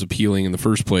job was appealing in the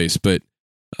first place, but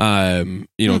that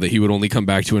he would only come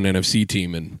back to an NFC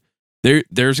team, and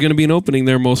there's going to be an opening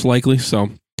there most likely.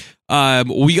 So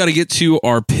we got to get to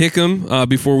our pick'em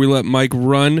before we let Mike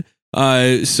run.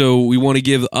 So we want to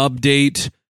give update.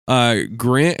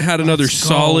 Grant had another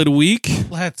solid week.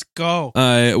 Let's go.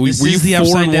 This is the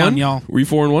upside down, y'all. Were you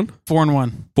 4-1?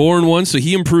 4-1. 4-1. So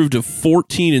he improved to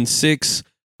 14-6.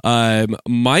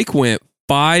 Mike went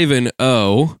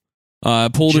 5-0.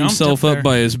 Pulled himself up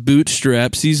by his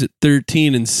bootstraps. He's at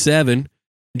 13-7.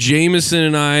 Jameson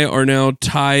and I are now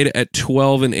tied at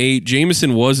 12-8.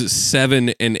 Jameson was at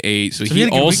 7-8, so he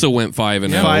also went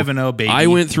 5-0. 5-0, baby. I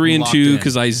went 3-2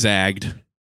 because I zagged.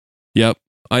 Yep.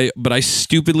 But I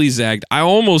stupidly zagged. I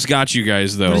almost got you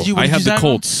guys though. I had the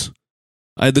Colts.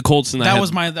 I had the Colts, and that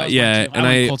was my and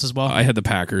I Colts as well. I had the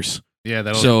Packers. Yeah,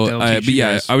 that'll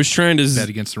I was trying to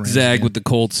zag with the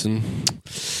Colts and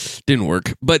didn't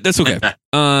work, but that's okay.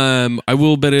 I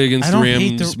will bet against the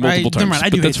Rams multiple times. Never mind, I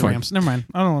do hate the fine. Rams. Never mind.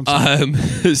 I don't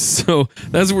know. So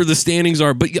that's where the standings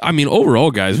are. But I mean,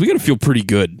 overall, guys, we got to feel pretty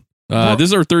good. This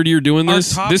is our 3rd year doing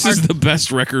this. This is the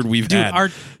best record we've had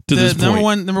to this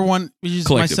point. Number one, which is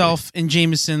myself and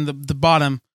Jameson. The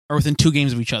bottom are within 2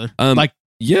 games of each other.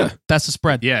 Yeah, that's the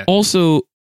spread. Yeah. Also,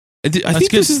 I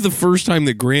think this is the first time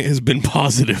that Grant has been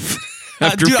positive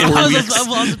after 4 weeks.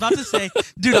 I was about to say,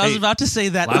 I was about to say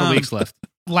that. A lot of weeks left.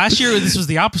 Last year, this was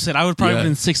the opposite. I would probably have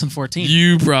been 6-14.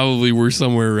 You probably were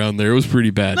somewhere around there. It was pretty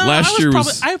bad. Last year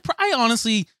was. I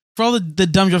honestly, for all the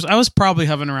dumb jokes, I was probably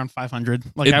hovering around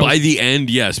 500. By the end,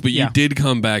 yes, but you did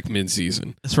come back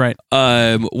mid-season. That's right.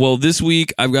 Well, this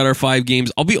week I've got our 5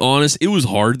 games. I'll be honest, it was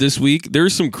hard this week.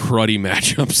 There's some cruddy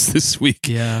matchups this week.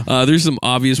 Yeah. There's some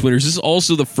obvious winners. This is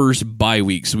also the first bye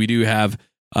week, so we do have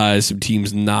some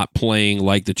teams not playing,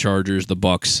 like the Chargers, the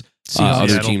Bucks,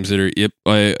 other teams that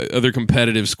are other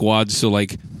competitive squads. So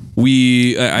like.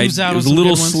 It was a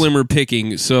little slimmer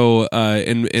picking, so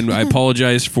and I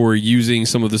apologize for using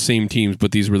some of the same teams,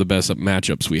 but these were the best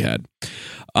matchups we had.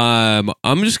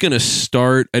 I'm just gonna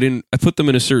start. I put them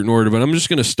in a certain order, but I'm just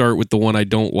gonna start with the one I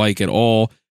don't like at all,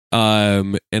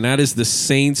 and that is the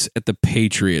Saints at the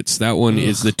Patriots. That one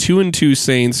is the 2-2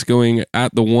 Saints going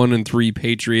at the 1-3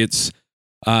 Patriots.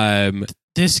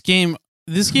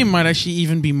 This game might actually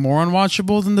even be more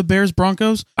unwatchable than the Bears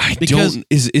Broncos.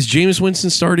 Is Jameis Winston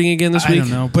starting again this week? I don't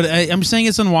know, but I'm saying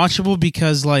it's unwatchable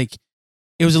because like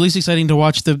it was at least exciting to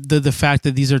watch the fact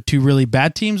that these are 2 really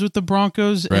bad teams with the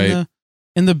Broncos and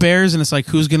the Bears, and it's like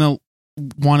who's gonna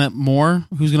want it more?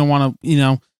 Who's gonna want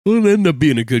to Well, it ended up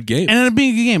being a good game. And it ended up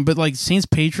being a good game, but like Saints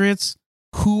Patriots.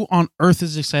 Who on earth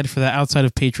is excited for that outside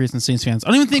of Patriots and Saints fans? I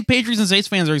don't even think Patriots and Saints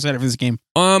fans are excited for this game.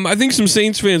 I think some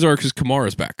Saints fans are because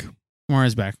Kamara's back.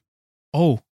 Kamara's back.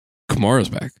 Oh, Kamara's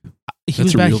back.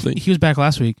 That's a real thing. He was back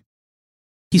last week.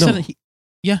 He said it.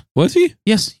 Yeah. Was he?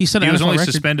 Yes, he said it. He was only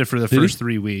suspended for the first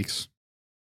 3 weeks.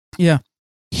 Yeah.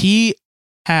 He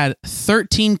had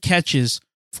 13 catches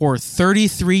for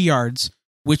 33 yards,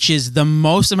 which is the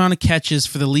most amount of catches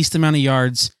for the least amount of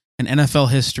yards in NFL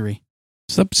history.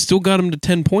 So that still got him to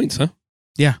 10 points, huh?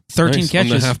 Yeah, 13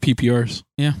 catches. On the half PPRs.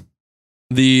 Yeah.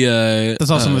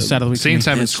 That's also on the stat of the week. Saints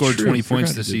haven't scored 20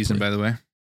 points this season, by the way.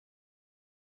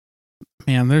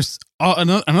 Man, there's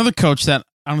another coach that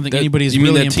I don't think anybody's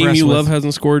really impressed with. That team you love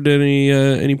hasn't scored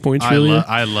any points, really?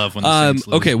 I love when the Saints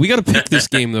lose. Okay, we got to pick this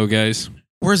game, though, guys.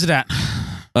 Where's it at?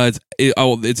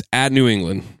 It's at New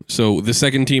England. So the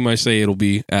second team I say it'll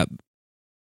be at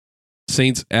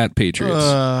Saints at Patriots.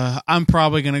 I'm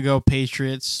probably gonna go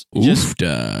Patriots.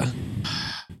 Oofda.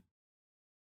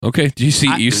 Okay, you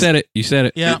said it. You said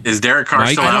it. Yeah. Is Derek Carr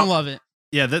still out? I don't love it.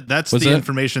 Yeah, that's What's the that?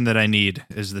 information that I need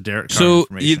is the Derek Carr So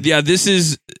information. yeah, this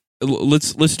is.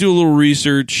 Let's do a little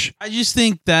research. I just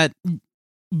think that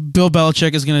Bill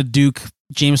Belichick is gonna duke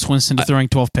James Winston to throwing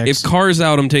 12 picks. If Carr's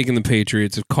out, I'm taking the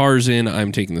Patriots. If Carr's in,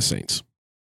 I'm taking the Saints.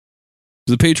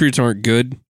 The Patriots aren't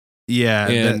good. Yeah,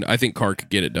 and I think Carr could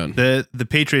get it done. The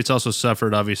Patriots also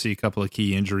suffered obviously a couple of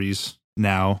key injuries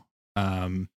now.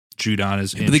 Judon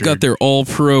is injured. They got their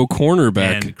all-pro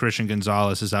cornerback. And Christian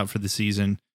Gonzalez is out for the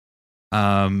season.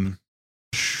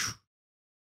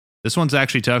 This one's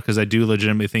actually tough because I do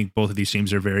legitimately think both of these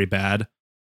teams are very bad.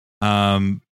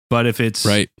 But if it's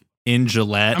in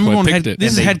Gillette,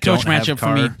 this is a head coach matchup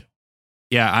for me.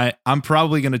 Yeah, I'm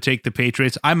probably going to take the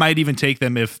Patriots. I might even take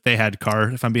them if they had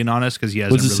Carr, if I'm being honest, because he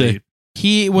hasn't really.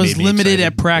 He was limited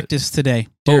at practice today,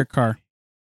 Derek Carr.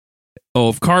 Oh,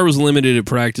 if Carr was limited at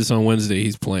practice on Wednesday,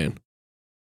 he's playing.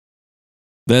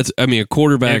 A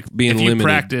quarterback being limited. If you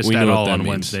practiced at all on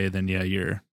Wednesday, then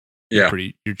you're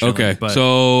chilling. Okay, but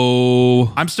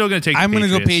so I'm still going to take. I'm going to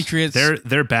go Patriots.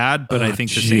 They're bad, but I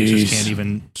think the Saints just can't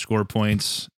even score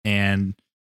points, and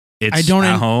it's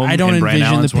at home. I don't and Brian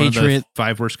envision Allen's the Patriots. One of the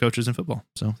 5 worst coaches in football.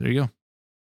 So there you go.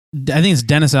 I think it's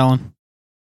Dennis Allen.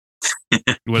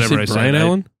 Whatever I said, Brian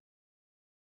Allen.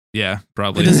 Yeah,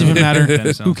 probably. It doesn't even matter.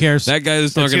 Who cares? That guy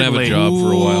is not going to have a job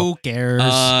for a while. Who cares?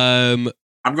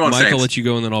 I'm going Mike, Saints. I'll let you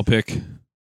go and then I'll pick. I'm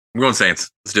going Saints.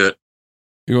 Let's do it.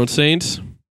 You're going Saints?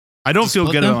 I don't feel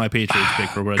good about my Patriots pick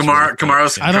for what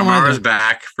Kamara's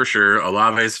back for sure.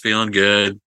 Olave's feeling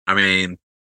good. I mean,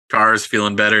 Carr's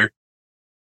feeling better.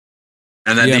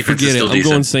 And that defense is still decent.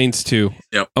 I'm going Saints too.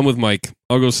 Yep. I'm with Mike.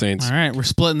 I'll go Saints. All right, we're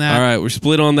splitting that. All right, we're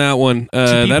split on that one.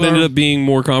 That ended up being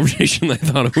more conversation than I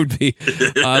thought it would be.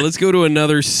 Let's go to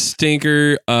another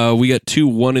stinker. We got 2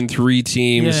 1-3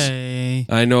 teams. Yay.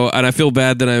 I know, and I feel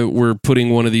bad that we're putting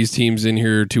one of these teams in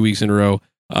here 2 weeks in a row.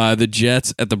 The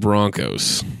Jets at the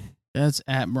Broncos. Jets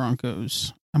at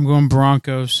Broncos. I'm going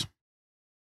Broncos.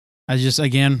 I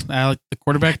like the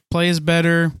quarterback play is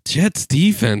better. Jets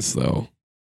defense though.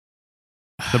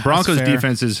 The Broncos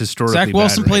defense is historically Zach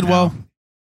Wilson bad played now. well.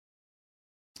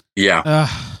 Yeah.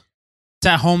 It's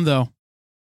at home though.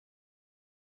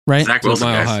 Right? Zach Wilson,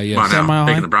 Mile guys. High, yeah. Come on now. Mile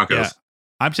Taking High? the Broncos. Yeah.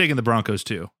 I'm taking the Broncos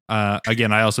too.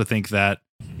 Again, I also think that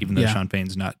even though Sean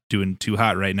Payne's not doing too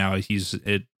hot right now, he's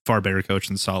a far better coach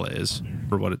than Saleh is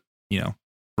for what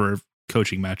for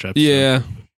coaching matchups. Yeah. So,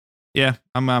 yeah,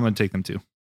 I'm going to take them too.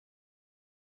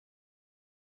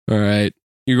 All right.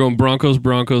 You're going Broncos. You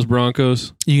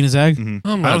gonna zag?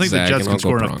 Mm-hmm. I don't think the Jets can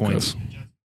score enough points.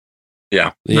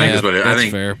 Yeah. That's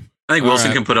fair. I think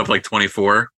Wilson can put up like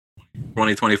 24,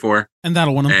 and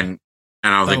that'll win them. And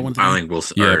I don't think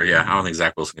Wilson. Yeah. I don't think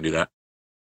Zach Wilson can do that.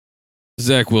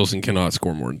 Zach Wilson cannot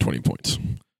score more than 20 points.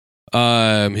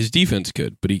 His defense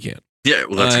could, but he can't. Yeah,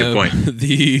 well, that's a good point.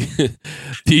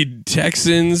 The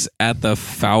Texans at the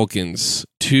Falcons.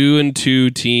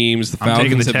 2-2 teams. The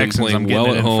Falcons have been playing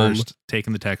well at home.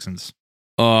 Taking the Texans.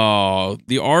 Oh,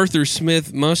 the Arthur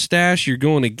Smith mustache. You're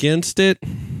going against it.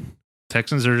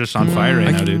 Texans are just on fire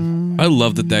right now, dude. I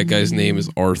love that guy's name is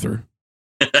Arthur.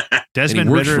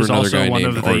 Desmond Ridder is also one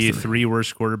of the 3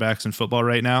 worst quarterbacks in football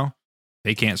right now.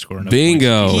 They can't score enough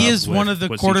Bingo. points. He is one of the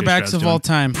quarterbacks of all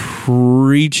time.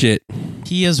 Preach it.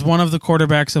 He is one of the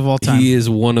quarterbacks of all time. He is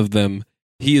one of them.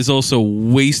 He is also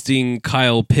wasting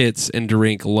Kyle Pitts and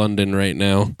Drake London right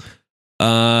now.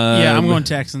 I'm going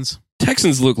Texans.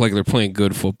 Texans look like they're playing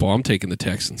good football. I'm taking the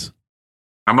Texans.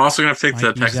 I'm also going to take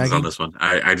the Texans on this one.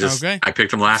 I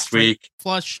picked them last week.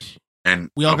 Flush.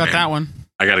 And we all got that one.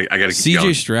 I got to keep CJ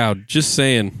going. Stroud. Just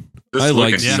saying. This I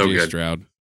like CJ CJ Stroud.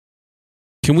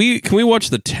 Can we watch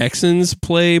the Texans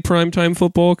play primetime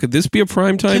football? Could this be a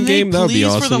primetime game? That would be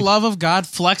awesome. Please, for the love of God,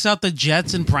 flex out the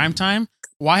Jets in primetime?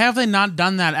 Why have they not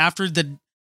done that after the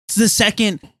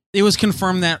second it was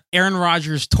confirmed that Aaron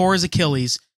Rodgers tore his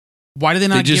Achilles? Why did they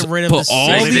not get rid of all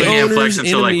the owners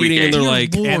in a meeting and they're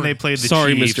like, and they played the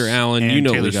sorry, Chiefs, Mr. Allen, you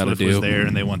know what we got to do. Was there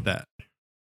and they want that.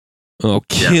 Oh,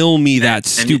 kill me! That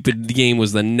stupid game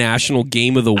was the national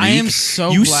game of the week. I am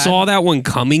so you glad. saw that one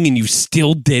coming and you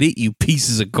still did it. You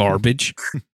pieces of garbage.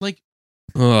 Why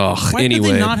anyway, did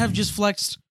they not have just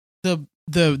flexed the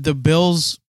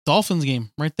Bills Dolphins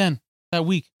game right then that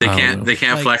week? They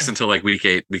can't flex until like week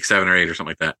 7 or 8 or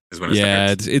something like that is when it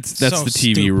starts. That's so the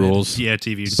TV stupid. rules. Yeah,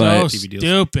 TV. So TV deals.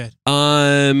 stupid.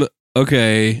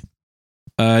 Okay.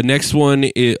 Next one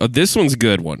is this one's a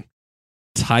good one.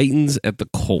 Titans at the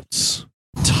Colts.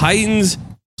 Titans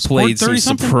played some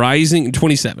surprising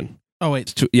 27. Oh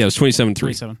wait, it was 27-3.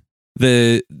 27.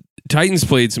 The Titans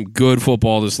played some good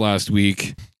football this last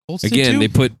week. Colts Again,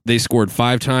 they scored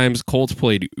 5 times. Colts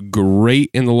played great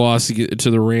in the loss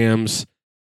to the Rams.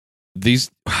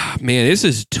 This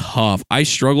is tough. I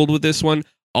struggled with this one.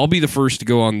 I'll be the first to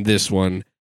go on this one.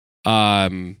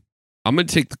 I'm going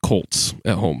to take the Colts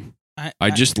at home. I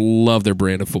just love their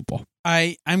brand of football.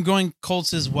 I'm going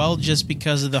Colts as well, just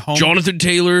because of the home. Jonathan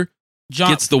Taylor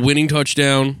gets the winning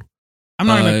touchdown. I'm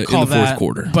not going to call in the fourth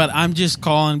quarter, but I'm just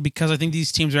calling because I think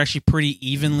these teams are actually pretty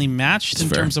evenly matched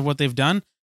terms of what they've done.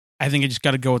 I think I just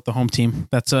got to go with the home team.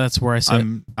 That's where I sit.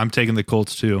 I'm taking the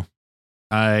Colts too.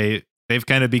 They've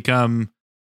kind of become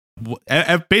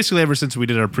basically ever since we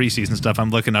did our preseason stuff. I'm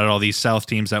looking at all these South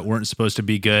teams that weren't supposed to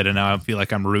be good, and now I feel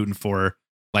like I'm rooting for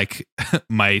like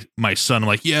my son. I'm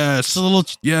like, yes,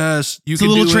 you can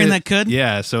do train that could.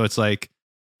 Yeah, so it's like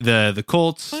the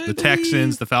Colts, the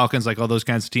Texans, the Falcons, like all those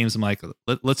kinds of teams. I'm like,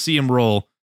 let's see them roll.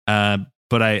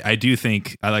 But I do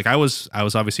think I was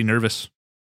obviously nervous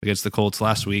against the Colts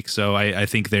last week, so I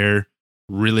think they're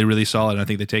really, really solid, and I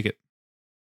think they take it.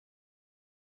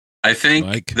 I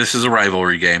think this is a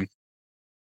rivalry game,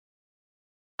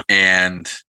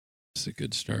 and it's a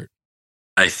good start.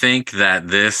 I think that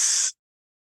this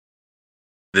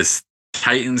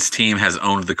Titans team has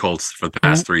owned the Colts for the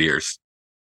past 3 years,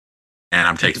 and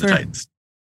I'm taking the Titans.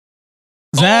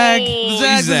 Zag.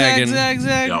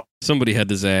 Yep. Somebody had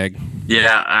to zag.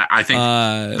 Yeah, I think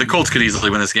the Colts could easily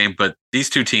win this game, but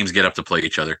these two teams get up to play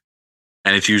each other.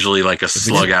 And it's usually like a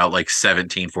slug out, like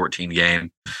 17-14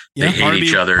 game. They hate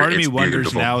each other. Part of me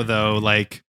wonders now, though,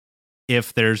 like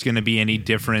if there's going to be any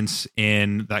difference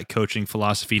in that coaching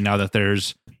philosophy now that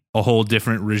there's a whole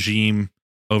different regime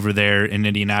over there in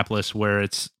Indianapolis, where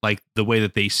it's like the way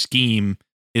that they scheme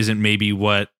isn't maybe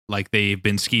what like they've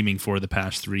been scheming for the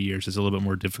past 3 years. Is a little bit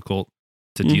more difficult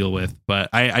to deal with. But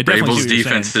I definitely Vrabel's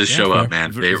defenses show up,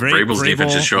 man. Vrabel's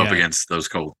defenses show up against those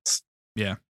Colts.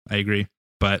 Yeah, I agree.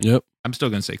 But I'm still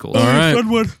going to say Colts. All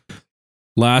right.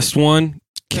 Last one.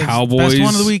 Cowboys best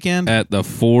one of the weekend at the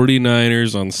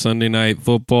 49ers on Sunday Night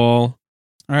Football.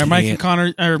 All right, Mike and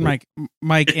Connor, or Mike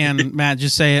and Matt,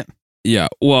 just say it. Yeah,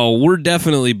 well, we're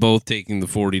definitely both taking the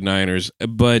 49ers,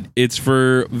 but it's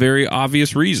for very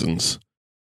obvious reasons.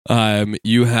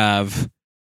 You have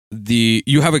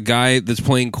a guy that's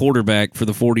playing quarterback for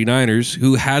the 49ers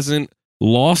who hasn't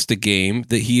lost a game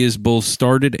that he has both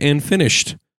started and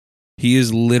finished. He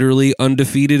is literally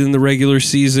undefeated in the regular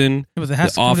season. But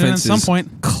the offense at some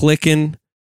point clicking.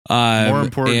 More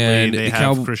importantly, they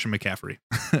have Christian McCaffrey,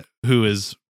 who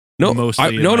is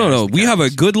mostly no. We have a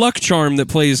good luck charm that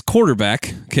plays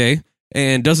quarterback, okay,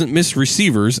 and doesn't miss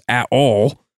receivers at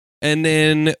all. And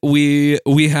then we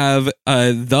have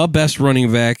the best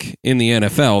running back in the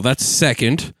NFL. That's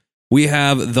second. We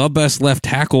have the best left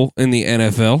tackle in the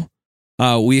NFL.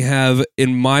 We have,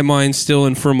 in my mind, still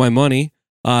and for my money,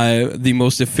 the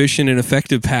most efficient and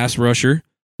effective pass rusher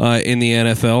in the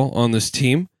NFL on this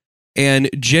team. And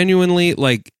genuinely,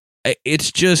 like,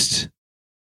 it's just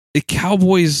the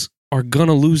Cowboys are going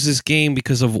to lose this game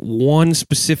because of one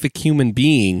specific human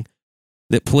being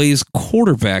that plays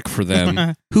quarterback for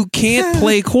them who can't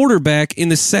play quarterback in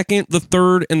the second, the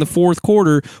third, and the fourth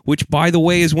quarter, which, by the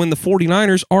way, is when the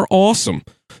 49ers are awesome.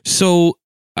 So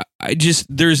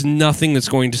there's nothing that's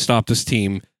going to stop this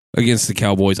team against the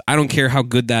Cowboys. I don't care how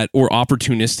good that or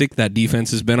opportunistic that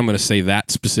defense has been. I'm going to say that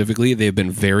specifically. They've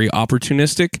been very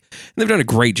opportunistic, and they've done a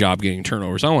great job getting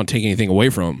turnovers. I don't want to take anything away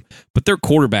from them, but their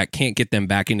quarterback can't get them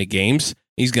back into games.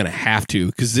 He's going to have to,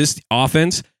 because this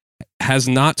offense has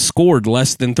not scored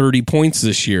less than 30 points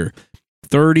this year.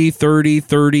 30, 30,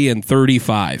 30, and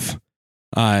 35.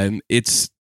 It's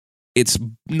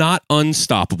not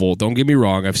unstoppable. Don't get me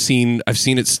wrong. I've seen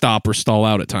it stop or stall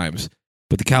out at times.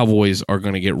 But the Cowboys are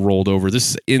going to get rolled over.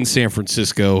 This is in San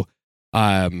Francisco.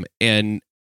 And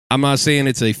I'm not saying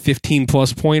it's a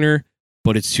 15-plus pointer,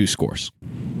 but it's 2 scores.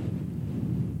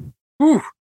 Whew.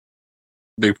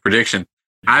 Big prediction.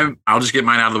 I'll just get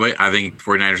mine out of the way. I think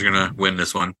 49ers are going to win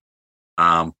this one.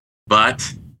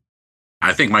 But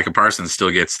I think Micah Parsons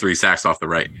still gets 3 sacks off the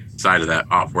right side of that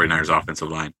 49ers offensive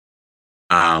line.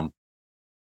 I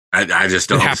just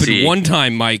don't see. It happened one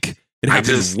time, Mike. It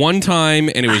happened one time,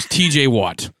 and it was T.J.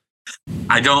 Watt.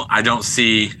 I don't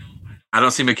see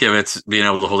McKivitz being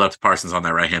able to hold up to Parsons on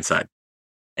that right hand side,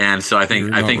 and so I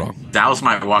think wrong. Dallas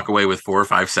might walk away with 4 or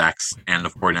 5 sacks, and the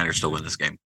 49ers still win this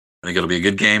game. I think it'll be a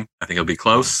good game. I think it'll be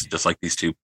close, just like these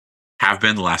two have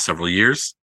been the last several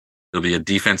years. It'll be a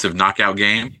defensive knockout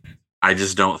game. I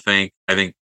just don't think. I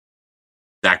think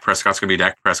Dak Prescott's going to be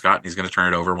Dak Prescott, and he's going to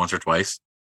turn it over once or twice.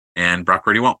 and Brock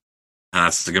Purdy won't.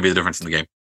 That's going to be the difference in the game.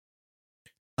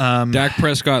 Dak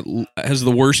Prescott has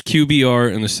the worst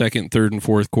QBR in the second, third, and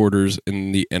fourth quarters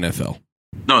in the NFL.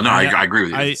 No, I agree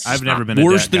with you. I've never been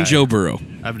worse a Dak than guy. Joe Burrow.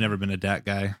 I've never been a Dak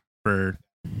guy.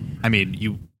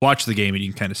 You watch the game and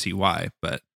you can kind of see why.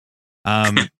 But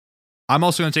I'm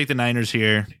also going to take the Niners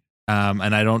here,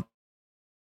 and I don't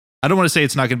want to say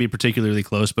it's not going to be particularly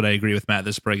close, but I agree with Matt.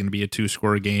 This is probably going to be a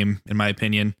 2-score game, in my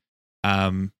opinion.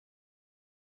 The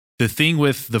thing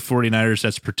with the 49ers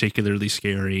that's particularly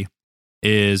scary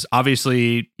is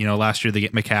obviously, last year they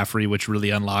get McCaffrey, which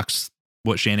really unlocks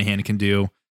what Shanahan can do.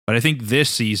 But I think this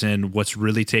season, what's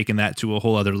really taken that to a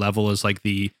whole other level is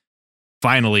the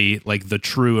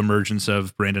true emergence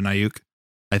of Brandon Ayuk.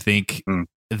 I think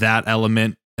that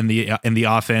element in the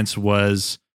offense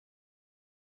was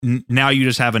now you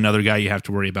just have another guy you have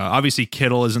to worry about. Obviously,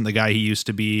 Kittle isn't the guy he used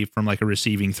to be from a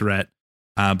receiving threat.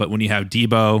 But when you have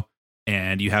Debo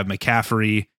and you have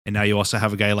McCaffrey, and now you also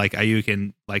have a guy like Ayuk,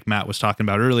 and like Matt was talking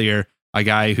about earlier, a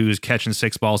guy who's catching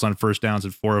 6 balls on first downs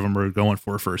and 4 of them are going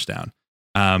for a first down.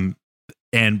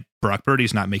 And Brock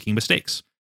Purdy's not making mistakes.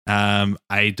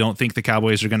 I don't think the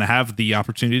Cowboys are going to have the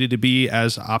opportunity to be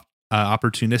as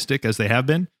opportunistic as they have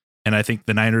been. And I think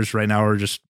the Niners right now are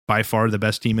just by far the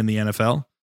best team in the NFL.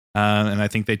 And I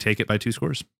think they take it by 2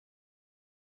 scores.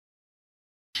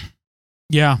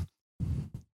 Yeah.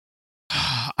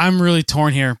 I'm really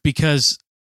torn here because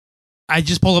I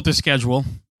just pulled up their schedule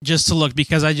just to look,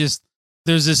 because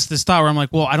there's this thought where I'm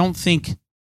like, well, I don't think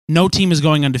no team is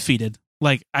going undefeated.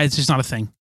 It's just not a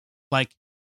thing.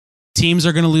 Teams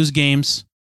are going to lose games.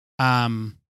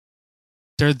 There's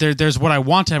what I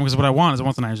want to have, because what I want is I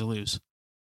want the Niners to lose.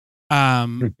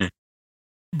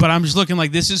 But I'm just looking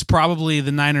this is probably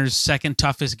the Niners' second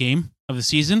toughest game of the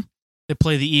season. They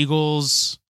play the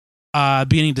Eagles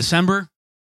beginning of December,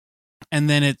 and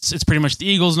then it's pretty much the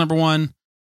Eagles number 1.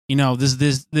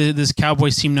 This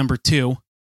Cowboys team number 2.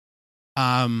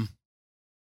 And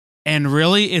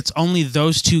really, it's only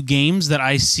those 2 games that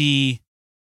I see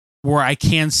where I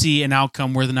can see an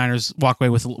outcome where the Niners walk away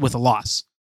with a loss.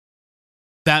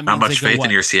 That means not much faith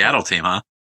in your Seattle team, huh?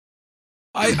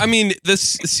 I mean, the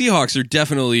Seahawks are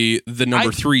definitely the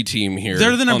number 3 team here.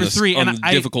 They're the number 3, and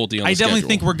I definitely schedule.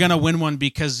 Think we're gonna win one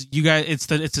because you guys. It's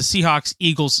the Seahawks,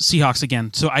 Eagles, Seahawks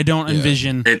again. So I don't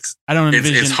envision. It's hard.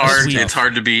 It's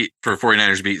hard to beat for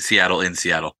 49ers to beat Seattle in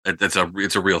Seattle. It's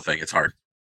a real thing. It's hard.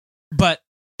 But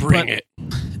bring it.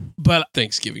 But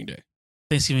Thanksgiving Day.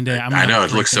 I know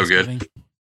it looks so good.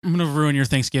 I'm gonna ruin your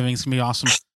Thanksgiving. It's gonna be awesome.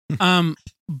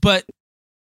 But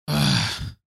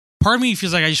part of me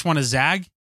feels like I just want to zag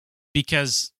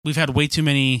because we've had way too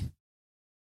many.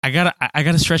 I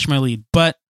gotta stretch my lead,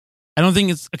 but I don't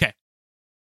think it's okay.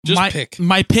 Pick.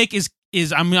 My pick is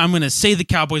I'm gonna say the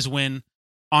Cowboys win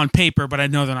on paper, but I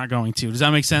know they're not going to. Does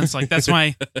that make sense? That's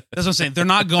what I'm saying. They're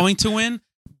not going to win,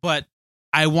 but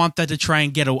I want that to try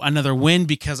and get another win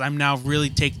because I'm now really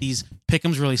take these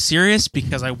pick'ems really serious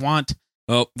because I want.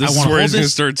 Oh, this is where he's going to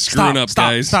start screwing up,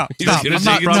 guys. Stop. I'm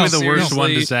not probably the worst one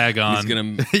to zag on.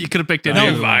 You could have picked it.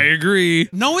 No, I agree.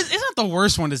 No, it's not the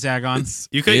worst one to zag on.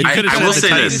 You could have said the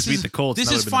Titans beat the Colts.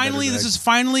 This is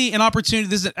finally an opportunity.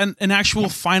 This is an actual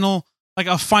final,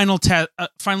 a final test,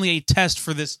 finally a test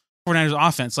for this 49ers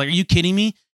offense. Are you kidding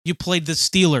me? You played the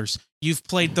Steelers. You've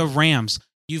played the Rams.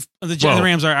 The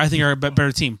Rams are a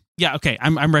better team. Yeah, okay,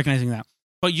 I'm recognizing that.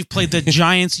 But you've played the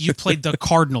Giants. You've played the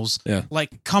Cardinals. Yeah.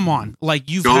 Come on.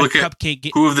 You've go had look cupcake.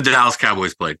 Who have the Dallas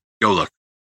Cowboys played? Go look.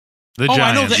 The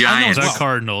Giants. The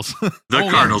Cardinals.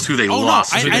 Cardinals, who they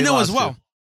lost. I know as well.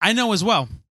 I know as well.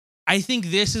 I think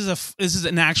this is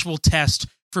an actual test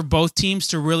for both teams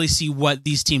to really see what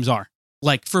these teams are.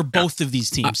 For both of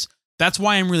these teams. That's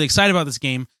why I'm really excited about this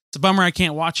game. It's a bummer I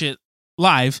can't watch it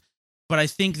live. But I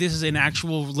think this is an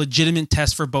actual legitimate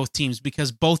test for both teams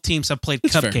because both teams have played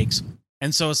cupcakes. Fair.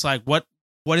 And so it's what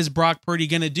is Brock Purdy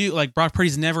going to do? Brock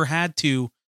Purdy's never had to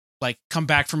come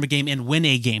back from a game and win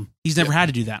a game. He's never had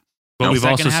to do that. But we've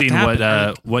also seen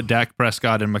what Dak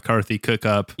Prescott and McCarthy cook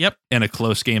up in a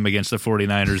close game against the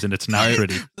 49ers, and it's not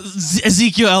pretty.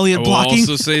 Ezekiel Elliott blocking. I will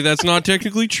also say that's not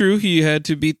technically true. He had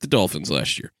to beat the Dolphins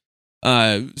last year.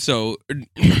 No,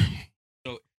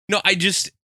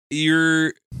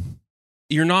 you're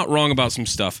not wrong about some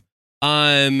stuff.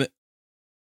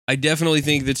 I definitely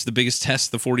think that's the biggest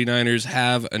test the 49ers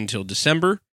have until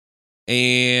December.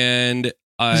 And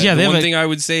the one thing I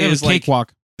would say is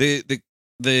cakewalk. The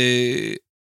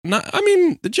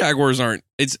Jaguars aren't.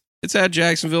 It's at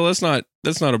Jacksonville. That's not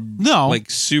a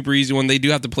super easy one. They do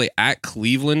have to play at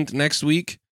Cleveland next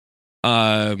week.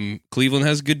 Cleveland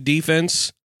has good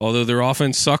defense. although their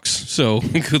offense sucks. So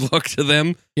good luck to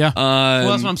them. Yeah. Well,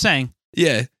 that's what I'm saying.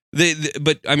 Yeah.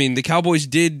 But I mean, the Cowboys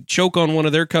did choke on one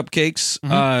of their cupcakes.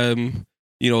 Mhm.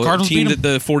 A team that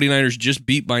the 49ers just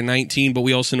beat by 19, but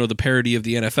we also know the parity of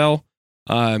the NFL.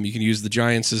 You can use the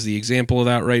Giants as the example of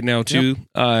that right now, too.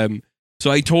 Yep. So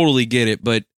I totally get it,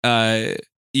 but I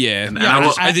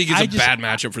think it's a bad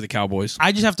matchup for the Cowboys.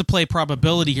 I just have to play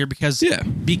probability here because the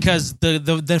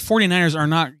 49ers are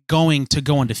not going to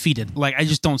go undefeated. Like, I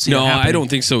just don't see that happening. I don't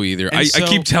think so either. I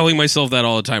keep telling myself that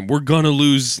all the time. We're going to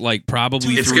lose, like,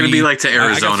 probably It's going to be like to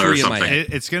Arizona or something.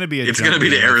 It's going to be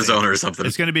to Arizona or something.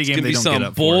 It's going to be a game they don't get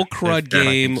up bull crud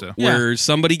game where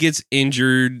somebody gets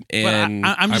injured and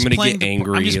I'm going to get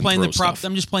angry. I'm just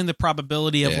playing the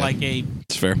probability of like a,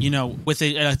 it's fair. With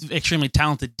an extremely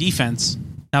talented defense.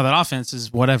 Now that offense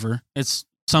is whatever. It's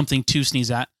something to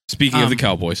sneeze at. Speaking of the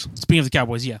Cowboys,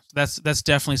 yeah, that's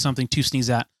definitely something to sneeze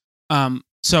at.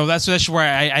 So that's where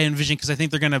I envision, because I think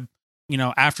they're gonna,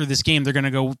 after this game, they're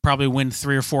gonna go probably win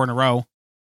 3 or 4 in a row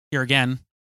here again,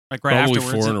 like right probably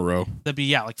afterwards. 4 in a row. That'd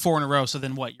be like 4 in a row. So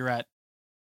then what? You're at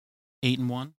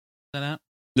 8-1. Is that out?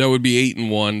 That would be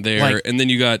 8-1 there, and then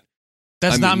you got.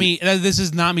 That's not me. This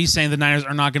is not me saying the Niners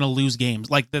are not gonna lose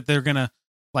games, like that they're gonna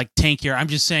like tank here. I'm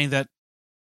just saying that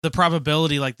the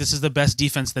probability, like, this is the best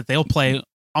defense that they'll play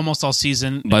almost all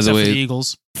season. By the way, for the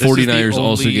Eagles, 49ers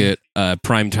also get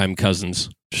primetime Cousins.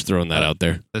 Just throwing that out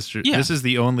there. That's true. Yeah. This is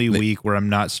the only week where I'm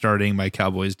not starting my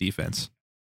Cowboys defense.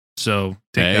 So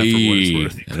take that for what it's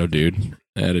worth.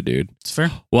 Atta dude. It's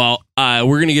fair. Well,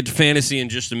 we're gonna get to fantasy in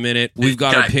just a minute. We've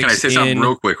got our picks. Can I say something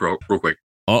real quick?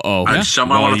 Uh-oh.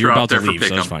 Something I want to throw out there for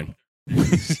pick 'em. That's fine.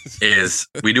 Is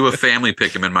we do a family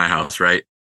pick 'em in my house, right?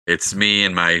 It's me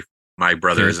and my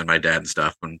brothers and my dad and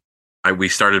stuff. And we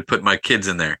started putting my kids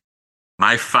in there.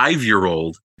 My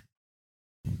 5-year-old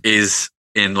is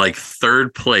in like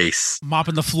 3rd place.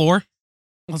 Mopping the floor.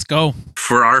 Let's go.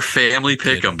 For our family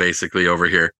pick 'em basically over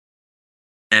here.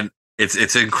 And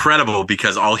it's incredible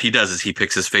because all he does is he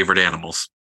picks his favorite animals.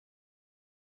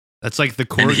 That's like the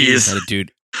core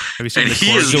dude. Have you seen the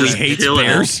core? So he hates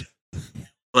bears.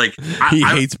 Like he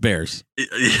hates bears.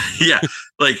 Yeah,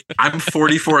 like I'm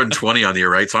 44-20 on the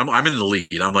year, right? So I'm in the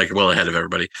lead. I'm like well ahead of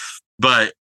everybody,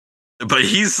 but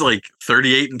he's like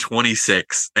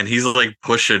 38-26, and he's like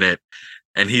pushing it,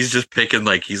 and he's just picking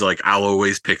like he's like I'll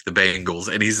always pick the Bengals,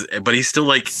 and he's still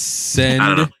like I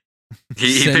don't know.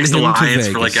 He picks the Lions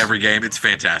for like every game. It's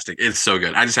fantastic. It's so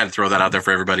good. I just had to throw that out there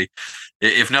for everybody.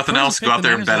 If nothing else, go out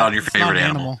there and bet on your favorite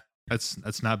animal.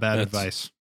 That's not bad advice.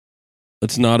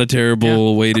 It's not a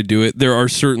terrible way to do it. There are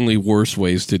certainly worse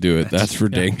ways to do it. That's for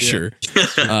dang sure.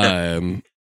 I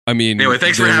mean, anyway,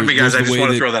 thanks for having me, guys. I just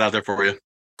want to throw that out there for you.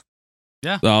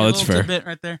 Yeah. Oh, that's fair. Bit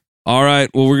right there. All right.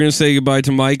 Well, we're gonna say goodbye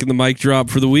to Mike and the mic drop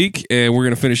for the week, and we're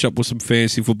gonna finish up with some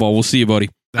fantasy football. We'll see you, buddy.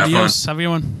 Adios. Have a good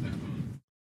one.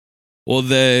 Well,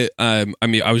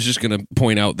 I was just gonna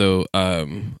point out though,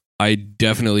 I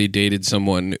definitely dated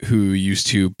someone who used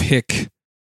to pick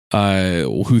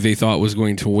who they thought was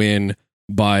going to win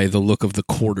by the look of the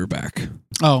quarterback.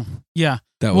 Oh, yeah.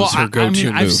 That was her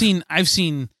go-to move. I've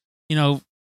seen,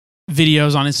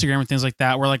 videos on Instagram and things like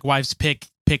that where like wives pick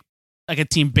like a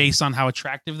team based on how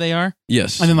attractive they are.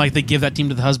 Yes. And then like they give that team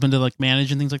to the husband to like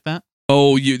manage and things like that.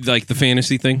 Oh, you like the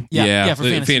fantasy thing? Yeah, for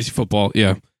fantasy football.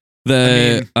 Yeah.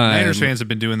 Niners fans have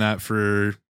been doing that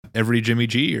for every Jimmy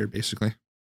G year, basically.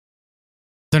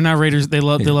 They're not Raiders. They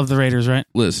love the Raiders, right?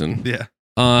 Listen. Yeah.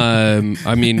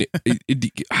 I mean,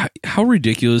 how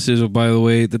ridiculous is it, by the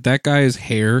way, that guy's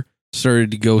hair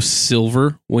started to go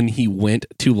silver when he went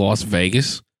to Las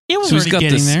Vegas? It was already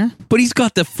getting there. But he's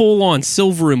got the full-on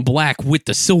silver and black with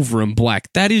the silver and black.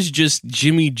 That is just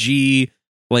Jimmy G,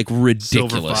 like,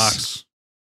 ridiculous. Silver Fox.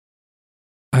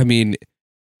 I mean,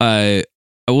 I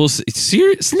will say,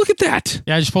 serious. Look at that.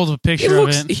 Yeah, I just pulled up a picture of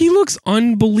it. He looks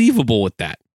unbelievable with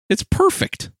that. It's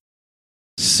perfect.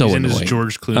 So he's annoying. In his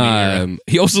George Clooney era.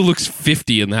 He also looks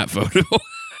 50 in that photo.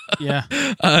 Yeah.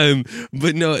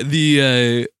 But no,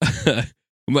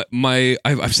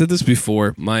 I've said this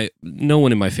before. No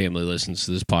one in my family listens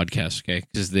to this podcast, okay?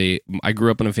 Because I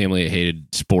grew up in a family that hated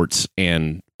sports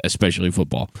and especially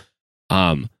football.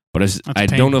 But I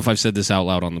don't know if I've said this out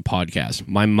loud on the podcast.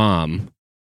 My mom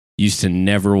used to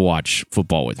never watch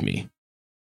football with me,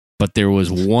 but there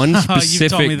was one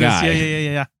specific guy.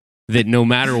 Yeah. That no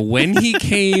matter when he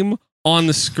came on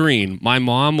the screen, my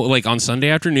mom, like on Sunday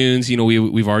afternoons,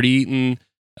 we've already eaten,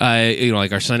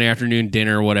 like our Sunday afternoon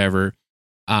dinner or whatever.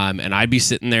 And I'd be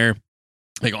sitting there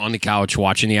like on the couch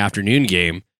watching the afternoon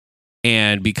game.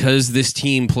 And because this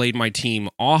team played my team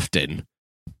often,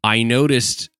 I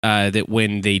noticed that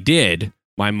when they did,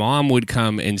 my mom would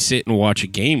come and sit and watch a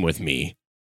game with me,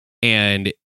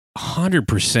 and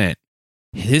 100%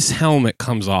 his helmet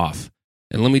comes off.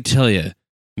 And let me tell you,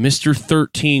 Mr.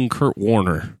 13 Kurt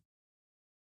Warner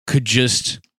could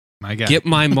just get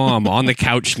my mom on the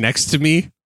couch next to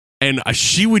me, and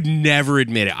she would never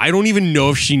admit it. I don't even know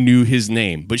if she knew his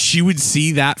name, but she would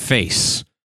see that face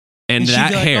and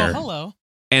that hair. Like, oh, hello.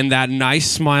 And that nice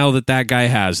smile that guy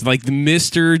has. Like the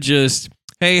Mr. just,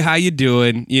 hey, how you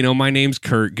doing? You know, my name's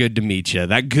Kurt. Good to meet you.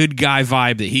 That good guy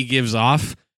vibe that he gives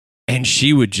off. And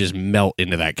she would just melt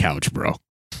into that couch, bro.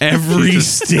 Every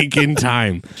stinking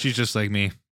time. She's just like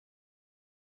me.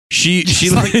 She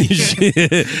like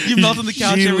you melt on the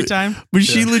couch every time. But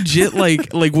she legit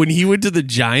like when he went to the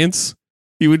Giants,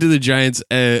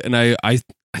 and I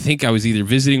think I was either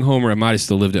visiting home or I might have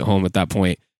still lived at home at that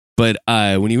point. But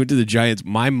when he went to the Giants,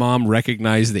 my mom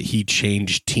recognized that he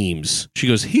changed teams. She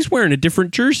goes, he's wearing a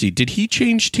different jersey. Did he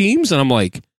change teams? And I'm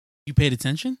like, you paid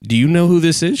attention? Do you know who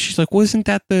this is? She's like, wasn't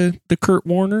that the Kurt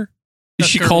Warner?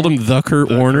 She called him the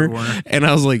Kurt Warner. And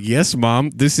I was like, yes,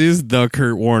 Mom, this is the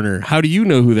Kurt Warner. How do you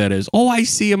know who that is? Oh, I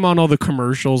see him on all the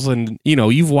commercials, and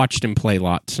you've watched him play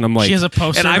lots. And I'm like, she has a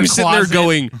poster, and I'm sitting there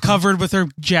going, covered with her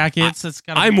jackets.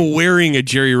 I'm wearing a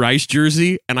Jerry Rice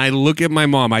jersey, and I look at my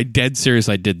mom. I dead serious.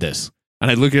 I did this, and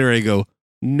I look at her and I go,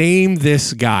 name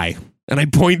this guy. And I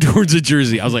point towards a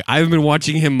jersey. I was like, I've been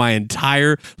watching him my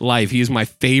entire life. He is my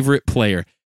favorite player.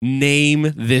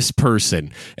 Name this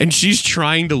person. And she's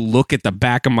trying to look at the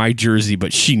back of my jersey,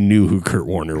 but she knew who Kurt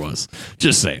Warner was.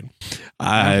 Just saying.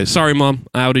 Sorry, Mom.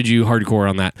 I outed you hardcore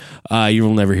on that. You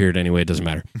will never hear it anyway. It doesn't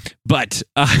matter. But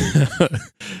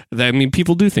I mean,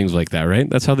 people do things like that, right?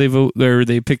 That's how they vote.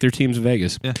 They pick their teams in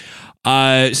Vegas. Yeah.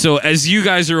 So as you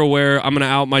guys are aware, I'm going to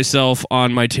out myself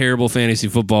on my terrible fantasy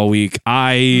football week.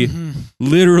 I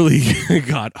literally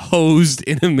got hosed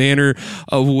in a manner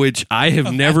of which I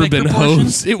have never been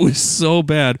hosed. It was so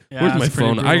bad. Yeah, where's my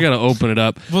phone? I got to open it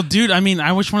up. Well, dude, I mean,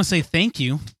 I just want to say thank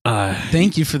you.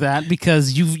 Thank you for that,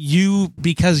 because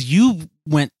you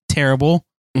went terrible.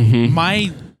 Mm-hmm.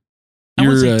 I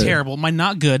wouldn't say terrible. My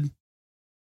not good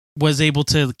was able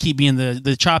to keep me in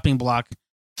the chopping block.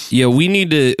 Yeah, we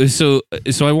need to. So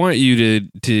I want you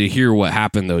to hear what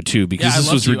happened though too, because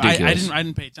this was ridiculous. I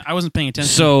didn't pay attention. I wasn't paying attention.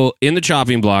 So in the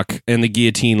chopping block and the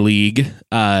guillotine league,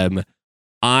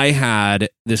 I had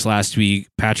this last week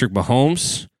Patrick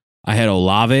Mahomes. I had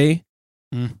Olave,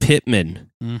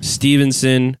 Pittman,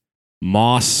 Stevenson,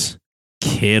 Moss,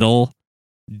 Kittle,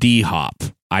 D-Hop.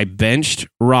 I benched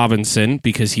Robinson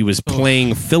because he was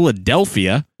playing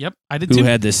Philadelphia. Yep, I did too. Who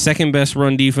had the second best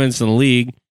run defense in the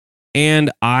league.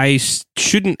 And I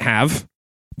shouldn't have,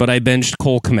 but I benched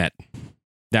Cole Kmet.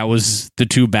 That was the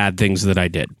two bad things that I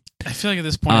did. I feel like at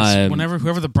this point,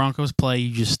 whoever the Broncos play,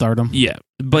 you just start them. Yeah,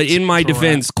 but in my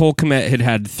defense, Cole Kmet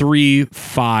had 3,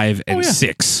 5, and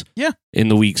 6 in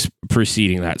the weeks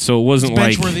preceding that. So it wasn't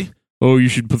like, oh, you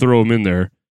should throw him in there.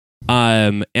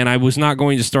 And I was not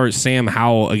going to start Sam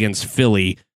Howell against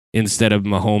Philly instead of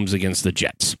Mahomes against the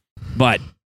Jets. But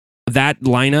that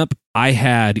lineup, I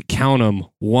had, count them,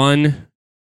 1,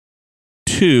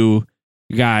 2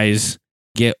 guys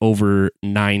get over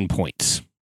 9 points.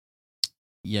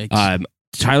 Yikes.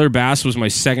 Tyler Bass was my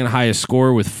second highest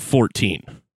score with 14.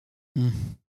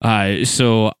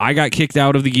 So I got kicked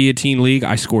out of the Guillotine League.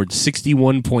 I scored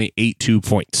 61.82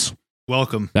 points.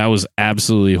 Welcome. That was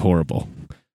absolutely horrible.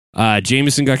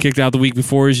 Jameson got kicked out the week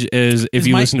before, as if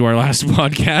you listened to our last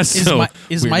podcast.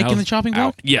 Is Mike in the chopping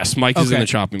block? Yes, Mike is in the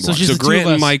chopping block. So Grant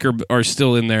and Mike are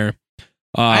still in there.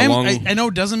 I know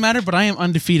it doesn't matter, but I am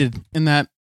undefeated in that.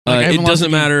 It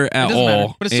doesn't matter at all.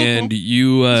 Matter, but it's and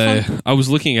cool. I was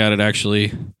looking at it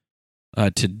actually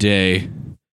today,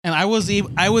 and I was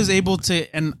able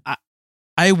to, and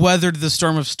I weathered the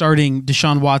storm of starting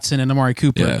Deshaun Watson and Amari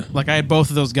Cooper. Yeah. Like I had both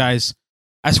of those guys.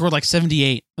 I scored like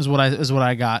 78 is what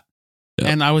I got. Yep.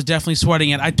 And I was definitely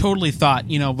sweating it. I totally thought,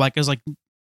 like it was like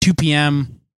 2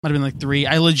 p.m., might have been like 3.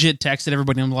 I legit texted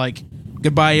everybody. I'm like,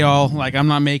 goodbye, y'all. Like I'm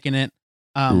not making it.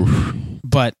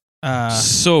 But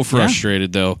so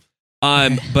frustrated though.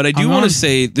 But I do want to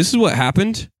say this is what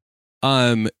happened.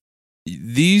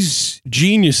 These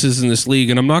geniuses in this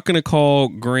league, and I'm not going to call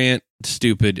Grant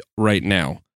stupid right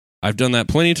now. I've done that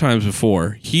plenty of times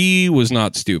before. He was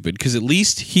not stupid because at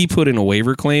least he put in a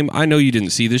waiver claim. I know you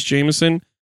didn't see this, Jameson.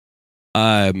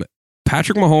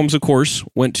 Patrick Mahomes, of course,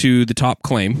 went to the top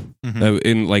claim.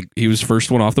 He was first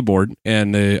one off the board,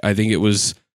 and I think it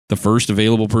was the first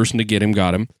available person to get him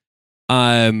got him.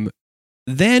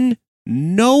 Then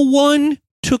no one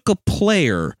took a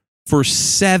player for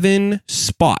 7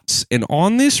 spots, and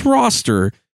on this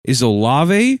roster is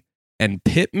Olave and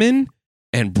Pittman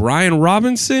And Brian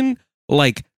Robinson,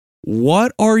 like,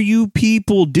 what are you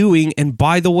people doing? And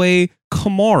by the way,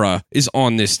 Kamara is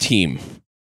on this team.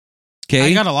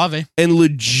 Okay. I got Olave. And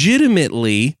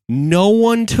legitimately, no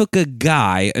one took a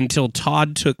guy until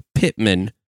Todd took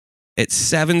Pittman at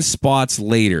 7 spots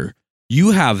later.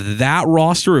 You have that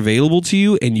roster available to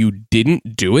you and you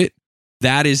didn't do it.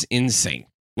 That is insane.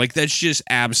 Like, that's just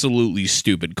absolutely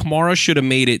stupid. Kamara should have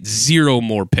made it 0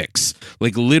 more picks.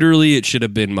 Like, literally, it should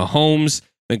have been Mahomes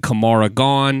and Kamara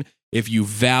gone. If you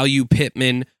value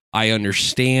Pittman, I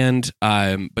understand.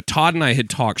 But Todd and I had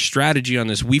talked strategy on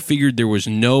this. We figured there was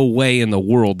no way in the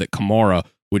world that Kamara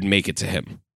would make it to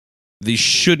him. These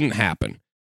shouldn't happen.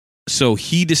 So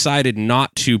he decided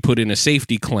not to put in a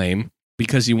safety claim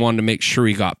because he wanted to make sure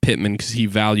he got Pittman because he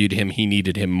valued him. He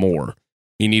needed him more.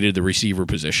 He needed the receiver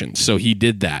position. So he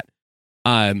did that.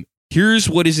 Here's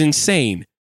what is insane.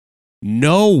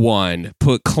 No one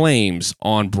put claims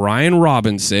on Brian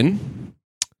Robinson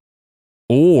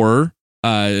or,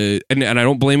 and I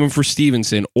don't blame him for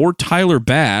Stevenson, or Tyler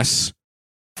Bass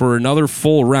for another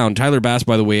full round. Tyler Bass,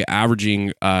 by the way,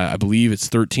 averaging, I believe it's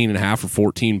 13.5 or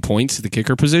 14 points at the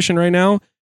kicker position right now.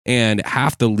 And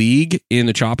half the league in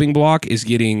the chopping block is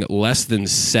getting less than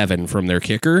 7 from their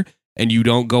kicker. And you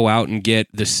don't go out and get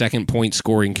the second point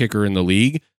scoring kicker in the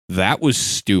league. That was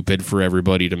stupid for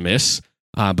everybody to miss.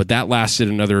 But that lasted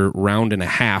another round and a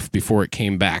half before it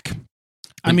came back.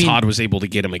 And Todd was able to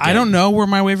get him again. I don't know where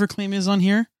my waiver claim is on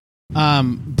here.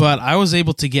 But I was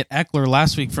able to get Eckler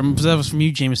last week that was from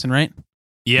you, Jameson, right?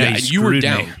 Yeah, and you were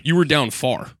down. Me. You were down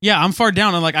far. Yeah, I'm far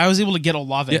down. And like I was able to get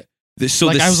Olave. Yeah. So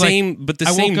like, the same, like, but the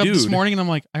same dude. I woke up this morning and I'm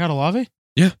like, I got Olave?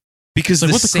 Yeah. Because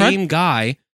like, the same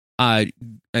guy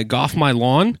Goff My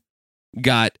Lawn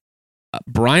got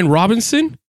Brian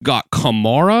Robinson, got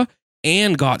Kamara,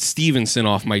 and got Stevenson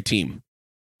off my team.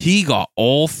 He got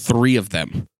all 3 of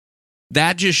them.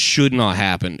 That just should not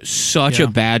happen. Such a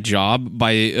bad job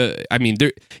by.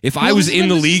 If I was in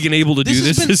the league and able to do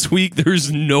this week,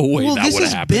 there's no way that would happen.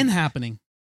 This has been happening.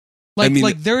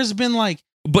 Like there has been like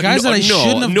guys that I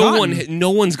shouldn't have gotten. No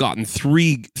one's gotten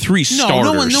three starters.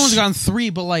 No one's gotten 3.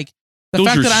 But like the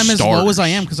fact that I'm as low as I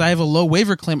am because I have a low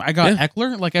waiver claim. I got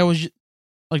Eckler. Like I was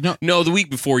like no. The week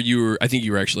before I think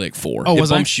you were actually like 4. Oh, it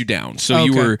bumps you down. So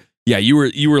you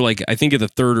were like I think at the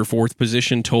 3rd or 4th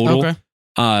position total. Okay.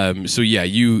 So yeah,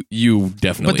 you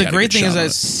definitely. But the great thing is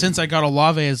that since I got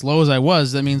Olave as low as I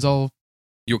was, that means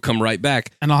you'll come right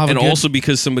back, and I'll have. And also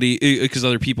because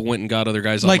other people went and got other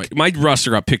guys. Like my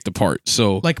roster got picked apart,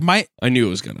 so like I knew it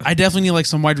was gonna. I definitely need like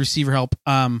some wide receiver help.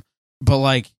 But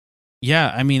like, yeah,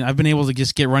 I mean, I've been able to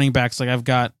just get running backs. Like I've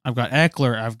got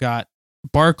Eckler, I've got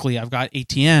Barkley, I've got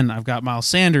Etienne, I've got Miles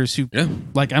Sanders. Who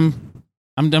like I'm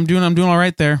doing all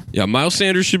right there. Yeah, Miles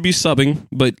Sanders should be subbing,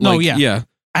 but yeah.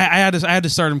 I had to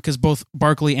start him because both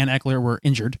Barkley and Eckler were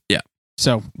injured. Yeah.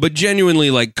 So, but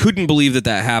genuinely, like, couldn't believe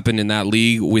that happened in that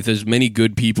league with as many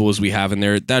good people as we have in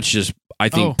there. That's just, I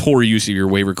think, poor use of your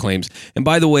waiver claims. And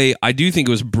by the way, I do think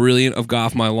it was brilliant of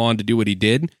Goff My Lawn to do what he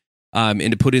did, and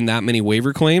to put in that many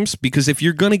waiver claims. Because if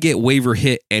you're gonna get waiver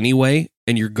hit anyway,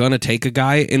 and you're gonna take a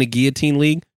guy in a guillotine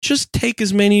league, just take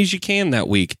as many as you can that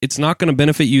week. It's not gonna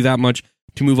benefit you that much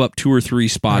to move up 2 or 3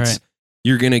 spots. Right.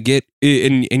 You're going to get,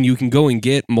 and you can go and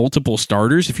get multiple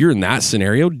starters. If you're in that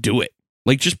scenario, do it.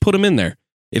 Like, just put them in there.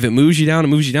 If it moves you down, it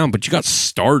moves you down. But you got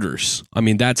starters. I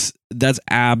mean, that's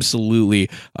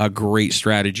absolutely a great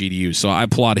strategy to use. So I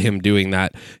applaud him doing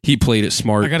that. He played it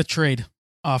smart. I got a trade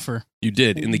offer. You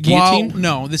did? In the guillotine?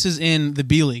 No, this is in the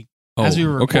B League as we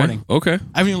were recording. Okay.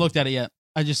 I haven't even looked at it yet.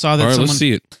 I just saw that All right, let's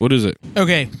see it. What is it?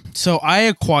 Okay, so I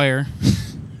acquire...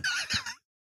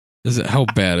 How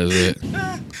bad is it?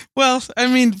 Well, I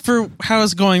mean, for how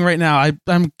it's going right now,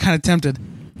 I'm kind of tempted.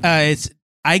 I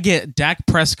get Dak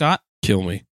Prescott. Kill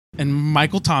me. And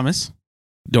Michael Thomas.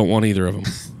 Don't want either of them.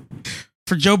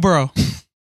 For Joe Burrow,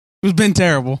 who's been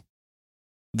terrible.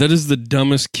 That is the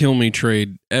dumbest kill me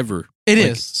trade ever. It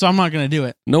is. So I'm not going to do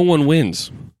it. No one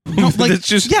wins. No, like, that's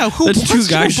just that's 2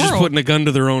 guys just putting a gun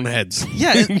to their own heads.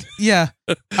 Yeah.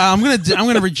 I'm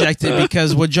gonna reject it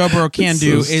because what Joe Burrow can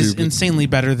do is insanely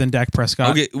better than Dak Prescott.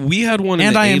 Okay, we had one,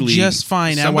 and I am just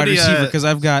fine at wide receiver because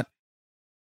I've got.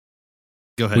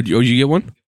 Go ahead. Would you get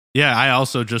one? Yeah, I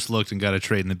also just looked and got a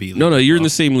trade in the B League. No, you're in the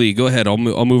same league. Go ahead. I'll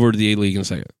move over to the A League in a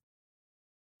second.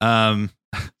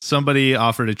 Somebody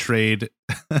offered a trade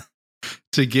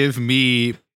to give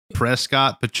me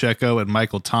Prescott, Pacheco, and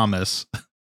Michael Thomas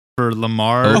for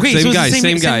Lamar. Okay,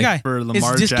 same so guy. For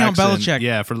Lamar it's discount Jackson. Belichick.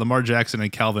 Yeah, for Lamar Jackson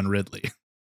and Calvin Ridley.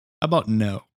 How about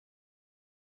no?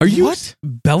 Are you what?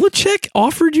 Belichick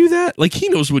offered you that? Like, he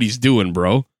knows what he's doing,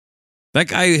 bro. That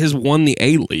guy has won the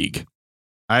A League.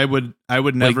 I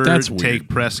would never that's take weird.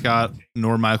 Prescott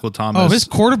nor Michael Thomas. Oh, his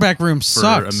quarterback room for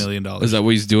sucks. $1 million. Is that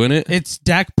what he's doing it? It's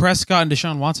Dak Prescott and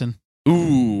Deshaun Watson.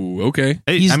 Ooh, okay.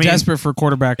 Hey, He's desperate for a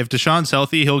quarterback. If Deshaun's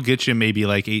healthy, he'll get you maybe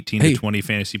like 18 to 20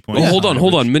 fantasy points. Oh,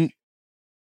 hold on.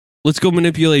 Let's go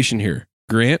manipulation here.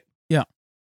 Grant? Yeah.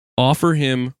 Offer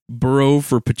him Burrow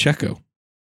for Pacheco.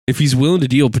 If he's willing to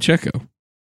deal Pacheco.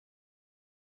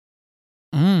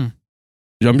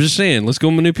 I'm just saying, let's go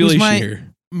manipulation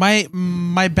here.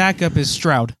 My backup is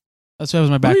Stroud. That's what was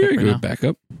my backup right now.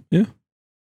 Backup. Yeah.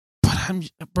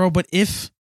 But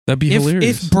if that'd be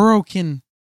hilarious. If Burrow can,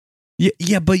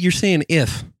 yeah, but you're saying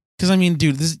if, because I mean,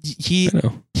 dude, he's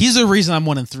the reason I'm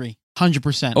 1-3,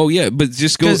 100%. Oh yeah, but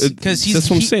just go because that's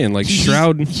what I'm saying. Like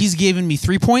Stroud, he's given me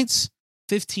 3 points,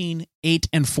 15, 8,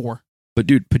 and 4. But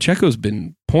dude, Pacheco's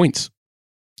been points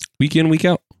week in, week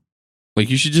out. Like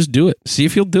you should just do it. See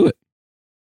if he'll do it.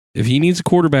 If he needs a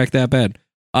quarterback that bad.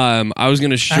 I was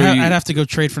going to show you. I'd have to go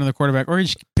trade for another quarterback, or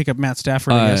just pick up Matt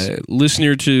Stafford. I guess.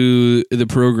 Listener to the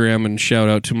program, and shout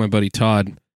out to my buddy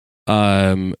Todd.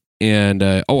 Also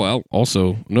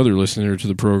another listener to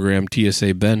the program,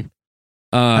 TSA Ben.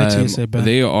 Hi, TSA Ben.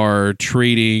 They are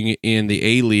trading in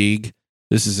the A League.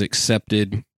 This is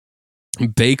accepted.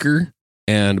 Baker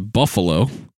and Buffalo.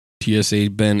 TSA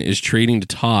Ben is trading to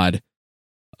Todd.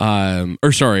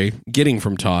 Getting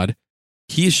from Todd.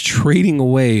 He is trading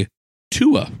away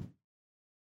Tua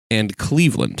and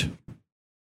Cleveland.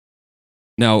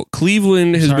 Now,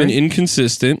 Cleveland has been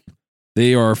inconsistent.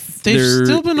 They've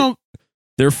still been.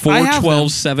 They're 4-12,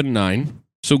 7-9.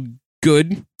 So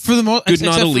good for the most. Good,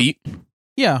 not elite.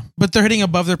 Yeah, but they're hitting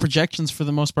above their projections for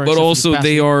the most part. But also,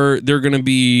 they're going to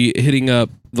be hitting up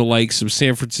the likes of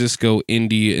San Francisco,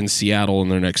 Indy, and Seattle in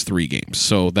their next 3 games.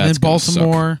 So that's and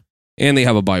Baltimore, and they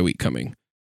have a bye week coming.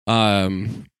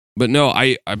 But no,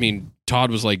 I mean,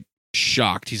 Todd was like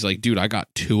shocked. He's like, dude, I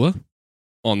got Tua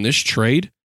on this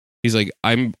trade. He's like,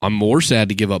 I'm more sad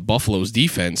to give up Buffalo's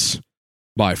defense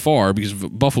by far because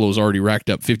Buffalo's already racked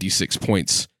up 56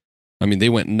 points. I mean, they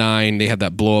went 9. They had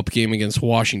that blow up game against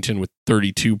Washington with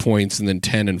 32 points and then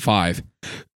 10 and 5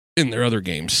 in their other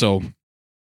games. So,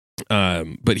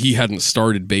 but he hadn't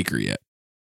started Baker yet,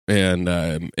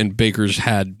 and Baker's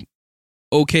had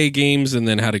okay games and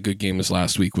then had a good game this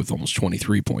last week with almost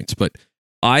 23 points. But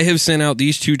I have sent out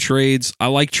these 2 trades. I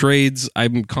like trades.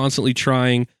 I'm constantly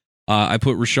trying. I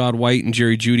put Rachaad White and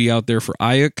Jerry Jeudy out there for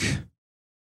Ayuk.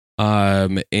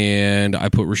 And I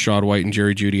put Rachaad White and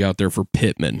Jerry Jeudy out there for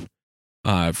Pittman,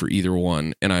 for either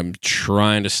one. And I'm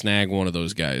trying to snag one of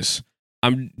those guys. I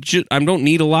don't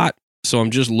need a lot. So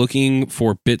I'm just looking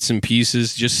for bits and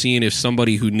pieces, just seeing if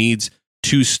somebody who needs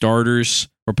 2 starters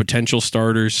or potential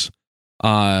starters.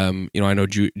 I know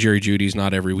Jerry Jeudy's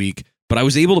not every week, but I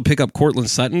was able to pick up Cortland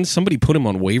Sutton. Somebody put him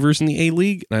on waivers in the A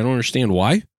League, and I don't understand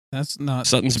why. That's not.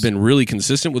 Sutton's been really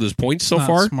consistent with his points so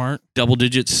far. Smart. Double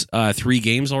digits, 3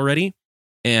 games already.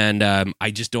 And I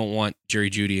just don't want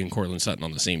Jerry Jeudy and Cortland Sutton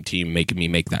on the same team making me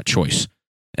make that choice.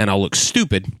 And I'll look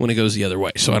stupid when it goes the other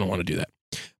way, so I don't want to do that.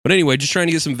 But anyway, just trying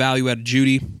to get some value out of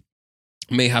Jeudy.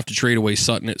 May have to trade away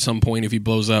Sutton at some point if he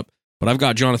blows up. But I've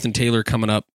got Jonathan Taylor coming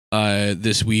up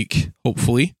this week,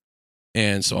 hopefully.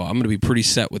 And so I'm going to be pretty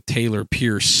set with Taylor,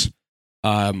 Pierce.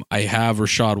 I have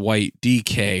Rachaad White,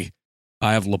 DK.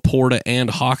 I have Laporta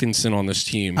and Hawkinson on this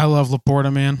team. I love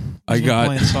Laporta, man. He's been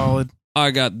playing solid.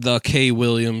 I got the K.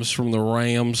 Williams from the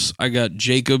Rams. I got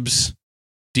Jacobs,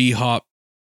 D-Hop,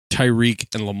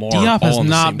 Tyreek, and Lamar. D-Hop has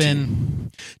not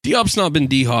been. D-Hop's not been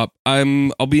D-Hop.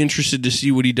 I'll be interested to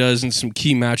see what he does in some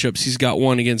key matchups. He's got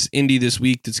one against Indy this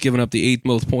week that's given up the 8th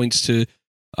most points to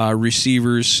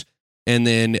receivers. And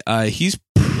then he's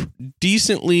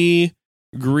decently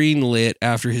greenlit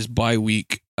after his bye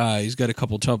week. He's got a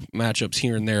couple tough matchups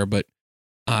here and there, but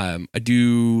I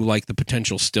do like the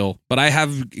potential still. But I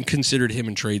have considered him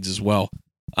in trades as well.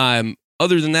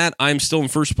 Other than that, I'm still in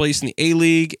first place in the A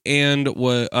League and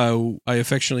what I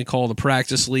affectionately call the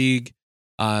Practice League.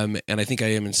 And I think I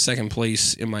am in second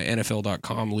place in my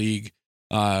NFL.com league.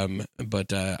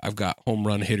 But I've got home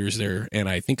run hitters there, and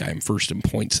I think I'm first in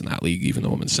points in that league, even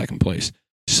though I'm in second place.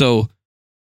 So,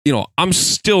 I'm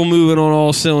still moving on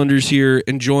all cylinders here,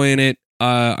 enjoying it.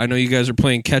 I know you guys are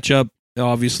playing catch up,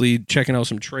 obviously checking out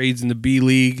some trades in the B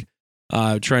League,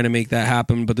 trying to make that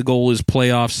happen. But the goal is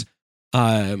playoffs.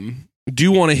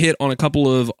 Do want to hit on a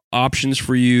couple of options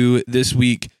for you this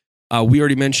week. We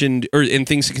already mentioned, and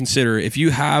things to consider. If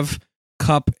you have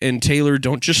Kupp and Taylor,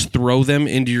 don't just throw them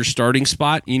into your starting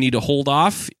spot. You need to hold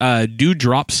off. Do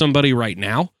drop somebody right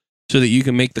now so that you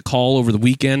can make the call over the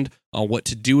weekend on what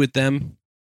to do with them.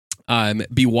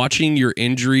 Be watching your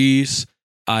injuries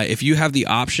if you have the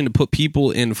option to put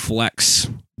people in flex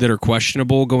that are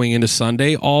questionable going into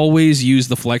Sunday, always use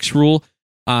the flex rule,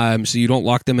 so you don't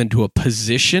lock them into a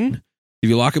position. If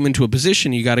you lock them into a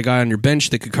position, you got a guy on your bench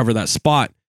that could cover that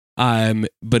spot,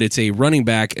 but it's a running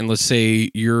back, and let's say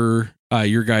your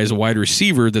guy is a wide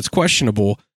receiver that's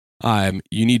questionable.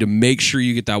 You need to make sure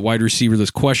you get that wide receiver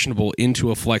that's questionable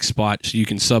into a flex spot so you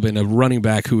can sub in a running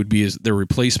back who would be their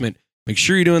replacement. Make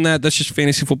sure you're doing that. That's just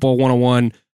fantasy football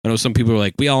 101. I know some people are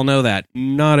like, we all know that.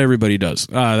 Not everybody does.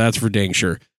 That's for dang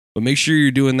sure. But make sure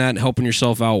you're doing that and helping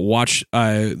yourself out. Watch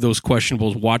those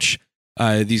questionables. Watch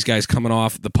these guys coming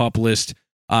off the PUP list.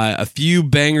 A few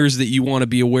bangers that you want to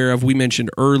be aware of. We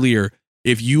mentioned earlier,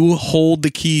 if you hold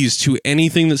the keys to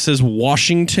anything that says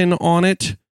Washington on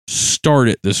it, start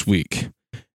it this week.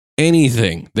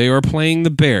 Anything. They are playing the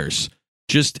Bears.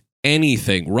 Just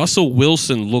anything. Russell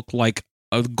Wilson looked like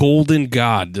a golden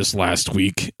god this last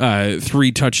week.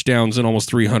 3 touchdowns and almost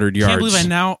 300 yards. I can't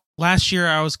believe last year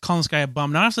I was calling this guy a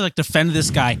bum. Now I have to defend this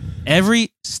guy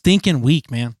every stinking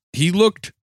week, man. He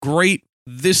looked great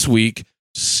this week.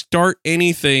 Start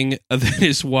anything that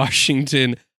is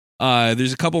Washington.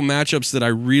 There's a couple matchups that I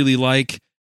really like.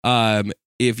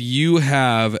 If you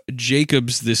have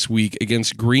Jacobs this week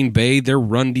against Green Bay, their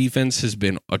run defense has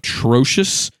been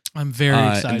atrocious. I'm very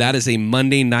excited. And that is a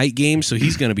Monday night game, so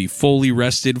he's going to be fully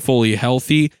rested, fully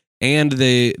healthy, and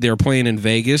they're playing in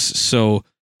Vegas, so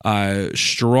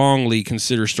strongly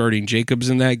consider starting Jacobs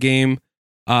in that game.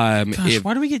 Why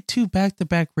do we get 2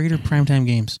 back-to-back Raider primetime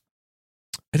games?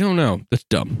 I don't know. That's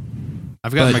dumb.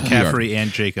 I've got McCaffrey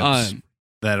and Jacobs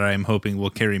that I'm hoping will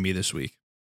carry me this week.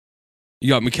 You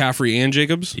got McCaffrey and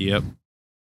Jacobs? Yep.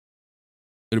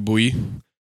 Good boy.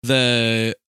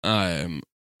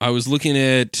 I was looking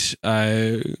at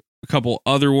a couple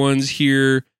other ones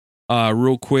here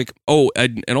real quick. Oh,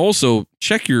 and also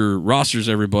check your rosters,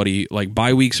 everybody. Like,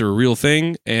 bye weeks are a real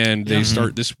thing, and they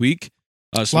start this week.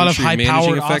 So a lot of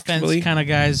high-powered offense kind of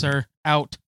guys are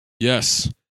out.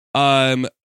 Yes.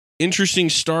 Interesting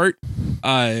start.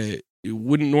 I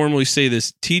wouldn't normally say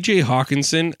this. TJ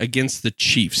Hawkinson against the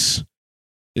Chiefs.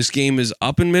 This game is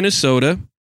up in Minnesota.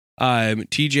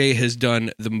 TJ has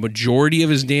done the majority of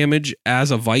his damage as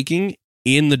a Viking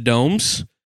in the domes.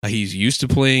 He's used to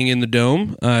playing in the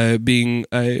dome,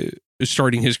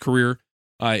 starting his career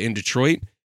in Detroit.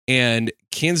 And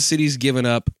Kansas City's given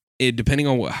up, depending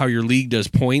on how your league does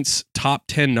points, top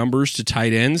 10 numbers to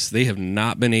tight ends. They have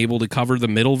not been able to cover the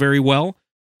middle very well.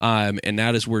 And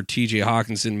that is where TJ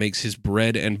Hawkinson makes his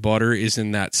bread and butter, is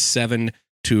in that 7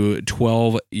 to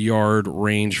 12 yard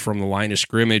range from the line of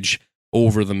scrimmage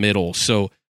over the middle. So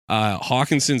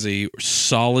Hawkinson's a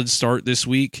solid start this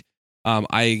week.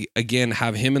 I, again,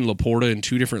 have him and Laporta in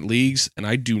 2 different leagues, and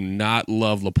I do not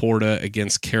love Laporta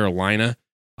against Carolina.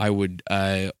 I would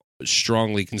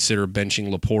strongly consider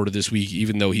benching Laporta this week,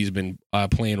 even though he's been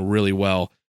playing really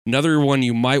well. Another one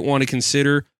you might want to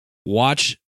consider,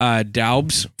 watch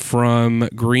Daubs from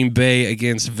Green Bay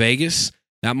against Vegas.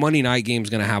 That Monday night game is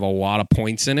going to have a lot of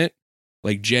points in it.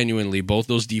 Like, genuinely, both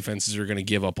those defenses are going to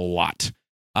give up a lot.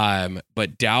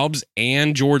 But Daubs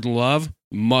and Jordan Love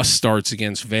must starts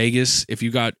against Vegas. If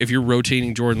you're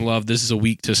rotating Jordan Love, this is a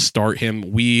week to start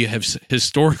him. We have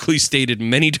historically stated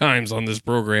many times on this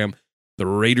program, the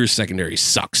Raiders secondary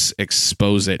sucks.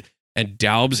 Expose it. And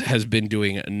Daubs has been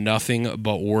doing nothing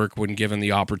but work when given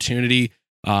the opportunity.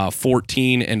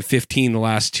 14 and 15 the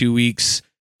last 2 weeks.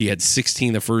 He had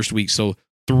 16 the first week. So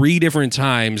 3 different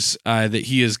times that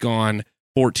he has gone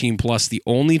 14 plus. The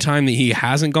only time that he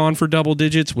hasn't gone for double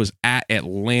digits was at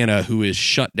Atlanta, who is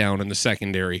shut down in the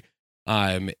secondary.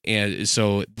 And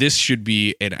so this should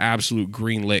be an absolute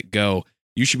green lit go.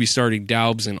 You should be starting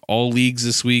Daubs in all leagues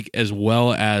this week, as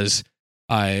well as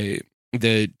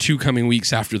the 2 coming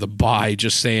weeks after the bye.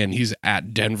 Just saying, he's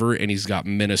at Denver and he's got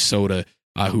Minnesota,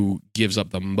 who gives up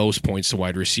the most points to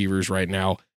wide receivers right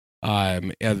now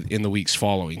in the weeks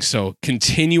following. So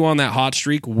continue on that hot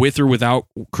streak with or without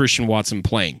Christian Watson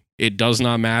playing. It does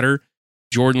not matter.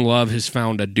 Jordan Love has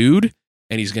found a dude,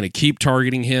 and he's going to keep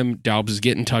targeting him. Daubs is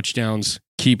getting touchdowns.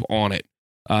 Keep on it.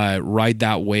 Ride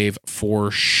that wave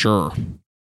for sure.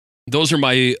 Those are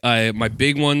my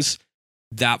big ones.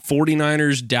 That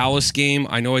 49ers Dallas game,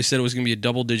 I know I said it was going to be a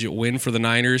double-digit win for the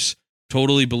Niners.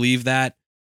 Totally believe that.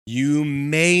 You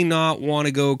may not want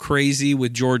to go crazy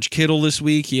with George Kittle this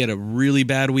week. He had a really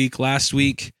bad week last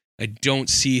week. I don't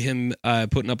see him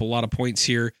putting up a lot of points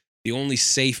here. The only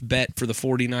safe bet for the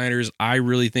 49ers, I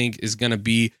really think, is going to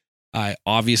be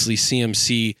obviously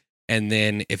CMC. And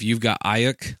then if you've got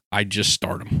Ayuk, I just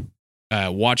start him.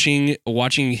 Watching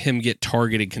him get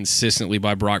targeted consistently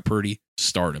by Brock Purdy,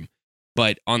 start him.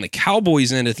 But on the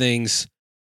Cowboys end of things,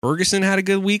 Ferguson had a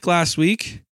good week last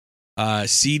week.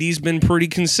 CeeDee's been pretty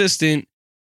consistent,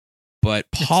 but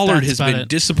Pollard has been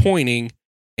disappointing,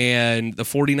 and the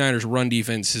 49ers run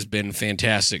defense has been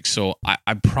fantastic. So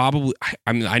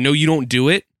I know you don't do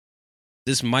it.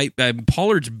 This might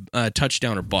Pollard's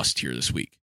touchdown or bust here this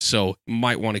week. So you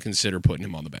might want to consider putting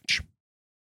him on the bench.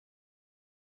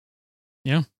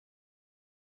 Yeah.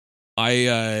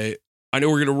 I know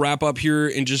we're going to wrap up here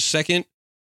in just a second.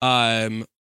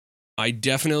 I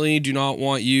definitely do not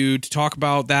want you to talk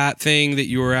about that thing that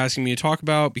you were asking me to talk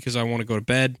about because I want to go to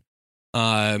bed.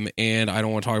 And I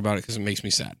don't want to talk about it because it makes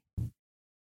me sad.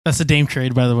 That's a Dame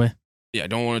trade, by the way. Yeah, I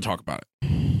don't want to talk about it.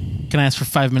 Can I ask for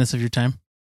 5 minutes of your time?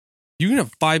 You can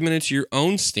have 5 minutes of your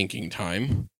own stinking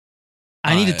time.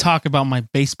 I need to talk about my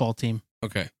baseball team.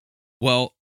 Okay.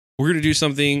 Well, we're going to do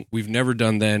something we've never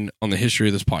done then on the history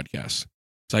of this podcast.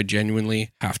 So I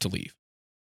genuinely have to leave.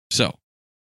 So.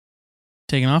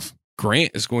 Taking off?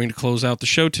 Grant is going to close out the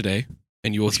show today,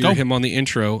 and you will hear him on the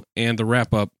intro and the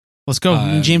wrap up. Let's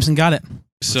go. Jameson got it.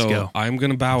 So I'm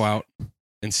going to bow out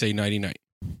and say nighty-night.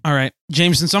 All right,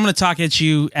 Jameson. So I'm going to talk at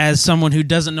you as someone who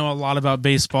doesn't know a lot about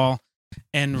baseball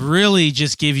and really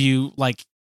just give you like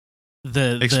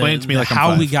explain it to me like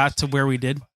how we got to where we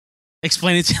did.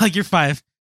 Explain it to you like you're 5.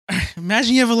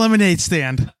 Imagine you have a lemonade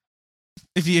stand.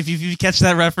 If you catch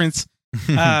that reference,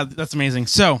 that's amazing.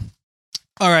 So.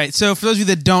 All right, so for those of you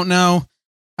that don't know,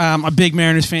 I'm a big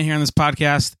Mariners fan here on this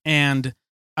podcast, and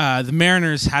the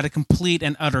Mariners had a complete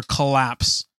and utter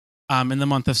collapse in the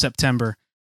month of September.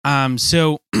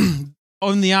 So in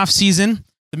the offseason,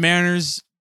 the Mariners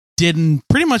did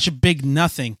pretty much a big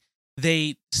nothing.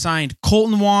 They signed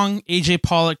Colton Wong, AJ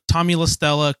Pollock, Tommy La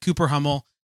Stella, Cooper Hummel.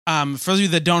 For those of you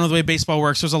that don't know the way baseball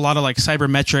works, there's a lot of like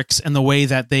cybermetrics, and the way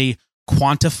that they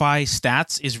quantify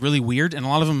stats is really weird, and a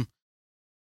lot of them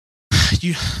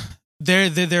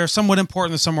they're somewhat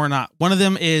important and some are not. One of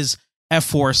them is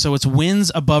F4, so it's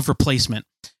wins above replacement,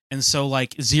 and so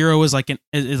like 0 is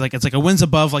it's like a wins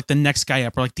above like the next guy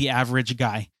up or like the average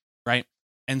guy, right?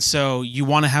 And so you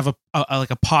want to have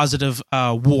a positive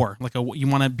WAR, you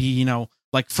want to be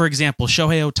like for example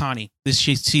Shohei Ohtani this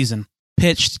season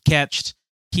pitched, catched,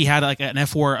 he had like an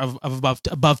F4 of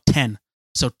above 10,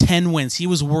 so 10 wins. He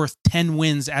was worth 10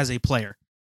 wins as a player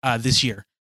this year.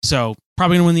 So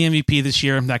probably going to win the MVP this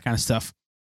year, that kind of stuff.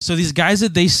 So these guys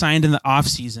that they signed in the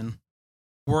offseason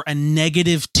were a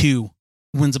 -2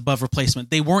 wins above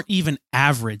replacement. They weren't even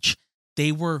average.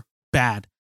 They were bad.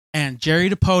 And Jerry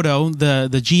DiPoto,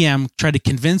 the GM, tried to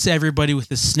convince everybody with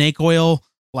this snake oil,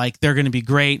 like they're going to be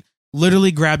great,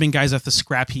 literally grabbing guys off the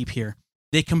scrap heap here.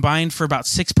 They combined for about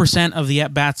 6% of the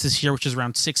at-bats this year, which is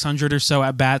around 600 or so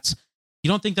at-bats. You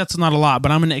don't think that's not a lot,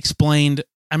 but I'm going to explain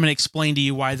to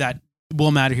you why that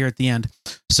will matter here at the end.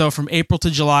 So from April to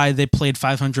July, they played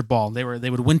 500 ball. They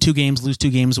would win 2 games, lose 2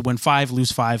 games, win 5,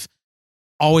 lose 5.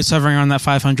 Always hovering on that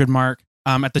 500 mark.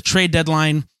 At the trade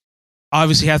deadline,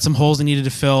 obviously had some holes they needed to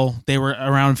fill. They were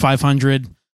around 500.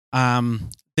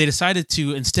 They decided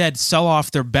to instead sell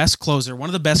off their best closer, one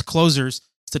of the best closers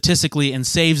statistically in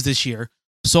saves this year,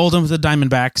 sold him to the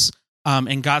Diamondbacks,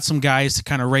 and got some guys to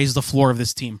kind of raise the floor of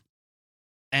this team.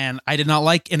 And I did not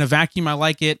like, in a vacuum, I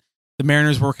like it. The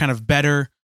Mariners were kind of better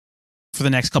for the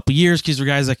next couple of years because they're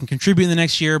guys that can contribute in the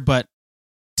next year. But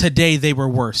today they were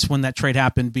worse when that trade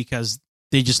happened because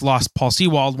they just lost Paul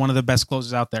Sewald, one of the best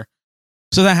closers out there.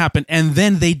 So that happened. And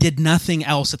then they did nothing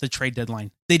else at the trade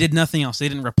deadline. They did nothing else. They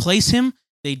didn't replace him.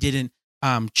 They didn't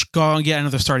go and get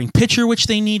another starting pitcher, which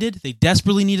they needed. They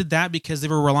desperately needed that because they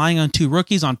were relying on 2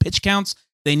 rookies on pitch counts.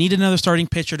 They needed another starting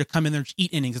pitcher to come in there and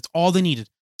eat innings. That's all they needed.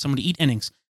 Someone to eat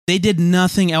innings. They did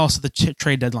nothing else at the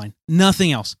trade deadline.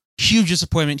 Nothing else. Huge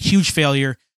disappointment, huge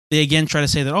failure. They again try to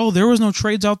say that, there was no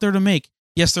trades out there to make.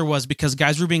 Yes, there was, because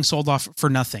guys were being sold off for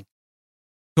nothing.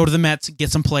 Go to the Mets, get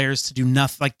some players to do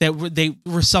nothing. Like they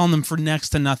were selling them for next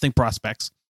to nothing prospects.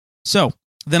 So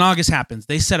then August happens.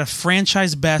 They set a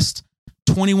franchise best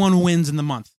 21 wins in the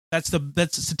month. That's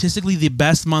statistically the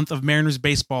best month of Mariners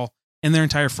baseball in their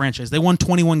entire franchise. They won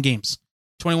 21 games.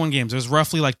 21 games. It was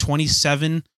roughly like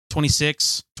 27,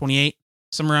 26, 28,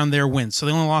 somewhere around there wins. So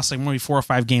they only lost like maybe 4 or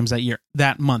 5 games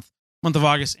that month of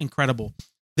August. Incredible.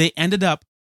 They ended up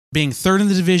being 3rd in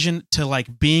the division to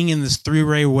like being in this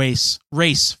 3-way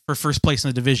race for first place in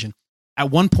the division.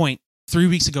 At one point, 3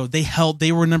 weeks ago,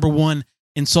 they were number 1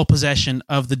 in sole possession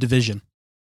of the division.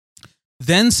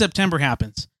 Then September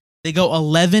happens. They go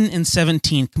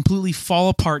 11-17, completely fall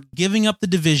apart, giving up the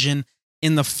division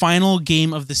in the final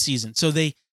game of the season. So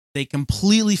they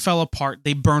completely fell apart.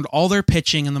 They burned all their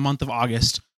pitching in the month of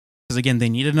August because, again, they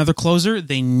needed another closer.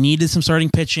 They needed some starting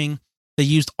pitching. They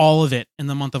used all of it in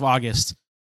the month of August.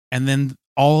 And then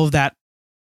all of that,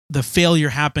 the failure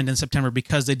happened in September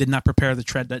because they did not prepare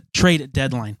the trade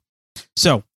deadline.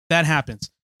 So that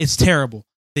happens. It's terrible.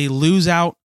 They lose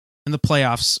out in the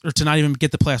playoffs, or to not even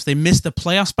get the playoffs. They missed the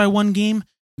playoffs by 1 game,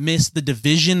 missed the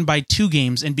division by 2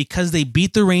 games, and because they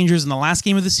beat the Rangers in the last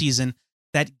game of the season,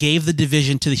 that gave the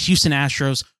division to the Houston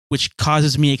Astros, which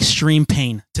causes me extreme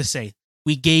pain to say.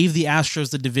 We gave the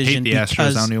Astros the division. Hate the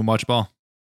Astros. I don't even watch ball.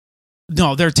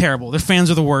 No, they're terrible. Their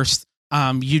fans are the worst.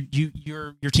 Your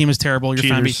team is terrible. Your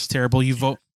fan base is terrible. You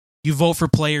vote for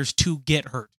players to get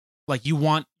hurt. Like, you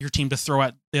want your team to throw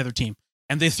at the other team,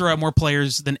 and they throw out more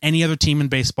players than any other team in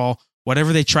baseball.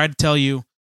 Whatever they try to tell you,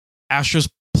 Astros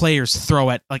players throw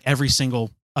at like every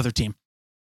single other team.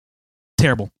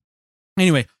 Terrible.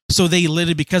 Anyway, so they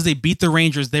literally, because they beat the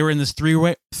Rangers, they were in this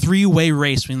three-way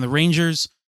race between the Rangers,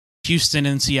 Houston,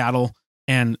 and Seattle,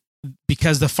 and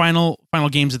because the final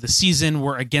games of the season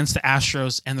were against the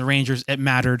Astros and the Rangers, it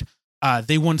mattered.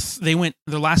 They went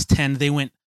their last 10. They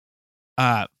went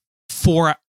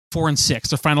 4-6.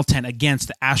 Their final 10 against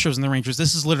the Astros and the Rangers.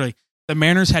 This is literally, the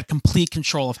Mariners had complete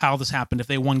control of how this happened. If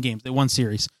they won games, they won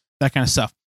series, that kind of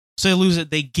stuff. So they lose it.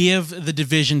 They give the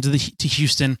division to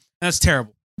Houston. That's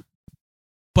terrible.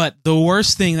 But the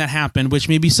worst thing that happened, which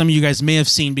maybe some of you guys may have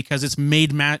seen because it's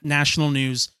made national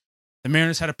news, the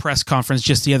Mariners had a press conference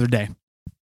just the other day.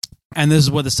 And this is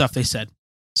what the stuff they said.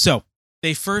 So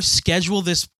they first schedule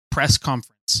this press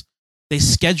conference. They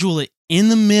schedule it in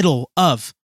the middle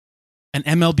of an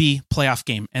MLB playoff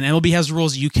game. And MLB has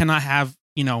rules. You cannot have,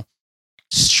 you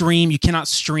cannot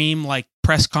stream like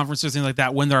press conferences, things like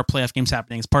that when there are playoff games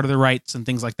happening. It's part of their rights and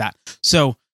things like that.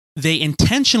 So they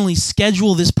intentionally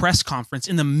schedule this press conference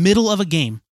in the middle of a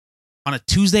game on a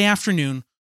Tuesday afternoon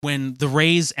when the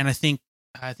Rays and I think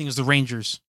it was the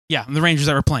Rangers. Yeah, the Rangers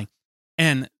that were playing.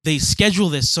 And they schedule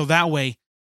this so that way,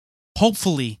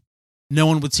 hopefully, no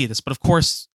one would see this. But of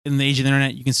course, in the age of the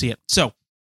internet, you can see it. So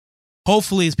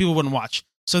hopefully, these people wouldn't watch.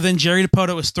 So then Jerry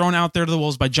Dipoto is thrown out there to the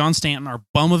Wolves by John Stanton, our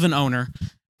bum of an owner.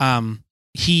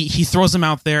 He throws him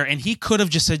out there, and he could have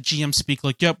just said GM speak,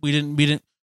 like, "Yep, we didn't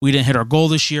hit our goal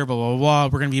this year, blah, blah, blah.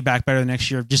 We're going to be back better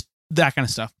next year." Just that kind of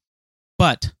stuff.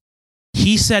 But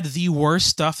he said the worst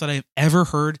stuff that I've ever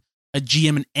heard a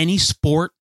GM in any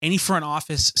sport, any front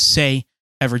office say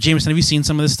ever. Jameson, have you seen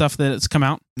some of this stuff that's come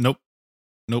out? Nope.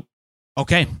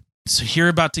 Okay. So you're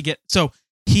about to get... So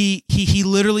he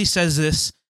literally says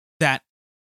this, that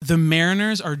the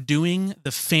Mariners are doing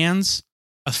the fans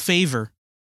a favor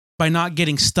by not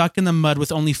getting stuck in the mud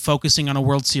with only focusing on a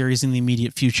World Series in the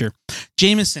immediate future.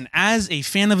 Jameson, as a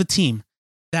fan of a team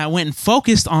that went and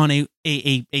focused on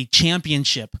a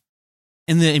championship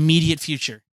in the immediate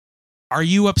future, are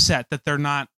you upset that they're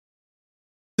not?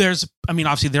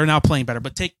 Obviously they're now playing better,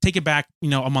 but take it back,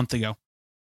 a month ago.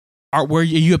 Were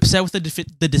you upset with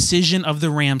the decision of the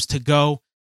Rams to go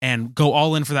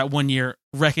all in for that 1 year,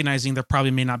 recognizing they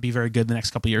probably may not be very good the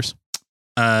next couple of years?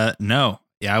 No.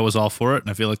 Yeah, I was all for it, and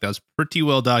I feel like that was pretty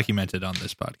well documented on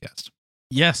this podcast.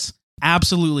 Yes,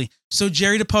 absolutely. So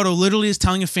Jerry Dipoto literally is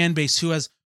telling a fan base who has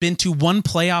been to the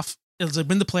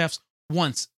playoffs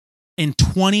once in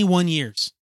 21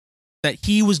 years that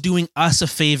he was doing us a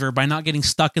favor by not getting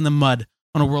stuck in the mud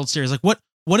on a World Series. Like,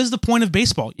 what is the point of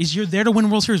baseball? Is you're there to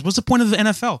win World Series. What's the point of the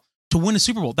NFL? To win a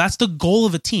Super Bowl. That's the goal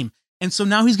of a team. And so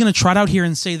now he's going to trot out here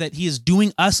and say that he is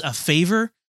doing us a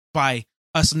favor by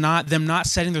them not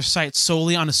setting their sights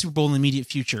solely on a Super Bowl in the immediate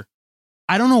future.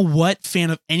 I don't know what fan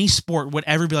of any sport would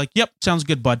ever be like, "Yep, sounds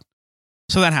good, bud."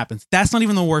 So that happens. That's not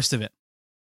even the worst of it.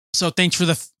 So thanks for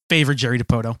the favor, Jerry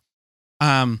Dipoto.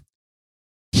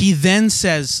 He then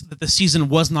says that the season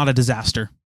was not a disaster.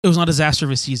 It was not a disaster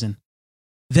of a season.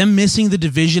 Them missing the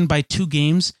division by 2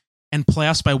 games and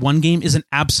playoffs by 1 game is an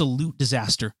absolute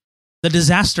disaster. The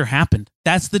disaster happened.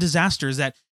 That's the disaster, is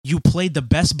that you played the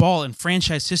best ball in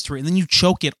franchise history and then you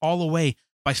choke it all away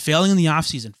by failing in the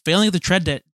offseason, failing at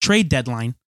the trade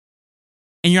deadline,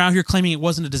 and you're out here claiming it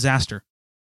wasn't a disaster.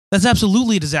 That's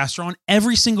absolutely a disaster on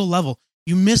every single level.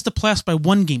 You missed the playoffs by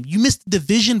 1 game. You missed the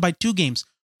division by 2 games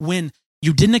when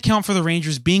you didn't account for the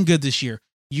Rangers being good this year.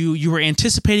 You were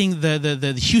anticipating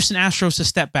the Houston Astros to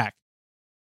step back.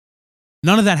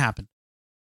 None of that happened.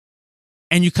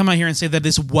 And you come out here and say that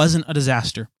this wasn't a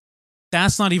disaster.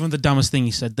 That's not even the dumbest thing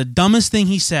he said. The dumbest thing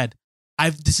he said,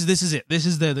 this is it. This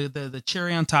is the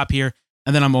cherry on top here,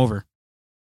 and then I'm over.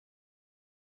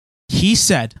 He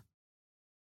said,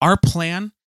 our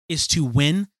plan is to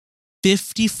win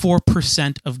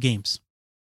 54% of games.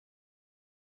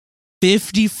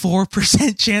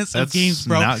 54% chance of games,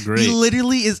 bro. Not great. He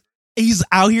literally he's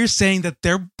out here saying that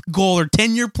their goal or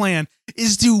 10-year plan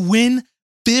is to win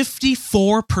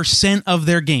 54% of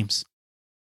their games.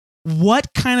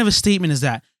 What kind of a statement is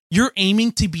that? You're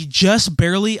aiming to be just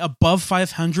barely above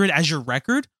 500 as your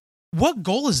record? What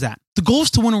goal is that? The goal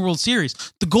is to win a World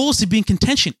Series. The goal is to be in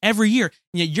contention every year.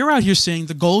 And yet you're out here saying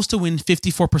the goal is to win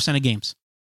 54% of games.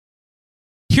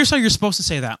 Here's how you're supposed to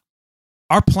say that.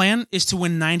 Our plan is to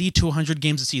win 90 to 100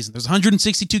 games a season. There's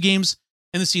 162 games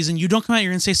in the season. You don't come out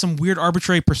here and say some weird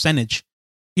arbitrary percentage.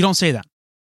 You don't say that.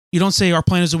 You don't say our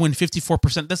plan is to win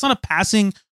 54%. That's not a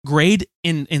passing grade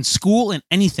in school and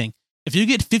anything. If you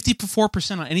get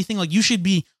 54% on anything, like you should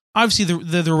be, obviously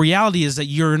the reality is that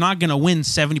you're not going to win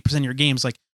 70% of your games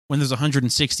like when there's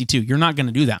 162. You're not going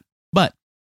to do that. But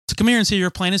to come here and say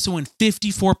your plan is to win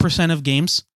 54% of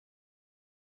games,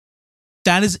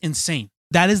 that is insane.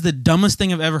 That is the dumbest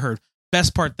thing I've ever heard.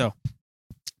 Best part though,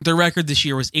 their record this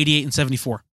year was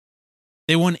 88-74.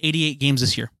 They won 88 games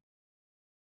this year.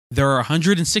 There are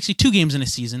 162 games in a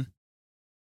season.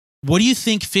 What do you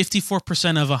think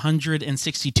 54% of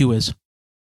 162 is?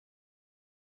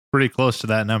 Pretty close to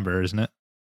that number, isn't it?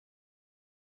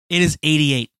 It is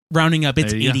 88. Rounding up,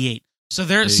 it's 88. So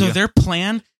their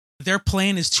plan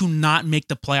is to not make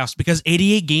the playoffs because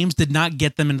 88 games did not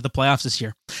get them into the playoffs this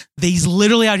year. He's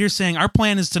literally out here saying our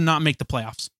plan is to not make the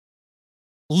playoffs.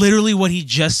 Literally what he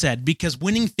just said, because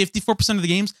winning 54% of the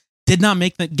games did not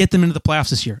get them into the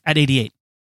playoffs this year at 88.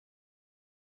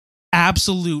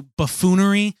 Absolute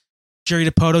buffoonery. Jerry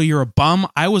DiPoto, you're a bum.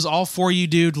 I was all for you,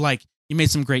 dude. Like, you made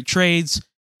some great trades.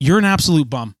 You're an absolute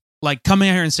bum. Like, coming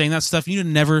out here and saying that stuff, you need to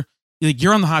never, like,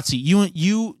 you're on the hot seat.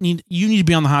 You need to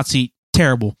be on the hot seat.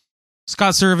 Terrible.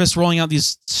 Scott Service rolling out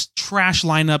these trash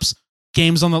lineups,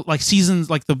 games on the, like,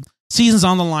 seasons, like the season's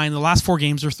on the line. The last 4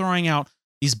 games, they're throwing out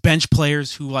these bench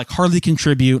players who, like, hardly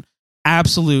contribute.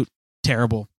 Absolute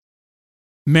terrible.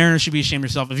 Mariners should be ashamed of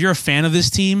yourself. If you're a fan of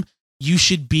this team, you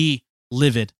should be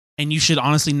livid. And you should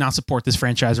honestly not support this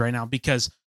franchise right now because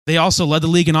they also led the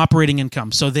league in operating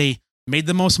income. So they made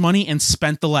the most money and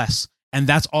spent the less. And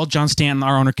that's all John Stanton,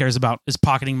 our owner, cares about is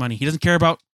pocketing money. He doesn't care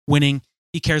about winning.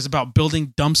 He cares about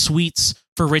building dumb suites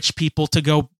for rich people to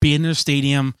go be in their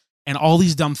stadium and all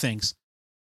these dumb things.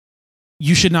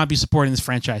 You should not be supporting this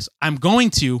franchise. I'm going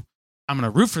to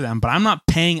root for them, but I'm not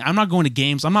paying. I'm not going to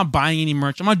games. I'm not buying any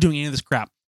merch. I'm not doing any of this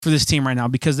crap for this team right now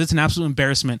because it's an absolute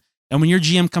embarrassment. And when your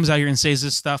GM comes out here and says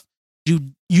this stuff,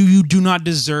 you do not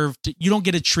deserve to, you don't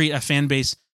get to treat a fan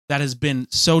base that has been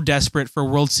so desperate for a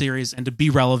World Series and to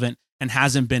be relevant and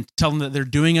hasn't been. Tell them that they're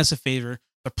doing us a favor.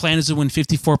 Their plan is to win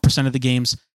 54% of the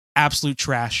games. Absolute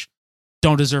trash.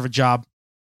 Don't deserve a job.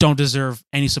 Don't deserve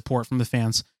any support from the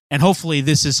fans. And hopefully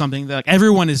this is something that, like,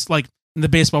 everyone is, like, in the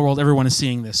baseball world, everyone is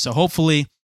seeing this. So hopefully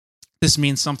this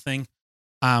means something.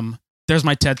 There's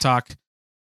my TED Talk.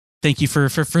 Thank you for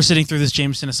sitting through this,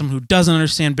 Jameson, as someone who doesn't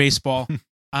understand baseball.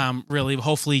 Really,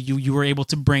 hopefully you were able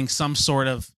to bring some sort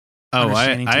of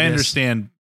understanding to this. I understand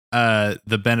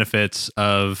the benefits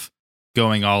of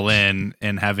going all in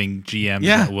and having GMs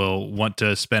that will want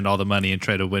to spend all the money and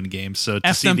try to win games. So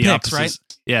to see the opposite,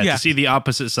 right? To see the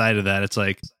opposite side of that, it's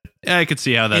like, I could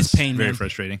see how that's very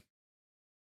frustrating.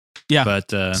 Yeah,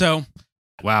 but so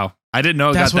wow, I didn't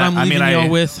know that's got what that. I'm leaving you all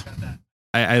with.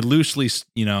 I loosely,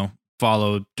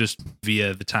 follow just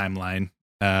via the timeline,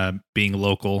 being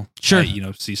local. Sure,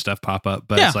 see stuff pop up,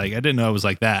 but it's like I didn't know it was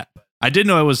like that. I did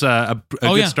know it was a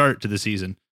good start to the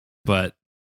season, but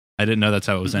I didn't know that's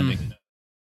how it was ending.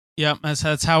 Yeah,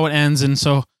 that's how it ends,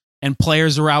 and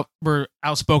players were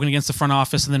outspoken against the front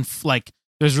office, and then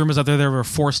there's rumors out there they were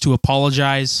forced to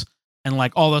apologize, and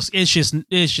like all those. It's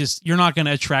just you're not going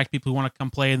to attract people who want to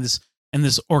come play in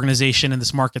this organization in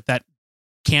this market that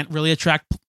can't really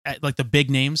attract like the big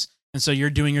names, and so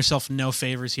you're doing yourself no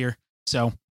favors here.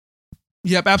 So,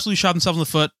 yep, absolutely shot themselves in the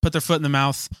foot, put their foot in the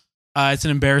mouth. It's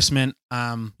an embarrassment.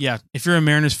 If you're a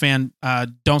Mariners fan,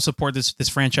 don't support this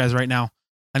franchise right now,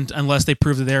 unless they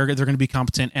prove that they're going to be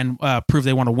competent and prove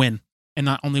they want to win and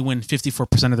not only win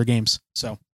 54% of their games.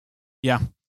 So, yeah.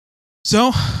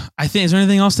 So, I think, is there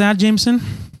anything else to add, Jameson?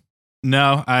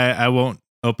 No, I won't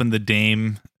open the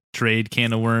Dame trade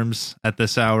can of worms at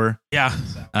this hour. Yeah.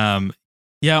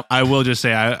 Yeah. I will just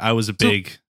say I was a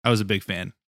big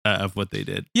fan of what they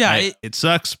did. Yeah, it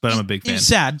sucks, but I'm a big fan. It's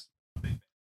sad.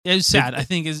 It was sad. I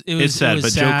think it's sad,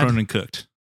 but sad. Joe Cronin cooked,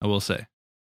 I will say.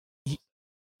 He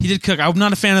did cook. I'm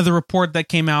not a fan of the report that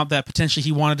came out that potentially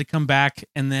he wanted to come back,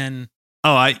 and then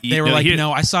they were like,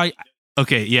 no, I saw.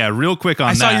 Okay, yeah, real quick on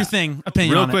that. I saw your thing.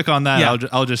 Opinion real on quick it. on that, Yeah.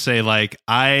 I'll just say, like,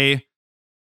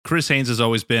 Chris Haynes has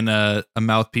always been a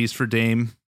mouthpiece for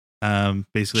Dame,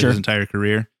 basically his entire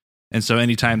career. And so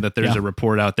anytime that there's a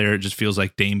report out there, it just feels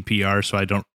like Dame PR, so I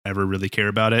don't ever really care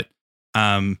about it.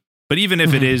 But even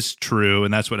if it is true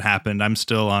and that's what happened, I'm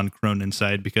still on Cronin's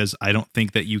side because I don't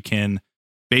think that you can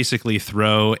basically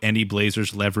throw any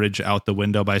Blazers leverage out the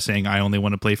window by saying I only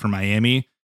want to play for Miami,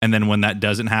 and then when that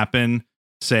doesn't happen,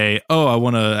 say, "Oh, I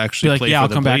want to actually play for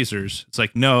the Blazers." It's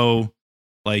like, no,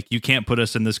 like you can't put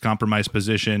us in this compromised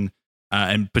position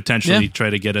and potentially try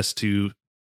to get us to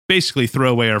basically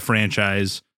throw away our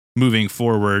franchise moving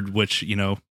forward, which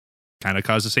kind of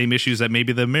cause the same issues that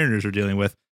maybe the Mariners are dealing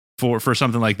with for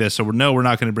something like this. So we're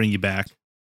not going to bring you back.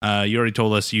 You already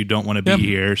told us you don't want to be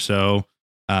here, so.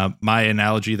 My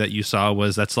analogy that you saw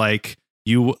was that's like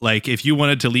if you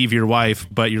wanted to leave your wife,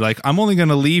 but you're like, I'm only going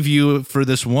to leave you for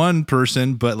this one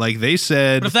person, but like they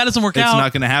said, but if that doesn't work out, it's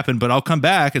not going to happen, but I'll come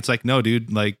back. It's like, no,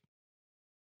 dude, like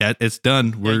it's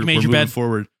done. We're moving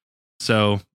forward.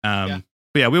 So, but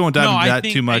we won't dive into that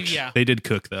too much. They did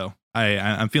cook though.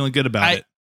 I'm feeling good about it.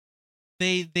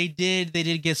 They did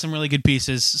get some really good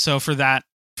pieces. So for that,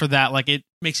 like it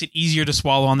makes it easier to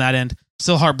swallow on that end.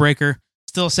 Still heartbreaker.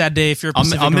 Still a sad day if you're a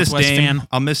Pacific Northwest fan.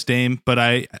 I'll miss Dame, but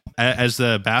I, as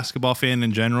the basketball fan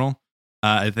in general,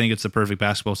 I think it's the perfect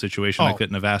basketball situation. I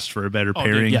couldn't have asked for a better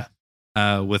pairing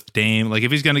with Dame. Like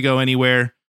if he's going to go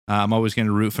anywhere, I'm always going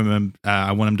to root for him.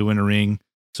 I want him to win a ring.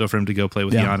 So for him to go play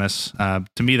with Giannis,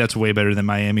 to me, that's way better than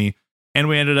Miami. And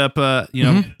we ended up,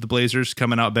 the Blazers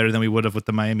coming out better than we would have with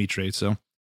the Miami trade. So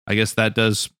I guess that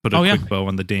does put a quick bow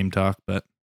on the Dame talk, but.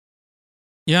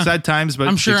 Yeah, sad times,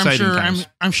 but exciting times.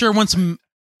 I'm sure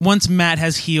once Matt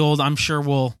has healed, I'm sure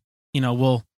we'll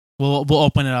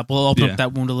open it up. We'll open up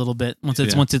that wound a little bit once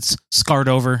it's scarred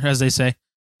over, as they say.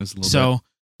 So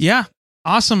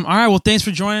awesome. All right, well, thanks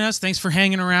for joining us. Thanks for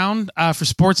hanging around for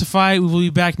Sportsify. We will be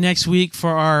back next week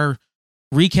for our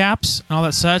recaps and all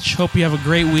that such. Hope you have a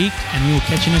great week, and we will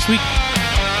catch you next week.